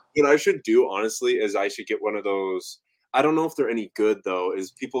 Wow. What I should do, honestly, is I should get one of those. I don't know if they're any good though.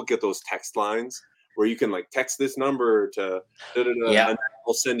 Is people get those text lines where you can like text this number to Yeah. and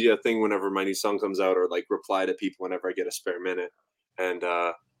I'll send you a thing whenever my new song comes out, or like reply to people whenever I get a spare minute, and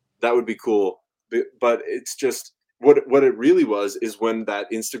that would be cool. But it's just what it really was is when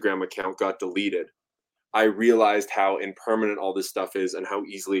that Instagram account got deleted, I realized how impermanent all this stuff is and how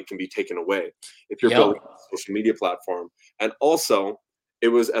easily it can be taken away if you're building a social media platform. And also, it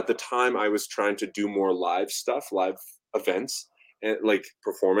was at the time I was trying to do more live stuff, live events, and like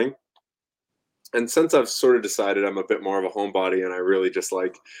performing. And since I've sort of decided I'm a bit more of a homebody and I really just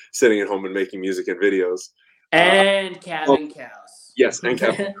like sitting at home and making music and videos. And calving cows. Yes, and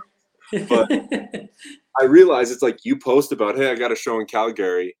calving cows. But I realized it's like you post about, hey, I got a show in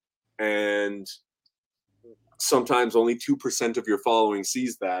Calgary, and sometimes only 2% of your following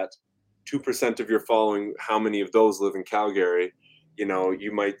sees that. 2% of your following, how many of those live in Calgary? You know,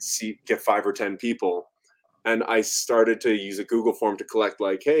 you might get 5 or 10 people. And I started to use a Google form to collect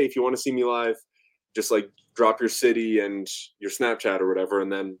like, hey, if you want to see me live, just like drop your city and your Snapchat or whatever.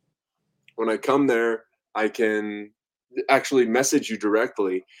 And then when I come there, I can actually message you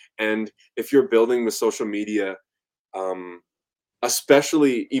directly. And if you're building with social media,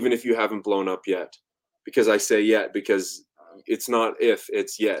 especially even if you haven't blown up yet, because I say yet, because it's not if,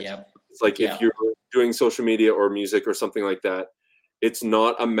 it's yet. Yep. It's like if you're doing social media or music or something like that, it's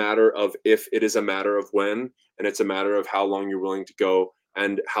not a matter of if, it is a matter of when, and it's a matter of how long you're willing to go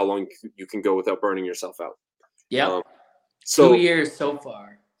and how long you can go without burning yourself out. Yep. So 2 years so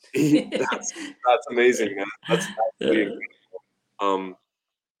far. that's amazing, man. That's absolutely incredible.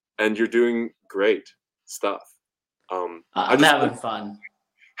 And you're doing great stuff. I'm having fun.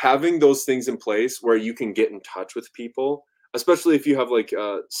 Having those things in place where you can get in touch with people, especially if you have like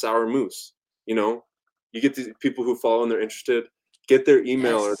Sour Moose, you know, you get these people who follow and they're interested, get their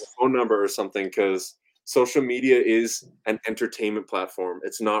email or their phone number or something, because social media is an entertainment platform.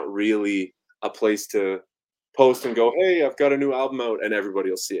 It's not really a place to post and go, hey, I've got a new album out, and everybody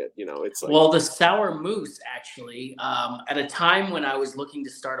will see it. You know, it's like, well, the Sour Moose actually, at a time when I was looking to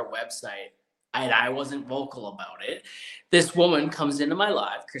start a website and I wasn't vocal about it, this woman comes into my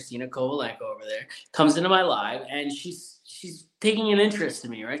live, Christina Kovalenko over there, comes into my live, and she's taking an interest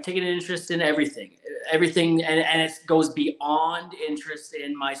in me, right? Taking an interest in everything, and it goes beyond interest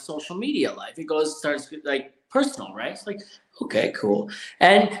in my social media life. It starts like personal, right? It's like, okay, cool.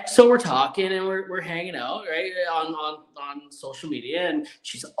 And so we're talking and we're hanging out, right, on social media, and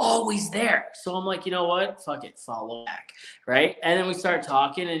she's always there. So I'm like, you know what? Fuck it, follow back, right? And then we start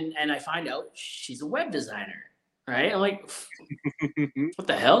talking, and I find out she's a web designer. Right? I'm like, what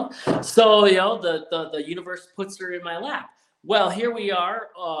the hell? So, you know, the universe puts her in my lap. Well, here we are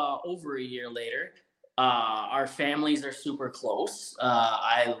over a year later. Our families are super close.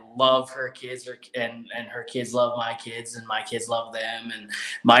 I love her kids, and her kids love my kids, and my kids love them. And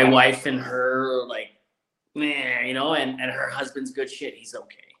my wife and her, like, you know, and her husband's good shit. He's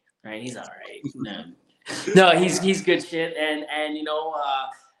okay, right? He's all right. No, he's good shit. And you know,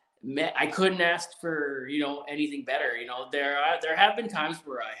 I couldn't ask for, you know, anything better. You know, there have been times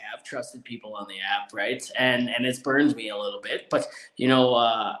where I have trusted people on the app, right? And it's burned me a little bit, but you know,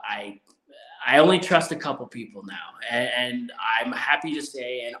 I only trust a couple people now, and I'm happy to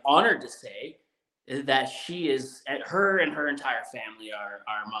say and honored to say that her and her entire family are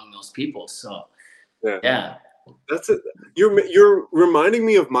among those people. So yeah. That's it. You're reminding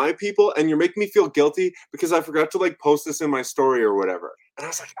me of my people, and you're making me feel guilty because I forgot to like post this in my story or whatever. And I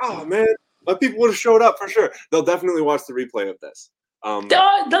was like, oh man, my people would have showed up for sure. They'll definitely watch the replay of this. Don't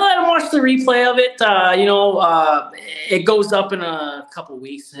let them watch the replay of it. You know, it goes up in a couple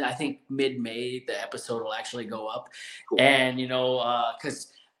weeks. I think mid-May the episode will actually go up. Cool. And you know,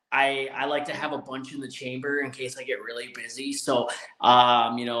 because I like to have a bunch in the chamber in case I get really busy. So,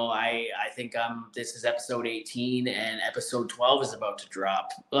 I think this is episode 18 and episode 12 is about to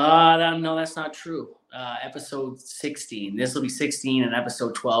drop. No, that's not true. Episode 16. This will be 16 and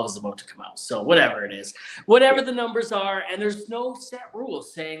episode 12 is about to come out. So whatever it is, whatever the numbers are, and there's no set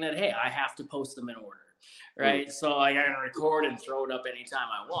rules saying that, hey, I have to post them in order. Right. So I gotta record and throw it up anytime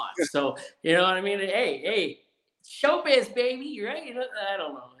I want. So you know what I mean? Hey, showbiz, baby, right? I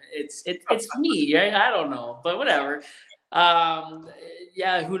don't know. It's me, right? I don't know, but whatever.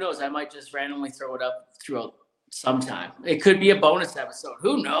 Yeah, who knows? I might just randomly throw it up throughout sometime. It could be a bonus episode.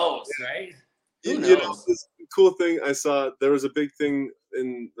 Who knows, right? Who knows? This cool thing I saw, there was a big thing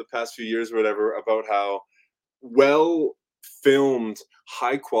in the past few years or whatever about how well filmed,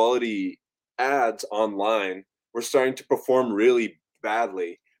 high quality ads online were starting to perform really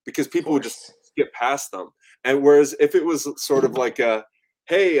badly because people would just skip past them. And whereas if it was sort of like a,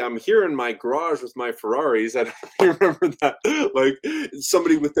 hey, I'm here in my garage with my Ferraris, I don't remember that, like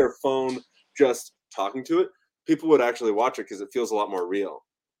somebody with their phone just talking to it, people would actually watch it because it feels a lot more real.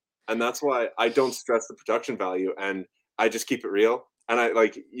 And that's why I don't stress the production value and I just keep it real. And I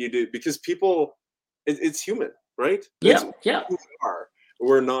like you do because people, it's human, right? Yeah.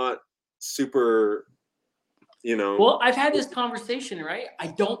 We're not super, Well, I've had this conversation, right? I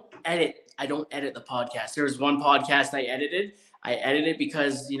don't edit the podcast. There was one podcast I edited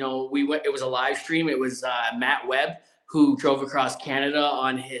because it was a live stream. It was Matt Webb who drove across Canada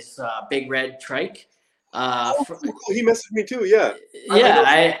on his big red trike. He messaged me too. Yeah.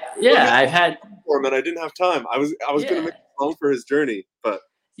 I've had for him, and I didn't have time. I was going to make a song for his journey, but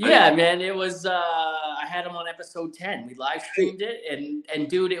man, it was. I had him on episode 10. We live streamed it, and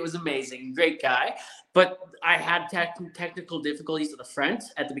dude, it was amazing. Great guy, but I had technical difficulties at the front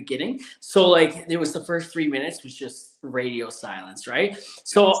at the beginning. So like, it was the first 3 minutes was just radio silence, right?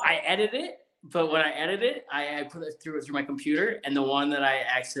 So I edited it. But when I edited it, I put it through my computer, and the one that I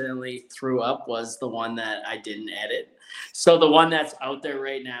accidentally threw up was the one that I didn't edit. So the one that's out there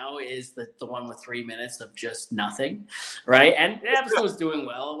right now is the one with 3 minutes of just nothing, right? And the episode's doing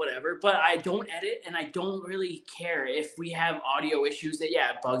well, whatever. But I don't edit, and I don't really care if we have audio issues. That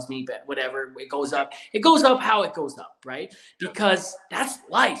it bugs me, but whatever. It goes up. It goes up how it goes up, right? Because that's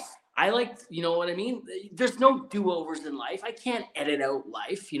life. I like, you know what I mean? There's no do-overs in life. I can't edit out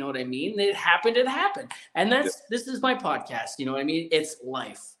life. You know what I mean? It happened. And this is my podcast. You know what I mean? It's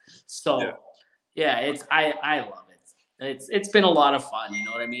life. So I love it. It's been a lot of fun. You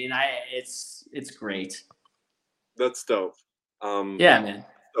know what I mean? It's great. That's dope. Yeah, man.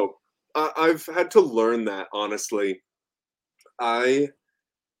 So I've had to learn that, honestly. I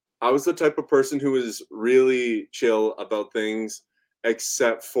was the type of person who was really chill about things,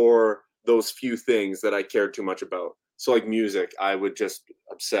 except for those few things that I cared too much about. So like music, I would just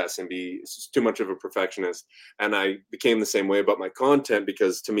obsess and be too much of a perfectionist. And I became the same way about my content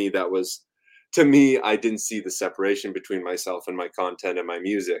because to me, I didn't see the separation between myself and my content and my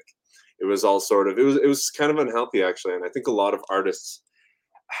music. It was all it was kind of unhealthy, actually. And I think a lot of artists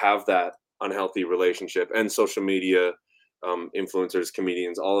have that unhealthy relationship, and social media, influencers,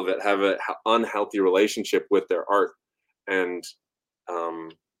 comedians, all of it have an unhealthy relationship with their art. And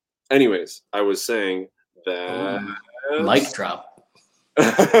anyways, I was saying that mic drop.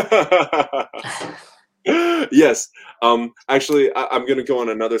 Yes. Actually, I'm gonna go on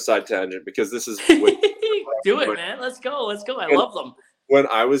another side tangent because this is do it, man. Let's go. I love them. When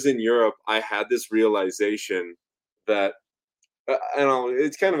I was in Europe, I had this realization that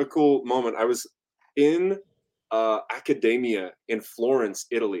it's kind of a cool moment. I was in academia in Florence,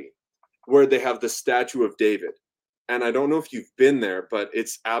 Italy, where they have the statue of David. And I don't know if you've been there, but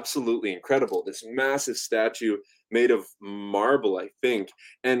it's absolutely incredible. This massive statue made of marble, I think.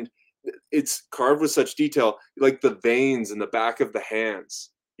 And it's carved with such detail, like the veins in the back of the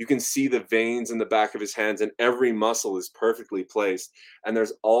hands. You can see the veins in the back of his hands, and every muscle is perfectly placed. And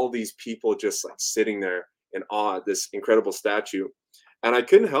there's all these people just like sitting there in awe at this incredible statue. And I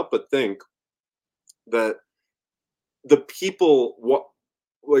couldn't help but think that the people,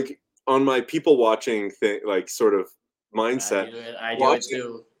 like on my people watching thing, like sort of mindset, I do it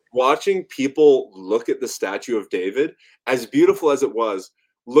too. Watching people look at the statue of David, as beautiful as it was,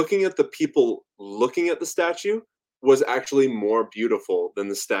 looking at the people looking at the statue was actually more beautiful than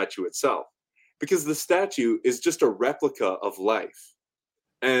the statue itself, because the statue is just a replica of life,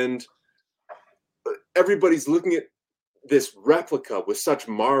 and everybody's looking at this replica with such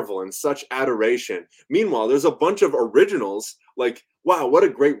marvel and such adoration. Meanwhile, there's a bunch of originals like, wow, what a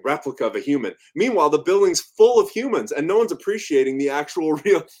great replica of a human. Meanwhile, the building's full of humans and no one's appreciating the actual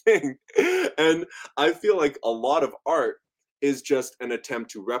real thing. And I feel like a lot of art is just an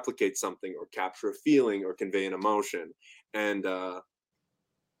attempt to replicate something or capture a feeling or convey an emotion. And I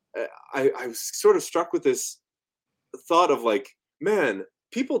was sort of struck with this thought of like, man,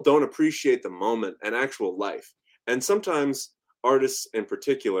 people don't appreciate the moment and actual life. And sometimes artists in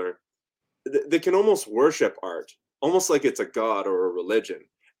particular, they can almost worship art, almost like it's a god or a religion.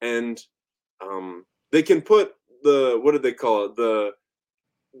 And they can put what do they call it? The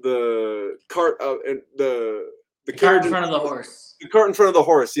cart and the cart carriage in front of the horse. The cart in front of the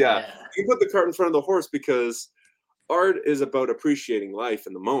horse, yeah. Yeah. You put the cart in front of the horse because art is about appreciating life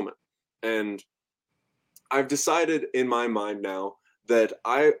in the moment. And I've decided in my mind now that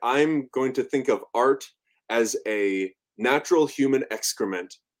I'm going to think of art as a natural human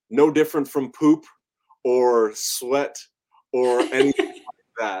excrement, no different from poop or sweat or anything like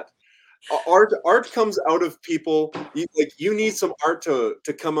that. Art comes out of people. You need some art to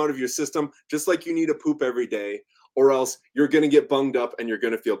come out of your system, just like you need a poop every day, or else you're gonna get bunged up and you're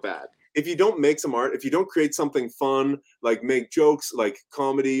gonna feel bad. If you don't make some art, if you don't create something fun, like make jokes, like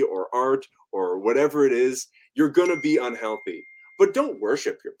comedy or art or whatever it is, you're gonna be unhealthy. But don't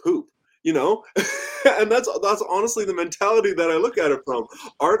worship your poop, you know? And that's honestly the mentality that I look at it from.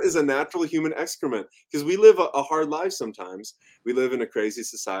 Art is a natural human excrement because we live a hard life sometimes. We live in a crazy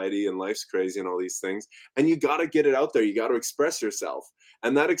society and life's crazy and all these things. And you got to get it out there. You got to express yourself.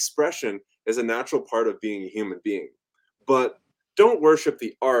 And that expression is a natural part of being a human being. But don't worship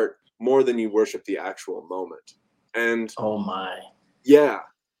the art more than you worship the actual moment. And oh my. Yeah,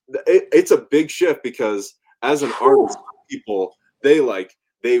 it's a big shift because as an artist, people, they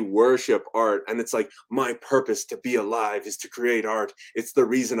worship art, and it's like, my purpose to be alive is to create art. It's the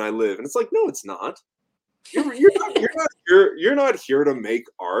reason I live. And it's like, no, it's not. You're not here to make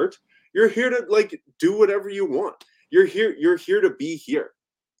art. You're here to like do whatever you want. You're here to be here.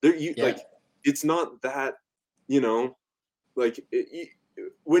 Like, it's not that, like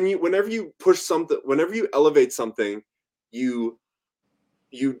whenever you push something, whenever you elevate something, you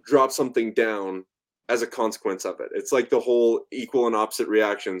drop something down as a consequence of it. It's like the whole equal and opposite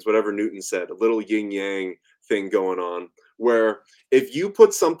reactions, whatever Newton said, a little yin yang thing going on, where if you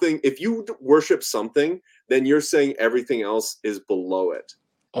worship something, then you're saying everything else is below it.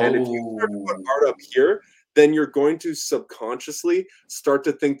 And if you start to put art up here, then you're going to subconsciously start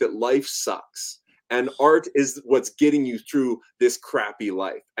to think that life sucks. And art is what's getting you through this crappy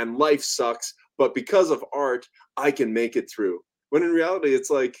life. And life sucks, but because of art, I can make it through. When in reality, it's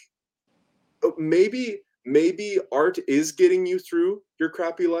like, maybe art is getting you through your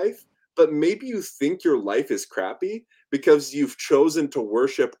crappy life, but maybe you think your life is crappy because you've chosen to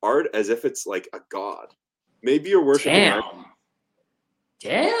worship art as if it's like a god. Maybe you're worshiping art.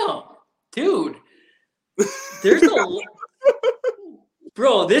 Damn, dude. There's a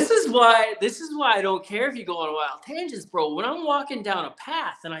bro. This is why I don't care if you go on wild tangents, bro. When I'm walking down a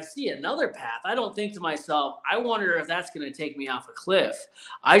path and I see another path, I don't think to myself, I wonder if that's going to take me off a cliff.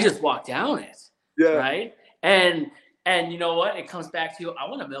 I just walk down it. Yeah. Right. And you know what? It comes back to, I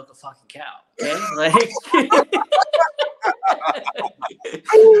want to milk a fucking cow. Okay. Like.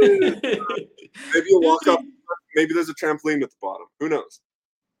 Maybe you'll walk up. Maybe there's a trampoline at the bottom. Who knows?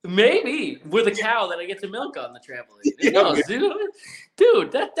 Maybe with a cow that I get to milk on the trampoline. Who knows,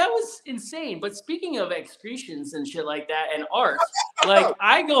 dude, that was insane. But speaking of excretions and shit like that and art, like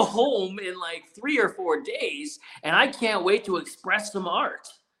I go home in like 3 or 4 days and I can't wait to express some art.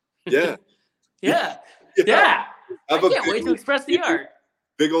 Yeah. Yeah. I can't wait to express the art.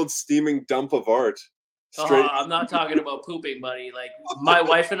 Big old steaming dump of art. I'm not talking about pooping, buddy. Like my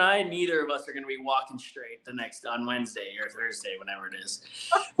wife and I, neither of us are going to be walking straight on Wednesday or Thursday, whenever it is.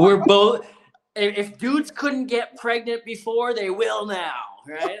 We're both. If dudes couldn't get pregnant before, they will now,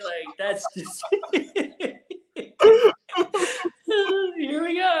 right? Like that's just. Here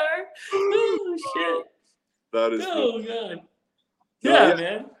we are. Oh shit. That is. Oh god. Yeah,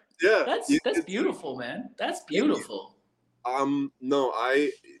 man. Yeah. That's beautiful, man. That's beautiful. No,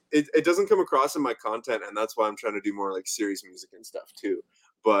 it doesn't come across in my content, and that's why I'm trying to do more like serious music and stuff too.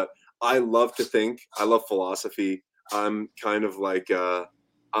 But I love to think. I love philosophy. I'm kind of like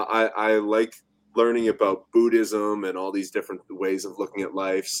I like learning about Buddhism and all these different ways of looking at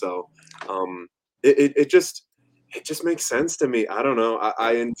life. So it just makes sense to me. I don't know.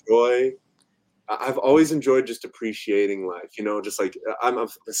 I've always enjoyed just appreciating life. Just like I'm a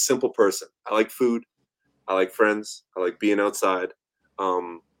simple person. I like food. I like friends. I like being outside.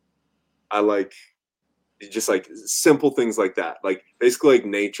 I like just like simple things like that. Like basically like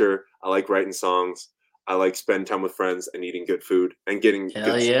nature. I like writing songs. I like spending time with friends and eating good food and getting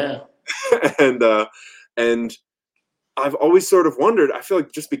good yeah. and I've always sort of wondered, I feel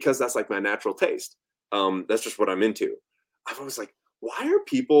like just because that's like my natural taste. That's just what I'm into. I've always like, what are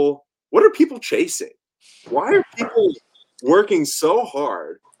people chasing? Why are people working so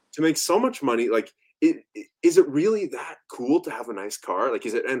hard to make so much money? Like, is it really that cool to have a nice car? Like,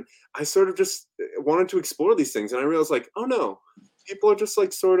 is it? And I sort of just wanted to explore these things, and I realized, like, oh no, people are just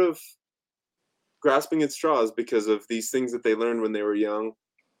like sort of grasping at straws because of these things that they learned when they were young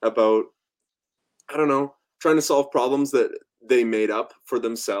about, I don't know, trying to solve problems that they made up for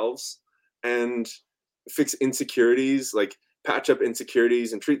themselves and fix insecurities, like patch up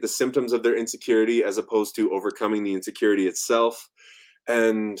insecurities and treat the symptoms of their insecurity as opposed to overcoming the insecurity itself.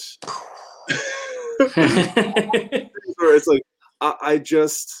 And it's like, I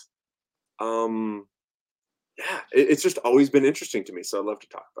just, yeah, it's just always been interesting to me. So I'd love to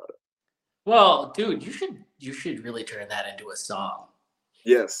talk about it. Well, dude, you should really turn that into a song.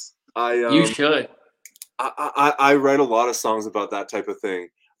 Yes, You should. I write a lot of songs about that type of thing.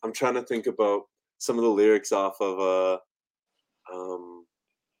 I'm trying to think about some of the lyrics off of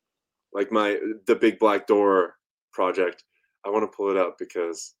like the Big Black Door project. I want to pull it up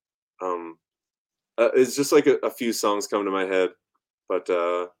because it's just like a few songs come to my head. But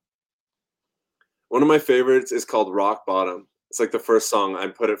one of my favorites is called Rock Bottom. It's like the first song. I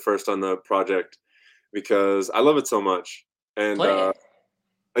put it first on the project because I love it so much. And Play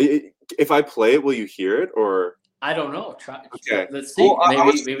it. if I play it, will you hear it or? I don't know. Try. Okay. Let's see.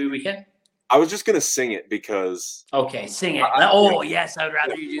 Well, Maybe we can. I was just gonna sing it because. Okay, sing it. Oh yes, I'd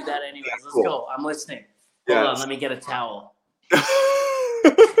rather you do that anyways. Let's go. I'm listening. Hold on, let me get a towel.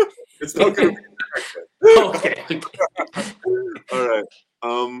 It's not gonna be okay. All right.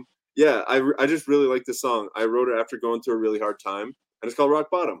 Yeah, I just really like this song. I wrote it after going through a really hard time, and it's called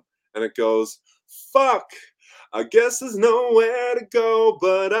Rock Bottom. And it goes, fuck, I guess there's nowhere to go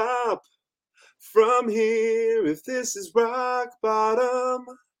but up from here. If this is rock bottom,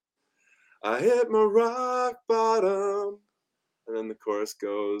 I hit my rock bottom. And then the chorus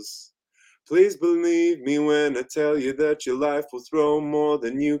goes, please believe me when I tell you that your life will throw more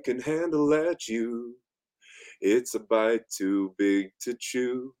than you can handle at you. It's a bite too big to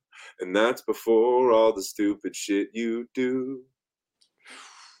chew, and that's before all the stupid shit you do.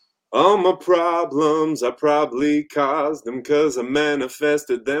 All my problems, I probably caused them 'cause I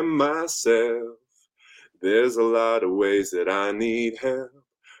manifested them myself. There's a lot of ways that I need help,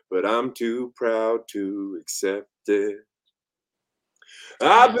 but I'm too proud to accept it.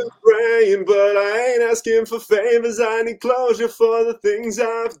 I've been praying, but I ain't asking for favors. I need closure for the things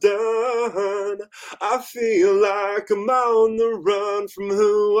I've done. I feel like I'm on the run from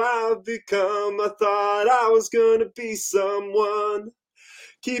who I've become. I thought I was gonna be someone.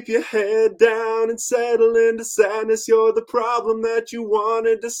 Keep your head down and settle into sadness. You're the problem that you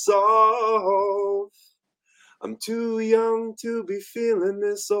wanted to solve. I'm too young to be feeling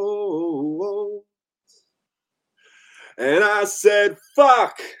this old. And I said,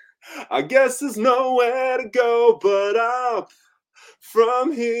 fuck, I guess there's nowhere to go but up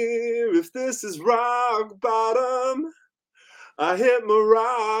from here. If this is rock bottom, I hit my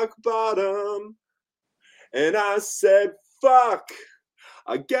rock bottom. And I said, fuck,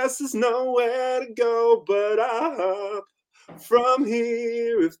 I guess there's nowhere to go but up from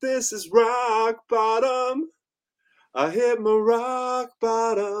here. If this is rock bottom, I hit my rock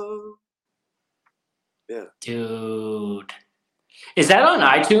bottom. Yeah. Dude. Is that on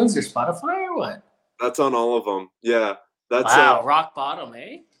iTunes or Spotify or what? That's on all of them. Yeah. That's wow, rock bottom,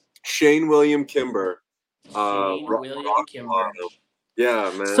 eh? Shane William Kimber. Shane William Kimber. Bottom.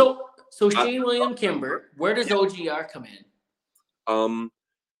 Yeah, man. So Shane William Kimber, where does OGR come in?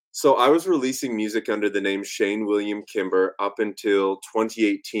 So I was releasing music under the name Shane William Kimber up until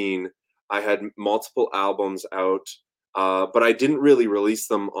 2018. I had multiple albums out, but I didn't really release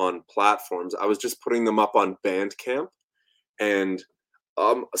them on platforms. I was just putting them up on Bandcamp and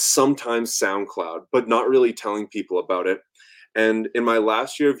sometimes SoundCloud, but not really telling people about it. And in my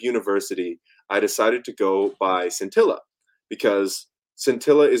last year of university, I decided to go by Schintilla because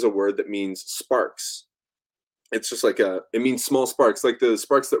scintilla is a word that means sparks. It's just like it means small sparks, like the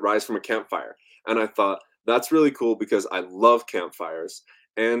sparks that rise from a campfire. And I thought, that's really cool because I love campfires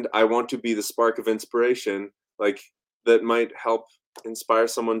and I want to be the spark of inspiration, like that might help inspire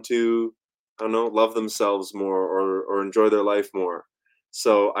someone to, I don't know, love themselves more or enjoy their life more.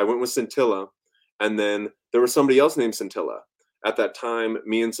 So I went with Schintilla, and then there was somebody else named Schintilla. At that time,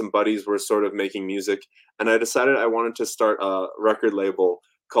 me and some buddies were sort of making music, and I decided I wanted to start a record label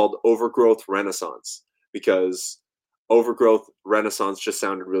called Overgrowth Renaissance because Overgrowth Renaissance just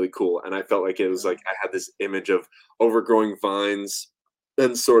sounded really cool, and I felt like it was like I had this image of overgrowing vines,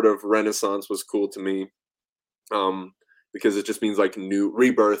 and sort of Renaissance was cool to me because it just means like new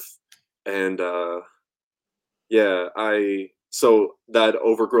rebirth and Yeah, so that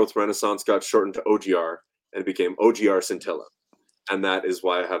overgrowth renaissance got shortened to OGR and became OGR Scintilla. And that is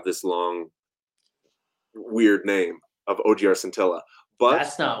why I have this long, weird name of OGR Scintilla. But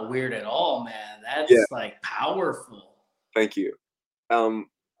That's not weird at all, man. yeah, That's like powerful. thank you. Um,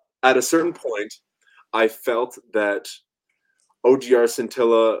 at a certain point, I felt that OGR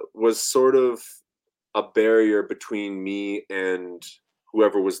Scintilla was sort of a barrier between me and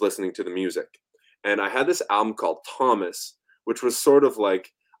whoever was listening to the music. And I had this album called Thomas, which was sort of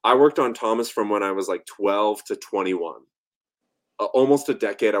like I worked on Thomas from when I was like 12 to 21. Almost a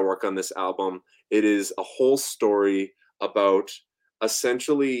decade I work on this album. It is a whole story about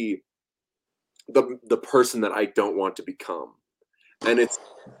essentially the person that I don't want to become. And it's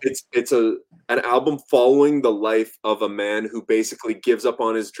an album following the life of a man who basically gives up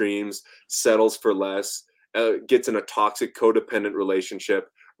on his dreams, settles for less, gets in a toxic codependent relationship,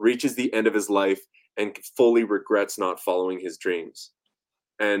 reaches the end of his life, and fully regrets not following his dreams.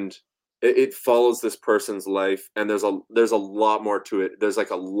 And it follows this person's life, and there's a lot more to it. There's like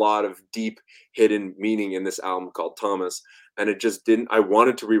a lot of deep hidden meaning in this album called Thomas, and it just didn't. I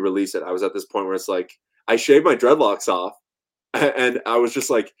wanted to re-release it. I was at this point where it's like I shaved my dreadlocks off, and I was just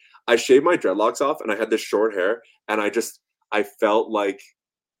like, I shaved my dreadlocks off, and I had this short hair, and I felt like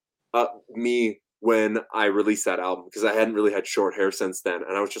me when I released that album because I hadn't really had short hair since then,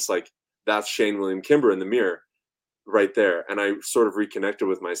 and I was just like, that's Shane William Kimber in the mirror right there, and I sort of reconnected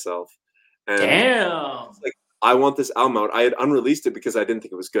with myself, and Damn. like I want this album out. I had unreleased it because I didn't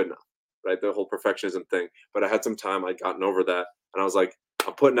think it was good enough, right? The whole perfectionism thing, but I had some time. I'd gotten over that, and I was like,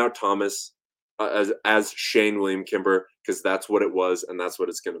 I'm putting out Thomas as Shane William Kimber because that's what it was and that's what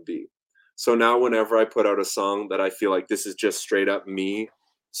it's going to be. So now whenever I put out a song that I feel like this is just straight up me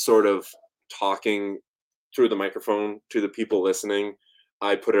sort of talking through the microphone to the people listening,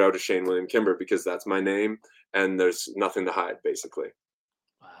 I put it out as Shane William Kimber because that's my name and there's nothing to hide basically.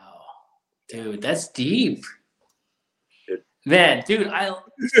 Wow. Dude, that's deep. It, Man, dude,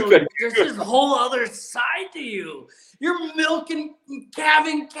 so there's this whole other side to you. You're milking,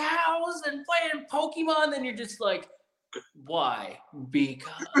 calving cows and playing Pokemon, and you're just like, why?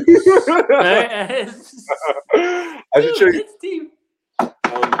 Because. I should show Dude, you. that's deep.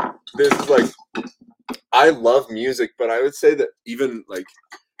 This is like I love music, but I would say that even like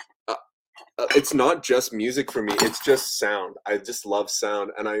it's not just music for me. It's just sound. I just love sound,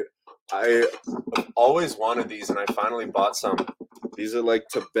 and I always wanted these, and I finally bought some. These are like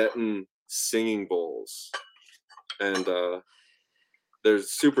Tibetan singing bowls, and they're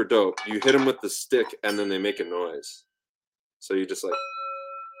super dope. You hit them with the stick, and then they make a noise. So you just like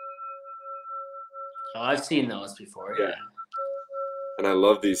Oh, I've seen those before, yeah. And I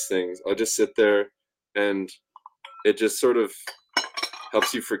love these things. I'll just sit there, and it just sort of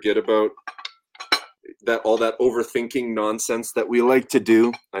helps you forget about all that overthinking nonsense that we like to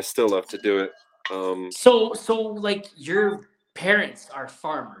do. I still love to do it. So like your parents are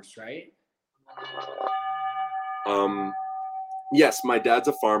farmers, right? Yes, my dad's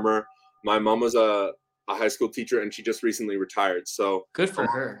a farmer. My mom was a high school teacher, and she just recently retired. So Good for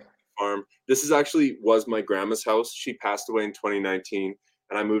her. Farm. This is actually was my grandma's house. She passed away in 2019,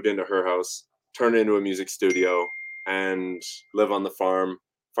 and I moved into her house, turned it into a music studio, and live on the farm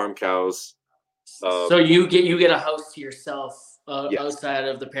cows. So you get a house to yourself Yes. outside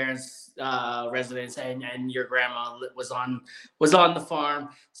of the parents' residence, and your grandma was on the farm.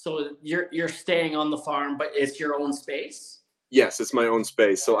 So you're staying on the farm, but it's your own space. Yes, it's my own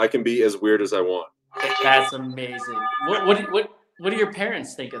space, so I can be as weird as I want. That's amazing. What do your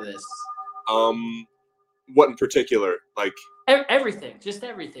parents think of this? What in particular? Like Everything, just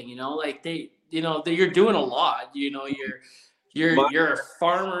everything. Like you're doing a lot. You're a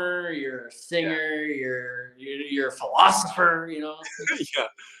farmer, you're a singer, you're a philosopher,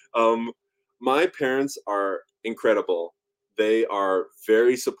 Yeah. My parents are incredible. They are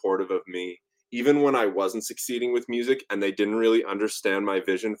very supportive of me, even when I wasn't succeeding with music and they didn't really understand my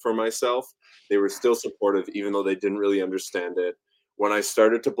vision for myself. They were still supportive, even though they didn't really understand it. When I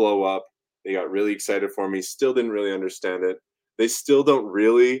started to blow up, they got really excited for me, still didn't really understand it. They still don't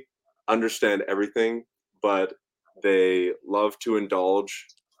really understand everything, but they love to indulge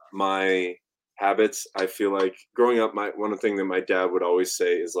my habits. I feel like growing up, one thing that my dad would always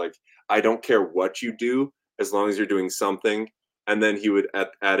say is like, I don't care what you do as long as you're doing something. And then he would add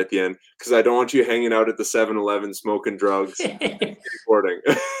at the end, because I don't want you hanging out at the 7-Eleven smoking drugs, skateboarding.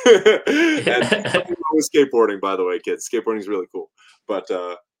 And nothing wrong with skateboarding, by the way, kids. Skateboarding is really cool. But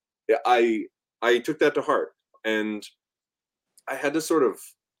I took that to heart, and I had to sort of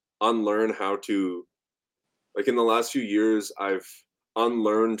unlearn how to, like in the last few years, I've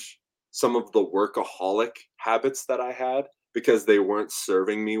unlearned some of the workaholic habits that I had because they weren't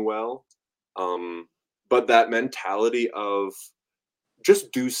serving me well. But that mentality of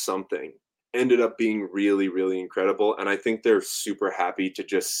just do something ended up being really, really incredible. And I think they're super happy to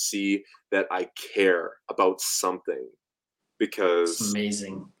just see that I care about something It's because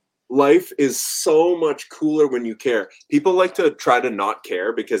amazing. life is so much cooler when you care. People like to try to not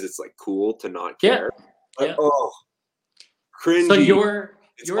care because it's like cool to not Yeah. care. But Yeah. oh, So cringy.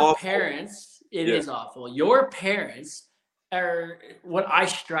 It's your awful. parents, it Yeah. is awful. Your parents are what I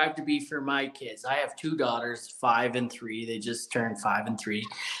strive to be for my kids. I have two daughters, 5 and 3. They just turned 5 and 3.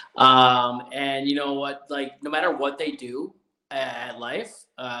 And you know what? Like, no matter what they do at life,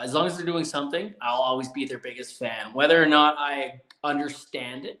 as long as they're doing something, I'll always be their biggest fan. Whether or not I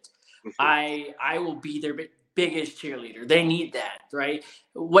understand it, Mhm. I will be their biggest cheerleader. They need that, right?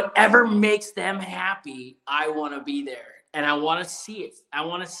 Whatever makes them happy, I want to be there, and I want to see it. I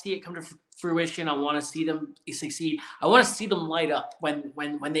want to see it come to fruition. I want to see them succeed. I want to see them light up when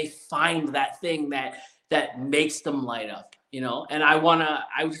they find that thing that makes them light up, and I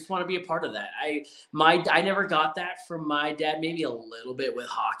just want to be a part of that. I never got that from my dad, maybe a little bit with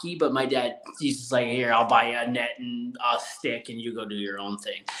hockey, but my dad, he's just like, here, I'll buy you a net and a stick and you go do your own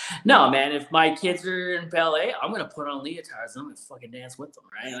thing. No, man, if my kids are in ballet, I'm gonna put on leotards and I'm gonna fucking dance with them,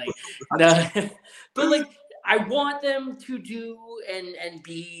 right? Like, no, but like, I want them to do and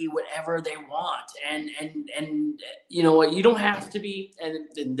be whatever they want, and you know what? You don't have to be,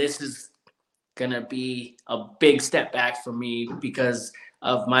 and this is gonna be a big step back for me because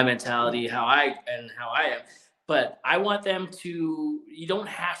of my mentality, how I am. But I want them to. You don't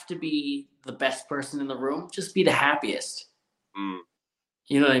have to be the best person in the room. Just be the happiest. Mm.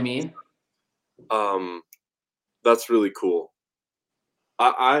 You know what I mean? Um, that's really cool.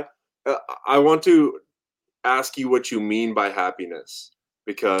 I want to ask you what you mean by happiness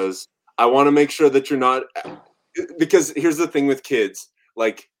because I want to make sure that you're not because here's the thing with kids,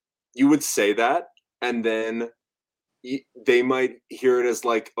 like you would say that and then they might hear it as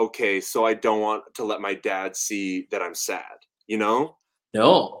like, okay, so I don't want to let my dad see that I'm sad, you know?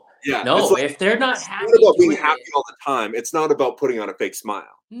 No, Yeah, it's no. like If they're not it's not happy about being doing happy it, all the time. It's not about putting on a fake smile.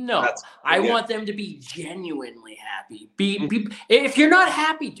 no. That's I yeah. want them to be genuinely happy. Be, Mhm. be if you're not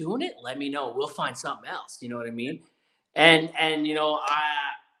happy doing it, let me know. We'll find something else. You know what I mean? And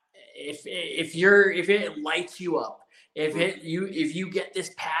if it lights you up, if you get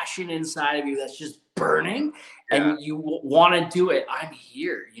this passion inside of you that's just burning, Yeah, and you want to do it, I'm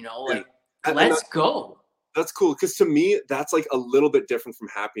here. yeah. Like, And let's go. that's cool because to me, that's like a little bit different from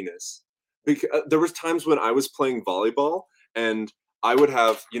happiness. Because there was times when I was playing volleyball and I would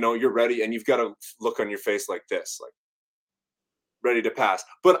have, you're ready and you've got a look on your face like this, like ready to pass.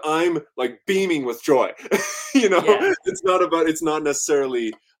 But I'm like beaming with joy. Yeah, It's not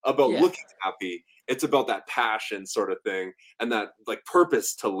necessarily about yeah. looking happy. It's about that passion sort of thing and that like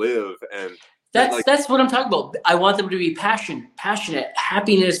purpose to live and that like That's what I'm talking about. I want them to be passionate.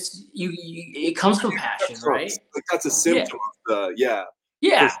 Happiness, it comes from that passion, right? trumps. Like that's a Yeah, symptom of the yeah, for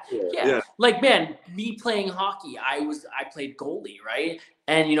yeah, sure. yeah. Yeah. Like, man, me playing hockey, I played goalie, right?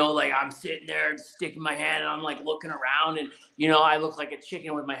 And like I'm sitting there sticking my hand and I'm like looking around and I look like a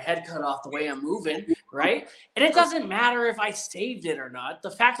chicken with my head cut off the way I'm moving, right? And it doesn't matter if I saved it or not.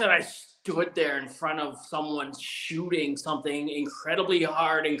 The fact that I stood there in front of someone shooting something incredibly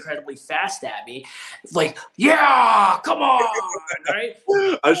hard, incredibly fast at me, it's like, yeah, come on, right?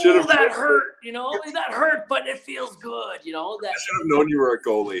 I should Oh, have that hurt, that hurt, but it feels good, that. known you were a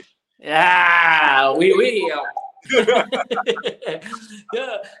goalie. Yeah, we.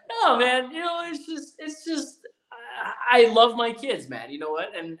 Yeah, no, man. It's just. I love my kids, man. You know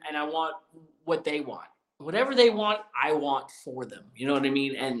what? And I want what they want. Whatever they want, I want for them. You know what I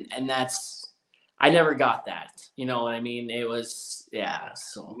mean? And that's. I never got that. You know what I mean? It was yeah.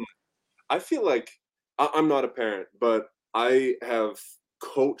 So I feel like I'm not a parent, but I have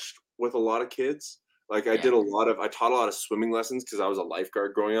coached with a lot of kids. Like yeah. I taught a lot of swimming lessons because I was a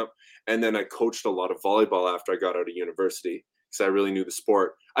lifeguard growing up, and then I coached a lot of volleyball after I got out of university because I really knew the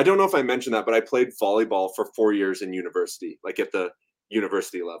sport. I don't know if I mentioned that, but I played volleyball for 4 years in university, like at the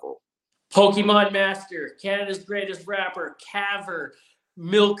university level. Pokemon Master, Canada's greatest rapper, Caver,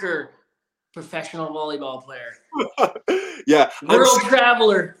 Milker, professional volleyball player. Yeah, World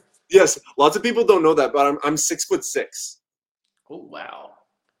traveler. yes, lots of people don't know that, but I'm 6'6". Oh wow.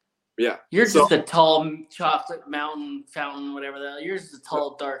 Yeah, You're so just a tall chocolate mountain fountain, whatever the hell. You're just a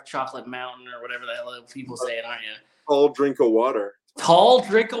tall, dark chocolate mountain or whatever the hell people say it, aren't you? I'll drink of water. Tall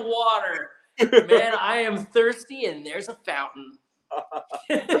drink of water. Man, I am thirsty and there's a fountain.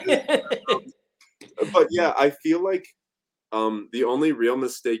 But yeah, I feel like the only real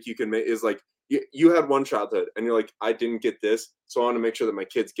mistake you can make is like you had one childhood and you're like, I didn't get this, so I want to make sure that my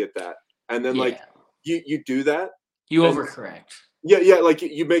kids get that. And then like you do that. You and, overcorrect. Yeah, like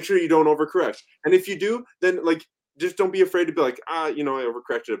you make sure you don't overcorrect. And if you do, then like just don't be afraid to be like, I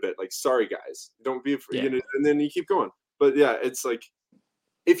overcorrected a bit. Like, sorry guys. Don't be afraid. And then you keep going. But yeah, it's like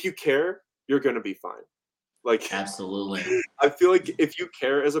if you care, you're gonna be fine. Like absolutely. I feel like if you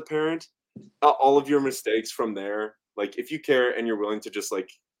care as a parent, all of your mistakes from there, like if you care and you're willing to just like,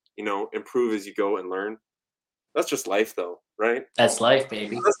 improve as you go and learn, that's just life though, right? That's life,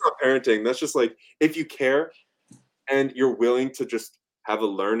 baby. That's not parenting. That's just like if you care and you're willing to just have a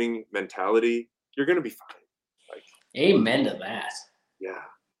learning mentality, you're gonna be fine. Like, amen to that. Yeah.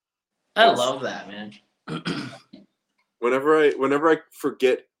 I love that, man. Whenever I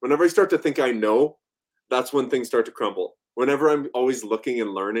forget, whenever I start to think I know, that's when things start to crumble. Whenever I'm always looking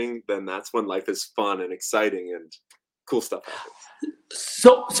and learning, then that's when life is fun and exciting and cool stuff happens.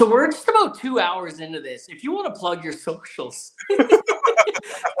 So we're just about 2 hours into this. If you want to plug your socials, go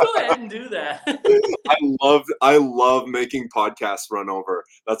ahead and do that. I love making podcasts run over.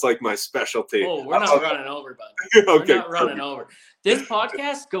 That's like my specialty. Oh, we're not running over, bud. Okay, we're not running over. This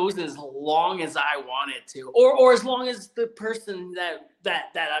podcast goes as long as I want it to, or as long as the person that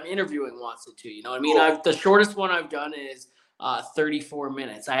I'm interviewing wants it to. You know what I mean? Cool. The shortest one I've done is 34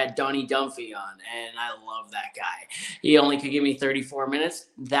 minutes. I had Donnie Dunphy on, and I love that guy. He only could give me 34 minutes.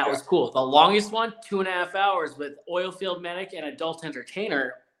 That was cool. The longest one, 2.5 hours with oilfield medic and adult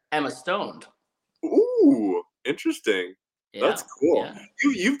entertainer Emma Stone. Ooh, interesting. Yeah, that's cool. Yeah.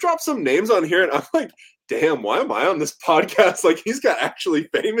 You've dropped some names on here, and I'm like, damn, why am I on this podcast? Like, he's got actually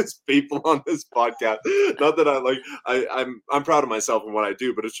famous people on this podcast. Not that I'm proud of myself and what I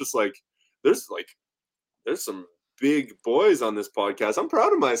do, but it's just like there's some big boys on this podcast. I'm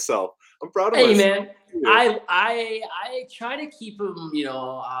proud of myself. I'm proud of myself. Hey, man, I try to keep them.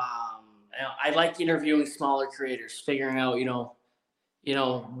 I like interviewing smaller creators, figuring out,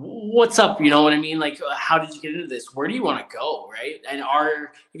 what's up, you know what I mean? Like, how did you get into this? Where do you want to go, right? And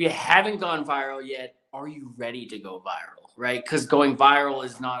if you haven't gone viral yet, are you ready to go viral, right? Because going viral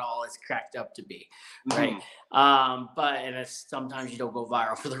is not all it's cracked up to be, right? Mm-hmm. Sometimes you don't go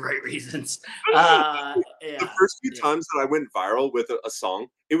viral for the right reasons. The first few times that I went viral with a song,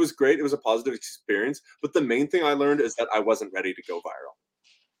 it was great. It was a positive experience. But the main thing I learned is that I wasn't ready to go viral.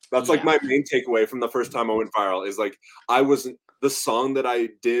 That's like my main takeaway from the first time I went viral is like, the song that I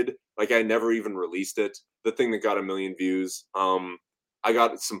did, like I never even released it. The thing that got 1 million views. I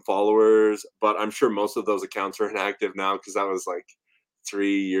got some followers, but I'm sure most of those accounts are inactive now because that was like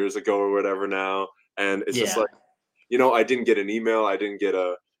 3 years ago or whatever now. And it's just like, I didn't get an email. I didn't get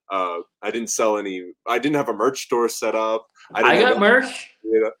I didn't sell any. I didn't have a merch store set up. I got merch.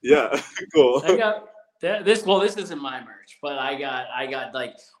 Yeah, cool. I got this. Well, this isn't my merch, but I got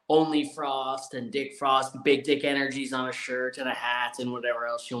like Only Frost and Dick Frost, Big Dick Energies on a shirt and a hat and whatever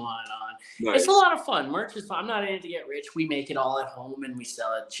else you want it on. Nice. It's a lot of fun. Merch is fun. I'm not in it to get rich. We make it all at home and we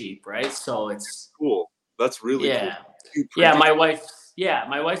sell it cheap, right? So it's cool. That's really cool. Yeah, my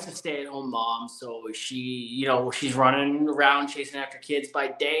wife's a stay-at-home mom, so she's running around chasing after kids by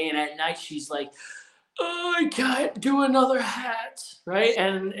day, and at night she's like, oh, I can't do another hat, right?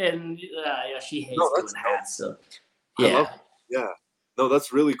 And she hates doing hats. So yeah. No,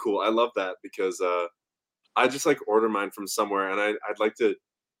 that's really cool. I love that because I just like order mine from somewhere, and I'd like to,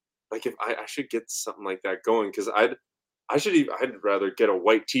 like, if I should get something like that going because I'd rather get a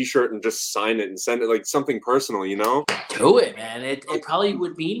white T-shirt and just sign it and send it, like something personal, Do it, man. It probably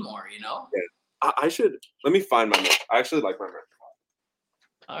would mean more, Yeah. I should. Let me find my merch. I actually like my merch.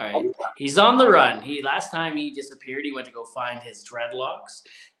 All right. He's on the run. Last time he disappeared, he went to go find his dreadlocks,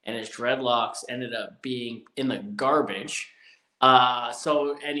 and his dreadlocks ended up being in the garbage.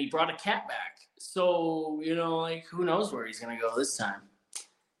 And he brought a cat back. So, who knows where he's going to go this time.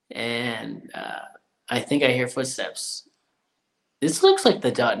 And I think I hear footsteps. This looks like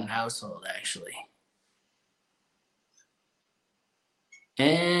the Dutton household, actually.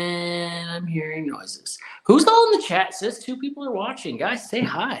 And I'm hearing noises. Who's all in the chat? It says 2 people are watching. Guys, say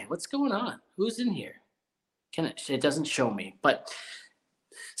hi. What's going on? Who's in here? It doesn't show me, but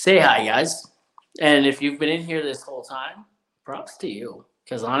say hi, guys. And if you've been in here this whole time, props to you.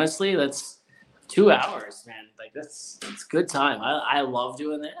 Because honestly, that's 2 hours, man. Like that's good time. I love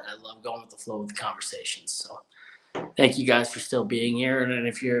doing that. I love going with the flow of the conversations. So thank you guys for still being here. And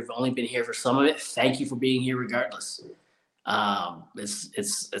if you've only been here for some of it, thank you for being here regardless.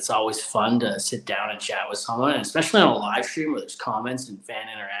 It's always fun to sit down and chat with someone, and especially on a live stream where there's comments and fan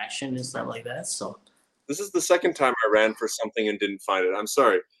interaction and stuff like that. So this is the second time I ran for something and didn't find it. I'm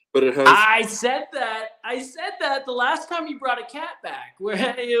sorry. But it has. I said that. I said that the last time you brought a cat back. What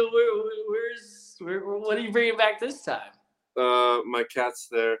are you bringing back this time? My cat's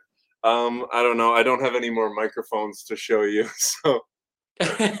there. I don't know. I don't have any more microphones to show you, so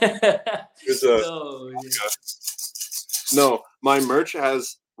there's a. Oh, yeah. No, my merch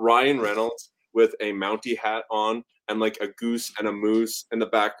has Ryan Reynolds with a Mountie hat on and like a goose and a moose in the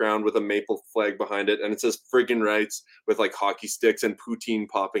background with a maple flag behind it, and it says friggin' rights with like hockey sticks and poutine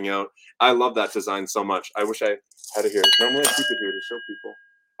popping out. I love that design so much. I wish I had it here. Normally I keep it here to show people.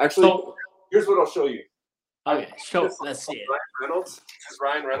 Actually, here's what I'll show you. Okay, let's see it. Ryan Reynolds, because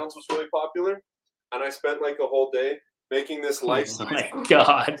Ryan Reynolds was really popular, and I spent like a whole day making this life-size Oh my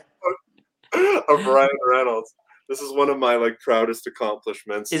god. of Ryan Reynolds. This is one of my like proudest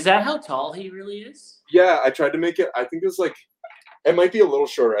accomplishments. Is that how tall he really is? Yeah, I tried to make it. I think it was like, it might be a little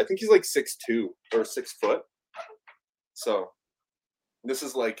shorter. I think he's like 6'2" or 6 foot. So this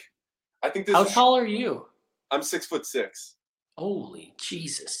is like, I think this. How tall are you? I'm 6'6". Holy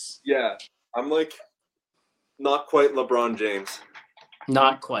Jesus. Yeah, I'm like not quite LeBron James.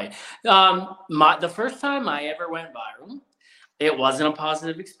 Not quite. The first time I ever went viral, it wasn't a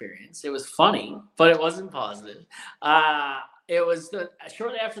positive experience. It was funny, but it wasn't positive. It was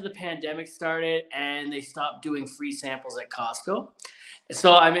shortly after the pandemic started, and they stopped doing free samples at Costco.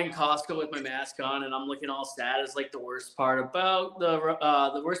 So I'm in Costco with my mask on, and I'm looking all sad. It's like the worst part about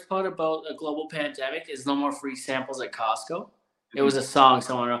a global pandemic is no more free samples at Costco. It was a song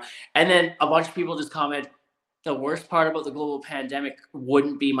someone wrote, and then a bunch of people just comment, the worst part about the global pandemic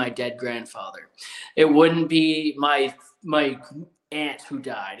wouldn't be my dead grandfather. It wouldn't be my aunt who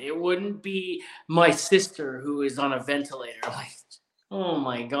died. It wouldn't be my sister who is on a ventilator. I'm like, oh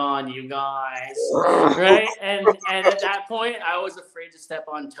my God, you guys. Right? And at that point, I was afraid to step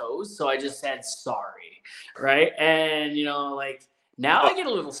on toes. So I just said sorry. Right? And, like, now I get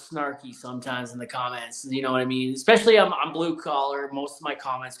a little snarky sometimes in the comments, you know what I mean? Especially I'm blue collar. Most of my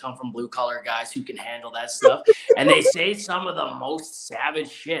comments come from blue collar guys who can handle that stuff. And they say some of the most savage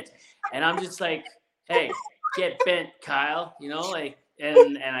shit. And I'm just like, hey, get bent, Kyle, like,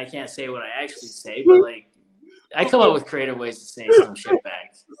 and I can't say what I actually say, but like, I come up with creative ways to say some shit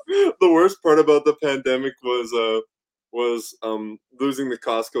back. The worst part about the pandemic was losing the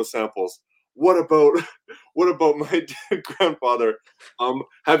Costco samples. What about my grandfather?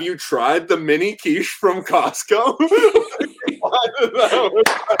 Have you tried the mini quiche from Costco?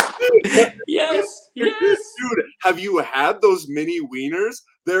 Yes. Dude, have you had those mini wieners?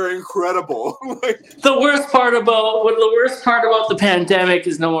 They're incredible. The worst part about the pandemic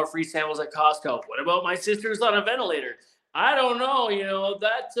is no more free samples at Costco. What about my sister's on a ventilator? I don't know.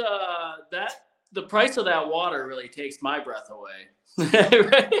 That the price of that water really takes my breath away.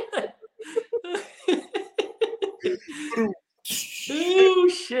 Right? Oh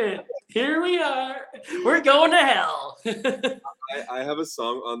shit! Here we are. We're going to hell. I have a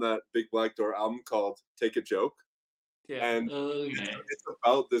song on that Big Black Door album called "Take a Joke," and it's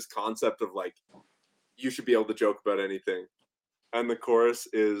about this concept of like you should be able to joke about anything. And the chorus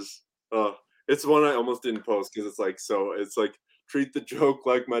is, it's one I almost didn't post because it's like treat the joke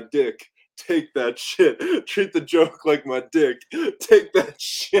like my dick. Take that shit. Treat the joke like my dick. Take that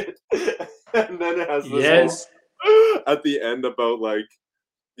shit. And then it has this at the end about like,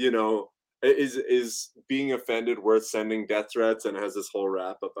 is being offended worth sending death threats, and it has this whole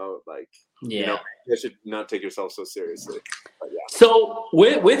rap about like, you should not take yourself so seriously. But, yeah. So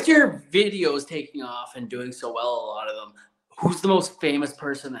with your videos taking off and doing so well, a lot of them, who's the most famous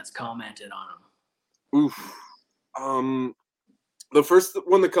person that's commented on them? Oof. The first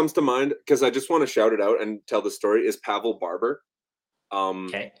one that comes to mind, because I just want to shout it out and tell the story, is Pavel Barber.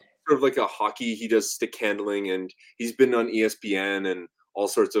 Okay. Sort of like a hockey, he does stick handling, and he's been on ESPN and all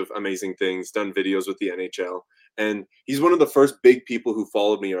sorts of amazing things, done videos with the NHL. And he's one of the first big people who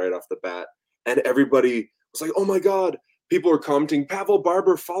followed me right off the bat. And everybody was like, oh my God, people were commenting, Pavel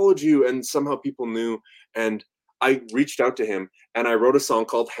Barber followed you. And somehow people knew. And I reached out to him and I wrote a song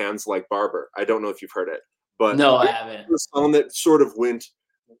called Hands Like Barber. I don't know if you've heard it. But no, I haven't. It's a song that sort of went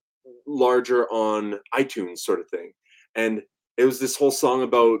larger on iTunes sort of thing. And it was this whole song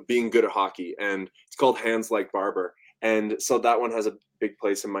about being good at hockey. And it's called Hands Like Barber. And so that one has a big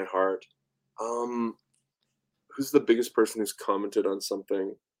place in my heart. Who's the biggest person who's commented on something?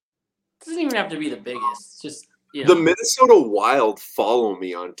 It doesn't even have to be the biggest. Just, The Minnesota Wild follow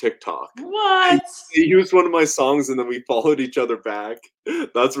me on TikTok. What? He used one of my songs and then we followed each other back.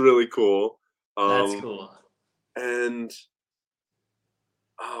 That's really cool. That's cool. And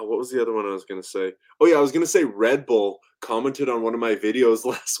what was the other one I was going to say? Oh, yeah, I was going to say Red Bull commented on one of my videos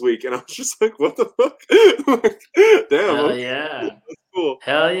last week, and I was just like, what the fuck? Like, damn. Yeah. cool.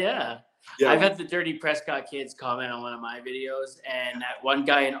 Hell yeah. Yeah. I've had the Dirty Prescott kids comment on one of my videos, and that one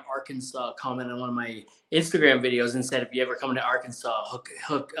guy in Arkansas commented on one of my Instagram videos and said, "If you ever come to Arkansas,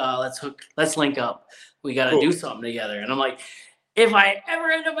 let's link up. We got to Cool. do something together." And I'm like, if I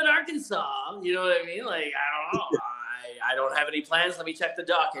ever end up in Arkansas, you know what I mean? Like, I don't know. I don't have any plans. Let me check the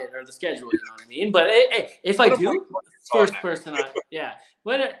docket or the schedule. You know what I mean? But hey, if I do, first person yeah.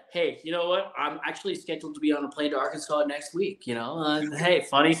 But hey, you know what? I'm actually scheduled to be on a plane to Arkansas next week. You know, hey,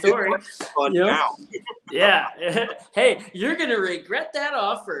 funny story. On You know? now. Yeah. Hey, you're gonna regret that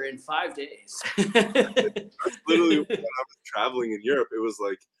offer in 5 days. That's literally when I was traveling in Europe. It was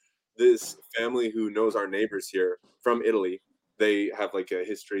like this family who knows our neighbors here from Italy. They have like a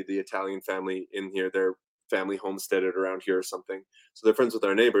history. The Italian family in here, their family homesteaded around here or something. So they're friends with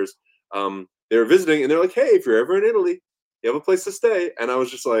our neighbors. They were visiting, and they're like, "Hey, if you're ever in Italy, you have a place to stay." And I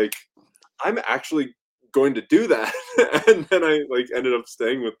was just like, "I'm actually going to do that." And then I like ended up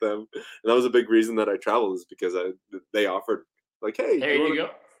staying with them, and that was a big reason that I traveled, is because they offered like, "Hey, There you go.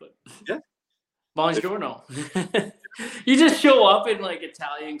 Yeah. Buongiorno. You just show up in like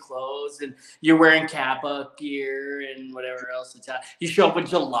Italian clothes and you're wearing Kappa gear and whatever else. You show up with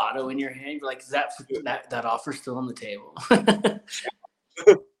gelato in your hand. You're like, is that offer still on the table?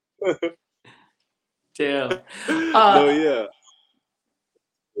 Damn. No, yeah.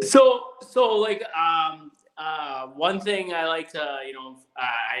 So like one thing I like to, you know,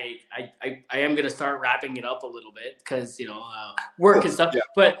 I am gonna start wrapping it up a little bit because you know work and stuff. Yeah.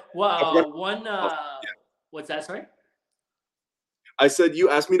 But one what's that? Sorry. I said you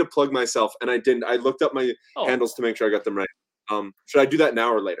asked me to plug myself, and I didn't. I looked up my handles to make sure I got them right. Should I do that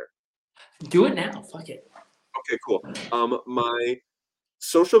now or later? Do it now. Fuck it. Okay, cool. My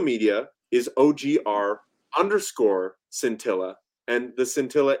social media is OGR_Schintilla, and the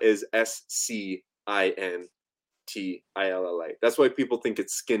Scintilla is SCINTILLA. That's why people think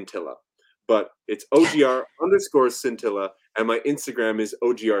it's Skintilla, but it's OGR_Scintilla, and my Instagram is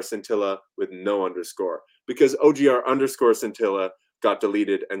OGR_Scintilla with no underscore, because OGR_Scintilla got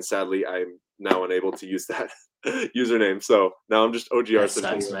deleted, and sadly I'm now unable to use that username. So now I'm just OGR That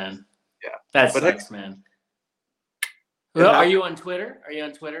Scintilla. sucks, man. Yeah, that sucks, man. Well, are you on Twitter? Are you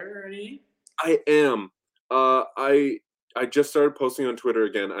on Twitter or anything? I am. I just started posting on Twitter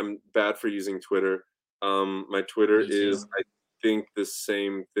again. I'm bad for using Twitter. My Twitter is, I think, the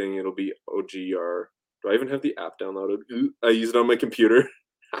same thing. It'll be OGR. Do I even have the app downloaded? I use it on my computer.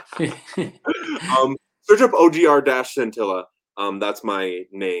 Search up OGR-Scintilla. That's my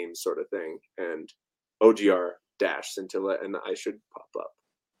name, sort of thing, and OGR-Scintilla, and I should pop up.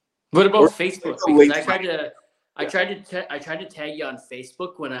 What about Facebook? Because I tried to tag you on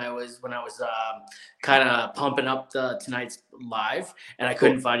Facebook when I was kind of pumping up tonight's live, and I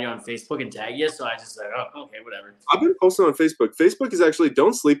couldn't find you on Facebook and tag you, so I just said, oh, okay, whatever. I've been posting on Facebook. Facebook is actually,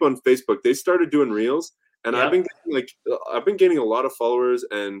 don't sleep on Facebook. They started doing reels, and I've been getting a lot of followers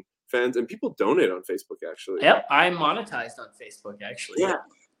and fans, and people donate on Facebook actually. Yep, I'm monetized on Facebook actually. Yeah.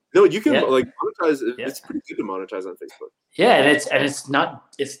 No, you can like monetize. It's pretty good to monetize on Facebook. Yeah, and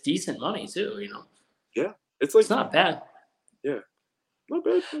it's decent money too, you know. Yeah, it's not bad. Yeah, not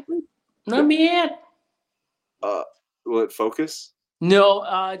bad. Not bad. Will it focus? No,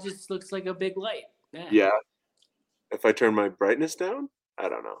 it just looks like a big light. Yeah. If I turn my brightness down, I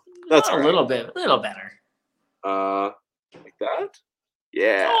don't know. That's a little better. Like that.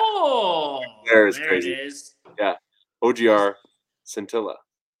 Yeah. Oh, there crazy. It is. Yeah. OGR-Scintilla.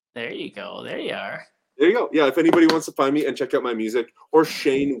 There you go. There you are. There you go. Yeah, if anybody wants to find me and check out my music, or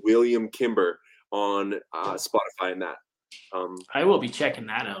Shane William Kimber on Spotify and that. I will be checking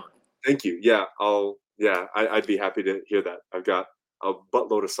that out. Thank you. Yeah, I'd be happy to hear that. I've got a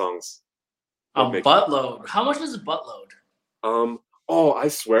buttload of songs. A buttload? How much is a buttload? Oh, I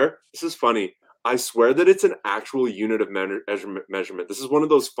swear, this is funny. I swear that it's an actual unit of measurement. This is one of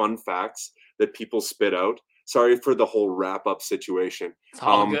those fun facts that people spit out. Sorry for the whole wrap-up situation. It's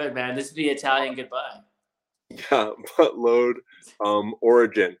all good, man. This is the Italian goodbye. Yeah, buttload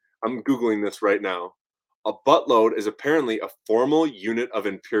origin. I'm Googling this right now. A buttload is apparently a formal unit of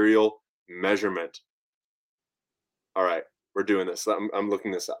imperial measurement. All right, we're doing this. I'm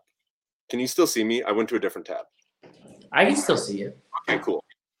looking this up. Can you still see me? I went to a different tab. I can still see you. Okay, cool.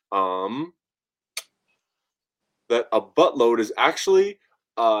 That a buttload is actually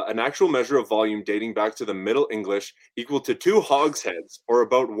an actual measure of volume dating back to the Middle English, equal to 2 hogsheads, or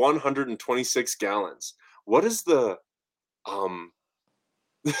about 126 gallons. What is the 2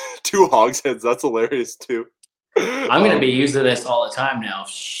 hogsheads? That's hilarious too. I'm going to be using this all the time now.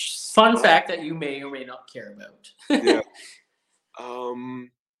 Fun fact that you may or may not care about. Yeah.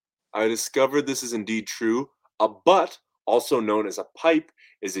 I discovered this is indeed true. A butt, also known as a pipe,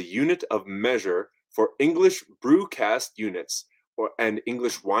 is a unit of measure for English brew cast units and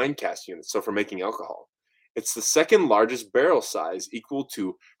English wine cast units, so for making alcohol. It's the second largest barrel size, equal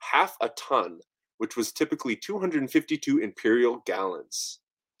to half a ton, which was typically 252 imperial gallons.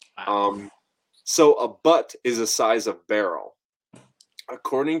 Wow. So a butt is a size of barrel.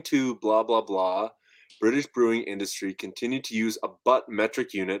 According to blah, blah, blah, British brewing industry continued to use a butt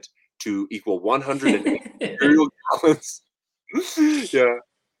metric unit to equal 108 imperial gallons. Yeah.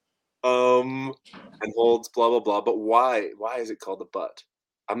 And holds blah, blah, blah. But why? Why is it called a butt?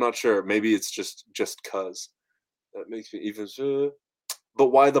 I'm not sure. Maybe it's just cuz. That makes me even. But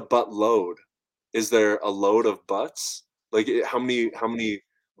why the butt load? Is there a load of butts? Like how many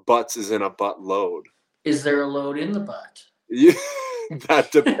butts is in a butt load? Is there a load in the butt? Yeah,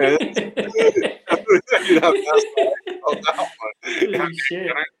 that depends. You'd have to ask that one. Holy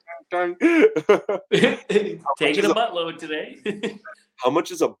shit. Taking a butt load today. How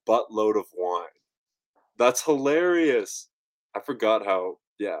much is a buttload of wine? That's hilarious. I forgot how.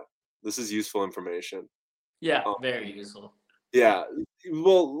 Yeah, this is useful information. Yeah, very useful. Yeah,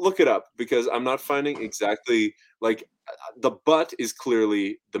 well, look it up because I'm not finding exactly like the butt is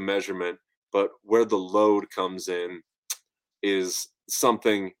clearly the measurement, but where the load comes in is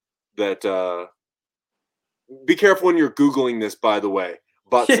something that be careful when you're Googling this, by the way.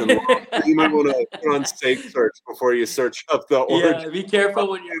 Butts and loads. You might want to put on safe search before you search up the origin. Yeah, be careful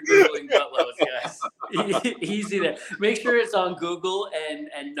when you're Googling butt loads, guys. Easy there. Make sure it's on Google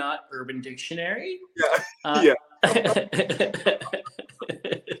and not Urban Dictionary. Yeah.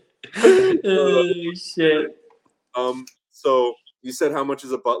 Oh, shit. So you said how much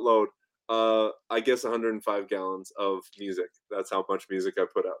is a buttload? I guess 105 gallons of music. That's how much music I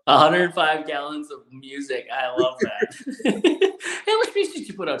put out. 105 gallons of music. I love that. Hey, how much music did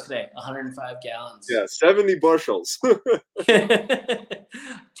you put out today? 105 gallons. Yeah, 70 bushels. 2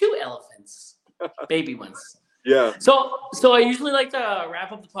 elephants, baby ones. Yeah. So I usually like to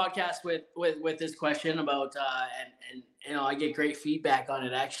wrap up the podcast with this question about and you know I get great feedback on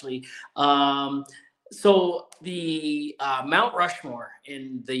it actually. So the Mount Rushmore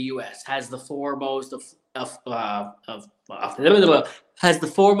in the U.S. has the foremost has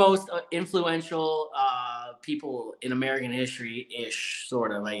the foremost influential people in American history ish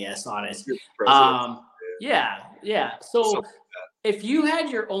sort of I guess on it. Yeah. So if you had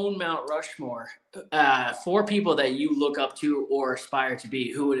your own Mount Rushmore, for people that you look up to or aspire to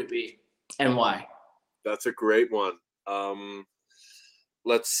be, who would it be and why? That's a great one.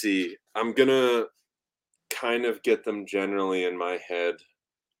 Let's see. I'm gonna kind of get them generally in my head.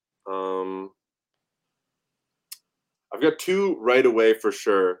 I've got two right away for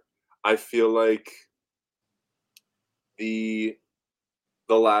sure. I feel like the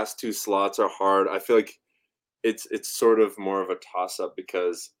last two slots are hard. I feel like it's sort of more of a toss up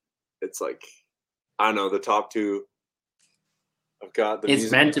because it's like I don't know, the top two. I've got the It's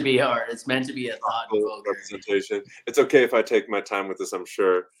music meant to be hard. It's meant to be a thought provoker. representation. It's okay if I take my time with this, I'm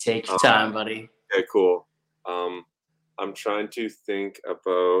sure. Take your time, buddy. Okay, cool. I'm trying to think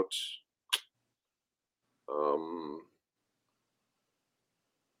about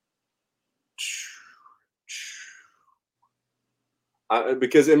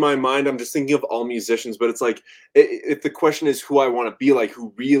because in my mind I'm just thinking of all musicians, but it's like if the question is who I want to be like,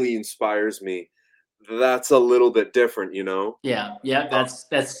 who really inspires me, that's a little bit different, you know? Yeah.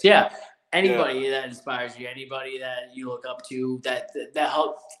 Anybody that inspires you, anybody that you look up to, that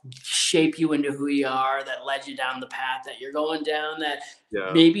helped shape you into who you are, that led you down the path that you're going down, that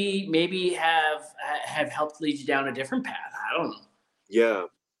maybe have helped lead you down a different path. I don't know. Yeah.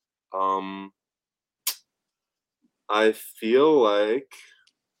 I feel like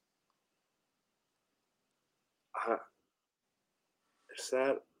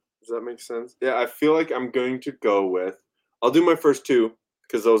does that make sense? Yeah, I feel like I'm going to go with. I'll do my first two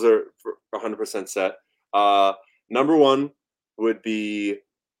because those are 100% set. Number one would be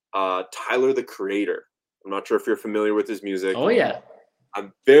Tyler the Creator. I'm not sure if you're familiar with his music. Oh yeah.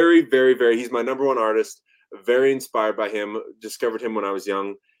 I'm very, very, very. He's my number one artist. Very inspired by him. Discovered him when I was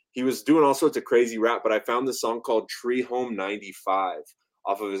young. He was doing all sorts of crazy rap, but I found this song called Tree Home 95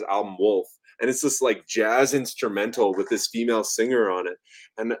 off of his album Wolf. And it's this like jazz instrumental with this female singer on it.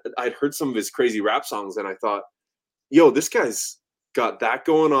 And I'd heard some of his crazy rap songs and I thought, yo, this guy's got that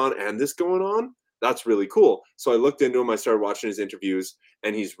going on and this going on. That's really cool. So I looked into him. I started watching his interviews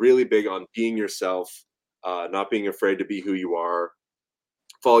and he's really big on being yourself, not being afraid to be who you are,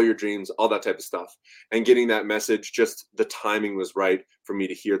 follow your dreams, all that type of stuff. And getting that message, just the timing was right for me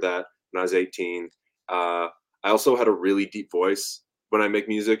to hear that when I was 18. I also had a really deep voice when I make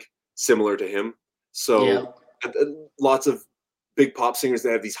music, similar to him. So lots of big pop singers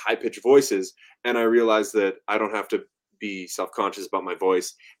that have these high pitched voices, and I realized that I don't have to be self-conscious about my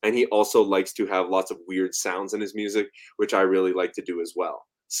voice. And he also likes to have lots of weird sounds in his music, which I really like to do as well.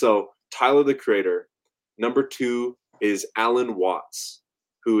 So Tyler the Creator. Number 2 is Alan Watts,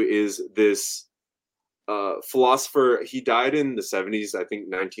 who is this philosopher. He died in the 70s, I think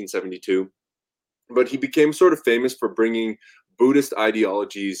 1972, but he became sort of famous for bringing Buddhist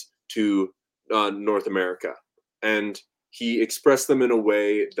ideologies to North America, and he expressed them in a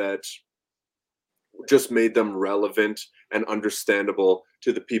way that just made them relevant and understandable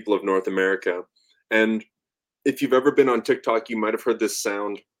to the people of North America. And if you've ever been on TikTok, you might have heard this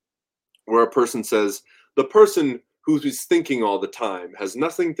sound where a person says, the person who's thinking all the time has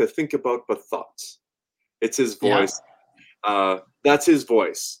nothing to think about but thoughts. It's his voice. Yeah. That's his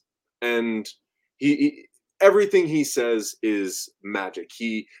voice. And he everything he says is magic.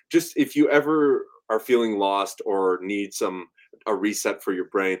 He just, if you ever are feeling lost or need a reset for your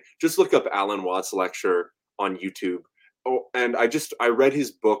brain, just look up Alan Watts lecture on YouTube. Oh, and I read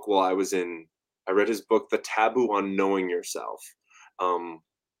his book I read his book, The Taboo on Knowing Yourself,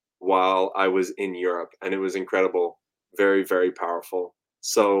 while I was in Europe, and it was incredible. Very, very powerful.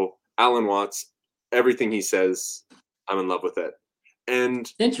 So Alan Watts, everything he says, I'm in love with it.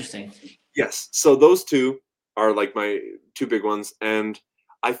 And Interesting. yes, so those two are like my two big ones. And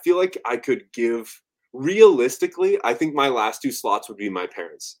I feel like I could give, realistically, I think my last 2 slots would be my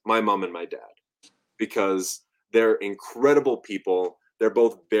parents, my mom and my dad, because they're incredible people. They're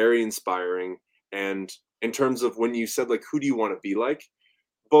both very inspiring. And in terms of when you said, like, who do you want to be like?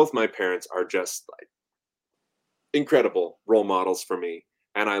 Both my parents are just like incredible role models for me,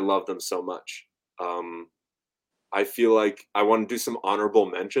 and I love them so much. I feel like I want to do some honorable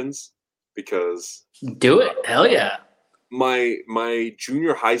mentions because Do it. Hell yeah. my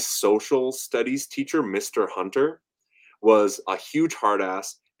junior high social studies teacher, Mr. Hunter, was a huge hard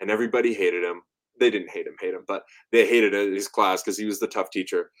ass, and everybody hated him. They didn't hate him, but they hated his class because he was the tough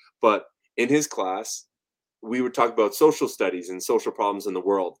teacher. But in his class, we would talk about social studies and social problems in the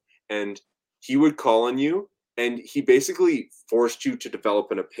world, and he would call on you, and he basically forced you to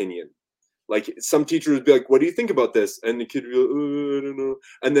develop an opinion. Like, some teachers would be like, what do you think about this? And the kid would be like, oh, I don't know.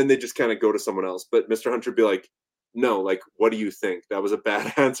 And then they just kind of go to someone else. But Mr. Hunter would be like, no, like, what do you think? That was a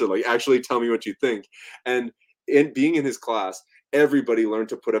bad answer. Like, actually tell me what you think. And being in his class, everybody learned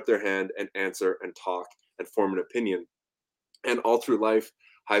to put up their hand and answer and talk and form an opinion. And all through life,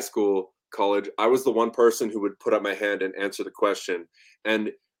 high school, college, I was the one person who would put up my hand and answer the question.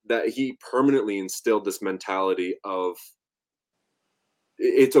 And that he permanently instilled this mentality of,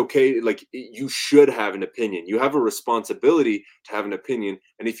 it's okay, like, you should have an opinion. You have a responsibility to have an opinion,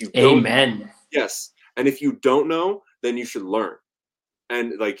 and if you don't, Amen. yes, and if you don't know, then you should learn.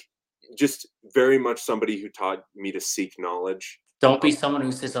 And like, just very much somebody who taught me to seek knowledge. Don't be someone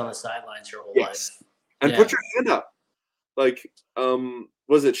who sits on the sidelines your whole life. And put your hand up. Like,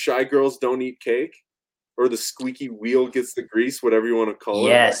 was it Shy Girls Don't Eat Cake? Or the squeaky wheel gets the grease, whatever you want to call it.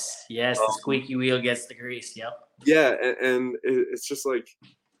 Yes, the squeaky wheel gets the grease. Yep. Yeah, and it's just like,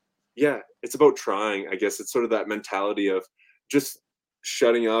 yeah, it's about trying. I guess it's sort of that mentality of just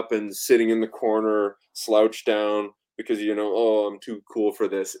shutting up and sitting in the corner, slouched down because, oh, I'm too cool for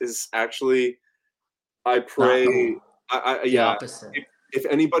this, is actually, I pray, cool. Yeah. If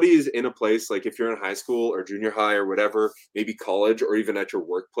anybody is in a place, like if you're in high school or junior high or whatever, maybe college or even at your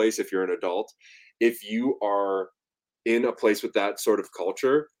workplace, if you're an adult, if you are in a place with that sort of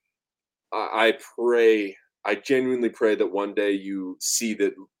culture, I genuinely pray that one day you see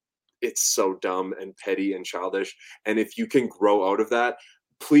that it's so dumb and petty and childish. And if you can grow out of that,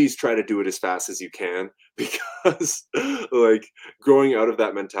 please try to do it as fast as you can, because like, growing out of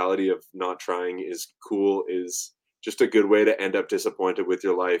that mentality of not trying is cool is just a good way to end up disappointed with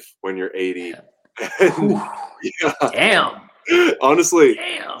your life when you're 80. And, yeah. Damn. Honestly,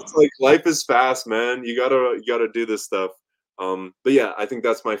 Damn. It's like, life is fast, man. You gotta do this stuff. But yeah, I think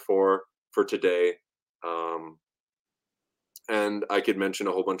that's my 4 for today. And I could mention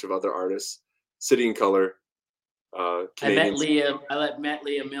a whole bunch of other artists. City and Color. I met Leah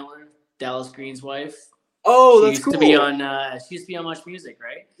Miller, Dallas Green's wife. Oh, that's cool. She used to be on Much Music,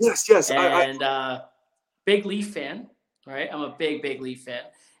 right? Yes. And big Leaf fan, right? I'm a big Leaf fan.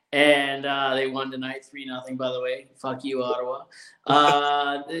 And they won tonight 3-0, by the way. Fuck you, Ottawa.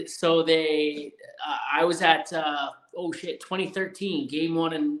 So I was at 2013, game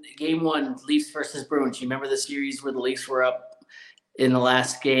one, Leafs versus Bruins. You remember the series where the Leafs were up in the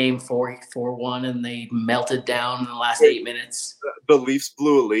last game 4-1 and they melted down in the last 8 minutes? The Leafs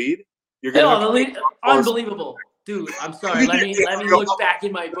blew a lead? Unbelievable. Dude, I'm sorry. Let me look back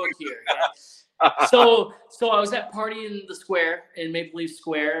in my book here. So I was at party in the square in Maple Leaf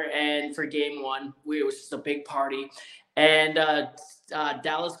Square, and for game one, it was just a big party, and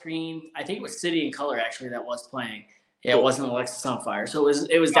Dallas Green, I think it was City and Color actually that was playing. Yeah, it wasn't Alexis on Fire, so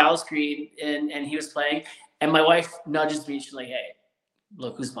it was Dallas Green, and he was playing, and my wife nudges me, she's like, "Hey,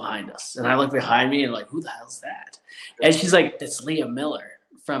 look who's behind us," and I look behind me and like, who the hell's that? And she's like, "That's Leah Miller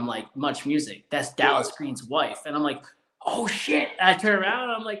from like Much Music. That's Dallas Green's wife," and I'm like, "Oh shit!" And I turn around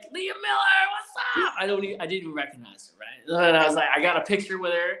and I'm like, "Leah Miller, what's up?" I didn't even recognize her, right? And I was like, I got a picture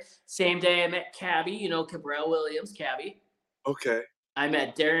with her. Same day I met Cabby, Cabral Williams, Cabby. Okay. I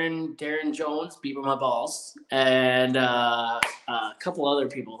met Darren Jones, Beaver My Balls, and a couple other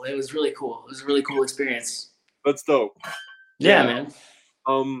people. It was really cool. It was a really cool experience. That's dope. Yeah, man.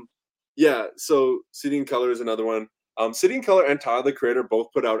 Yeah. So City and Color is another one. City and Color and Tyler the Creator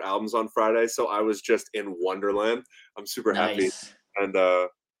both put out albums on Friday, so I was just in Wonderland. I'm super happy, and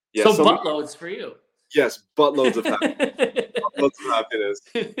yeah. So buttloads for you. Yes, buttloads of happiness. Buttloads of happiness.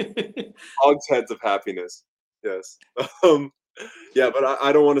 Hogsheads of happiness. Yes. Yeah, but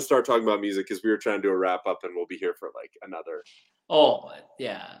I don't want to start talking about music because we were trying to do a wrap up, and we'll be here for like another. Oh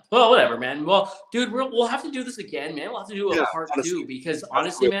yeah. Well, whatever, man. Well, dude, we'll have to do this again, man. We'll have to do a part two because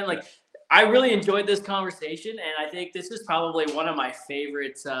honestly, man, like I really enjoyed this conversation, and I think this is probably one of my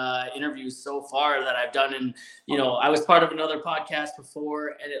favorite interviews so far that I've done. And I was part of another podcast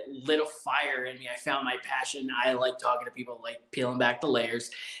before, and it lit a fire in me. I found my passion. I like talking to people, like peeling back the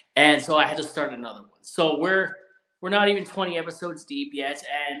layers, and so I had to start another one. So we're not even 20 episodes deep yet,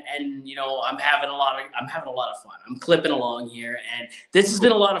 and I'm having a lot of fun. I'm clipping along here, and this has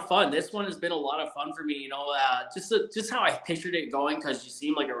been a lot of fun. This one has been a lot of fun for me, just how I pictured it going, because you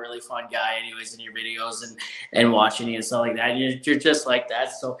seem like a really fun guy anyways in your videos and watching you and stuff like that. You're just like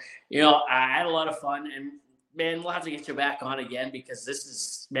that. So, I had a lot of fun, and man, we'll have to get you back on again because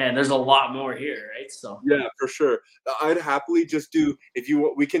there's a lot more here, right? So yeah, for sure. I'd happily just do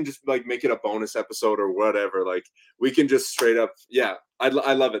we can just like make it a bonus episode or whatever. Like we can just straight up, yeah. I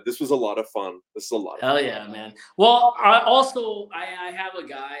love it. This was a lot of fun. Hell yeah, man. Well, I have a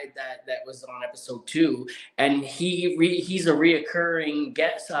guy that was on episode 2, and he's a reoccurring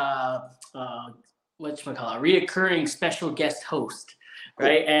guest. Reoccurring special guest host.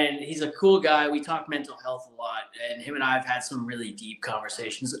 Right. And he's a cool guy. We talk mental health a lot, and him and I have had some really deep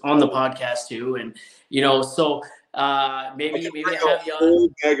conversations on the podcast too. And, so maybe I have you on. A whole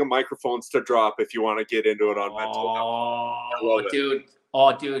bag of microphones to drop if you want to get into it on mental health. Dude.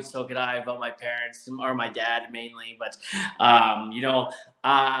 Dude, so could I about my parents or my dad mainly. But,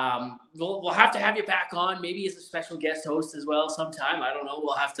 we'll have to have you back on, maybe as a special guest host as well sometime. I don't know.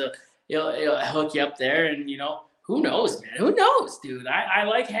 We'll have to hook you up there, and, who knows, man? Who knows, dude? I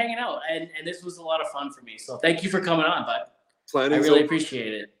like hanging out, and this was a lot of fun for me. So thank you for coming on, bud. I really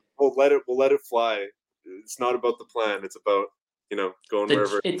appreciate it. We'll let it fly. It's not about the plan. It's about going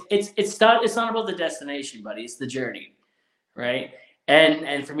wherever. It's not about the destination, buddy. It's the journey, right?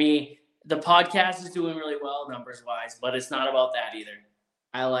 And for me, the podcast is doing really well numbers wise, but it's not about that either.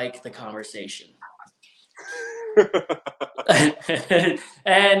 I like the conversation.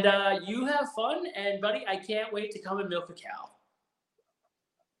 And you have fun, and buddy, I can't wait to come and milk a cow.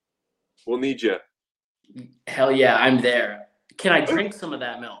 We'll need you. Hell yeah, I'm there. Can I drink some of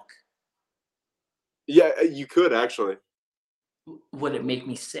that milk? Yeah, you could actually. Would it make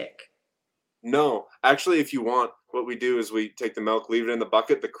me sick? No, actually, if you want, what we do is we take the milk, leave it in the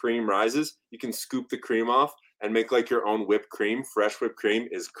bucket, the cream rises, you can scoop the cream off and make like your own whipped cream. Fresh whipped cream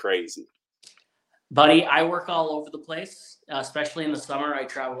is crazy. Buddy, I work all over the place, especially in the summer. I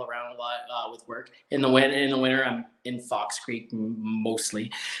travel around a lot with work. In the winter, I'm in Fox Creek mostly.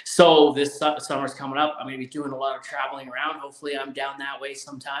 So this summer's coming up. I'm going to be doing a lot of traveling around. Hopefully, I'm down that way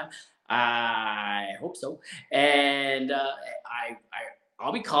sometime. I hope so. And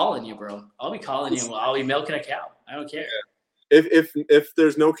I'll be calling you, bro. I'll be calling you. I'll be milking a cow. I don't care. Yeah. If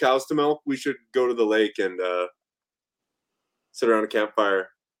there's no cows to milk, we should go to the lake and sit around a campfire.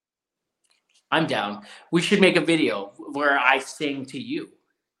 I'm down. We should make a video where I sing to you.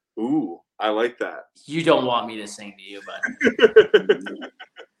 Ooh, I like that. You don't want me to sing to you, but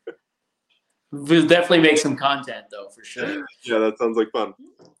we'll definitely make some content, though, for sure. Yeah, that sounds like fun.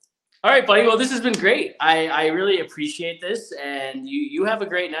 All right, buddy. Well, this has been great. I really appreciate this, and you have a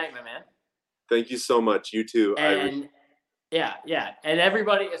great night, my man. Thank you so much. You too. And yeah. And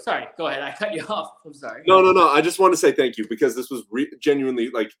everybody, sorry, go ahead. I cut you off. I'm sorry. No. I just want to say thank you because this was genuinely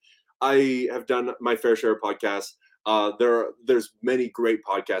like, I have done my fair share of podcasts. There's many great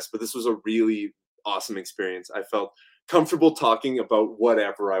podcasts, but this was a really awesome experience. I felt comfortable talking about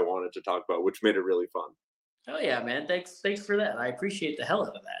whatever I wanted to talk about, which made it really fun. Oh yeah, man. Thanks for that. I appreciate the hell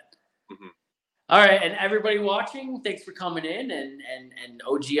out of that. Mm-hmm. All right, and everybody watching, thanks for coming in, and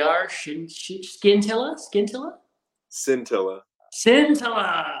OGR Schintilla.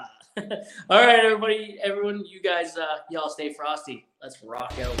 Scintilla. All right, everybody, everyone, you guys, y'all stay frosty. Let's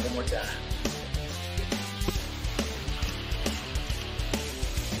rock out one more time.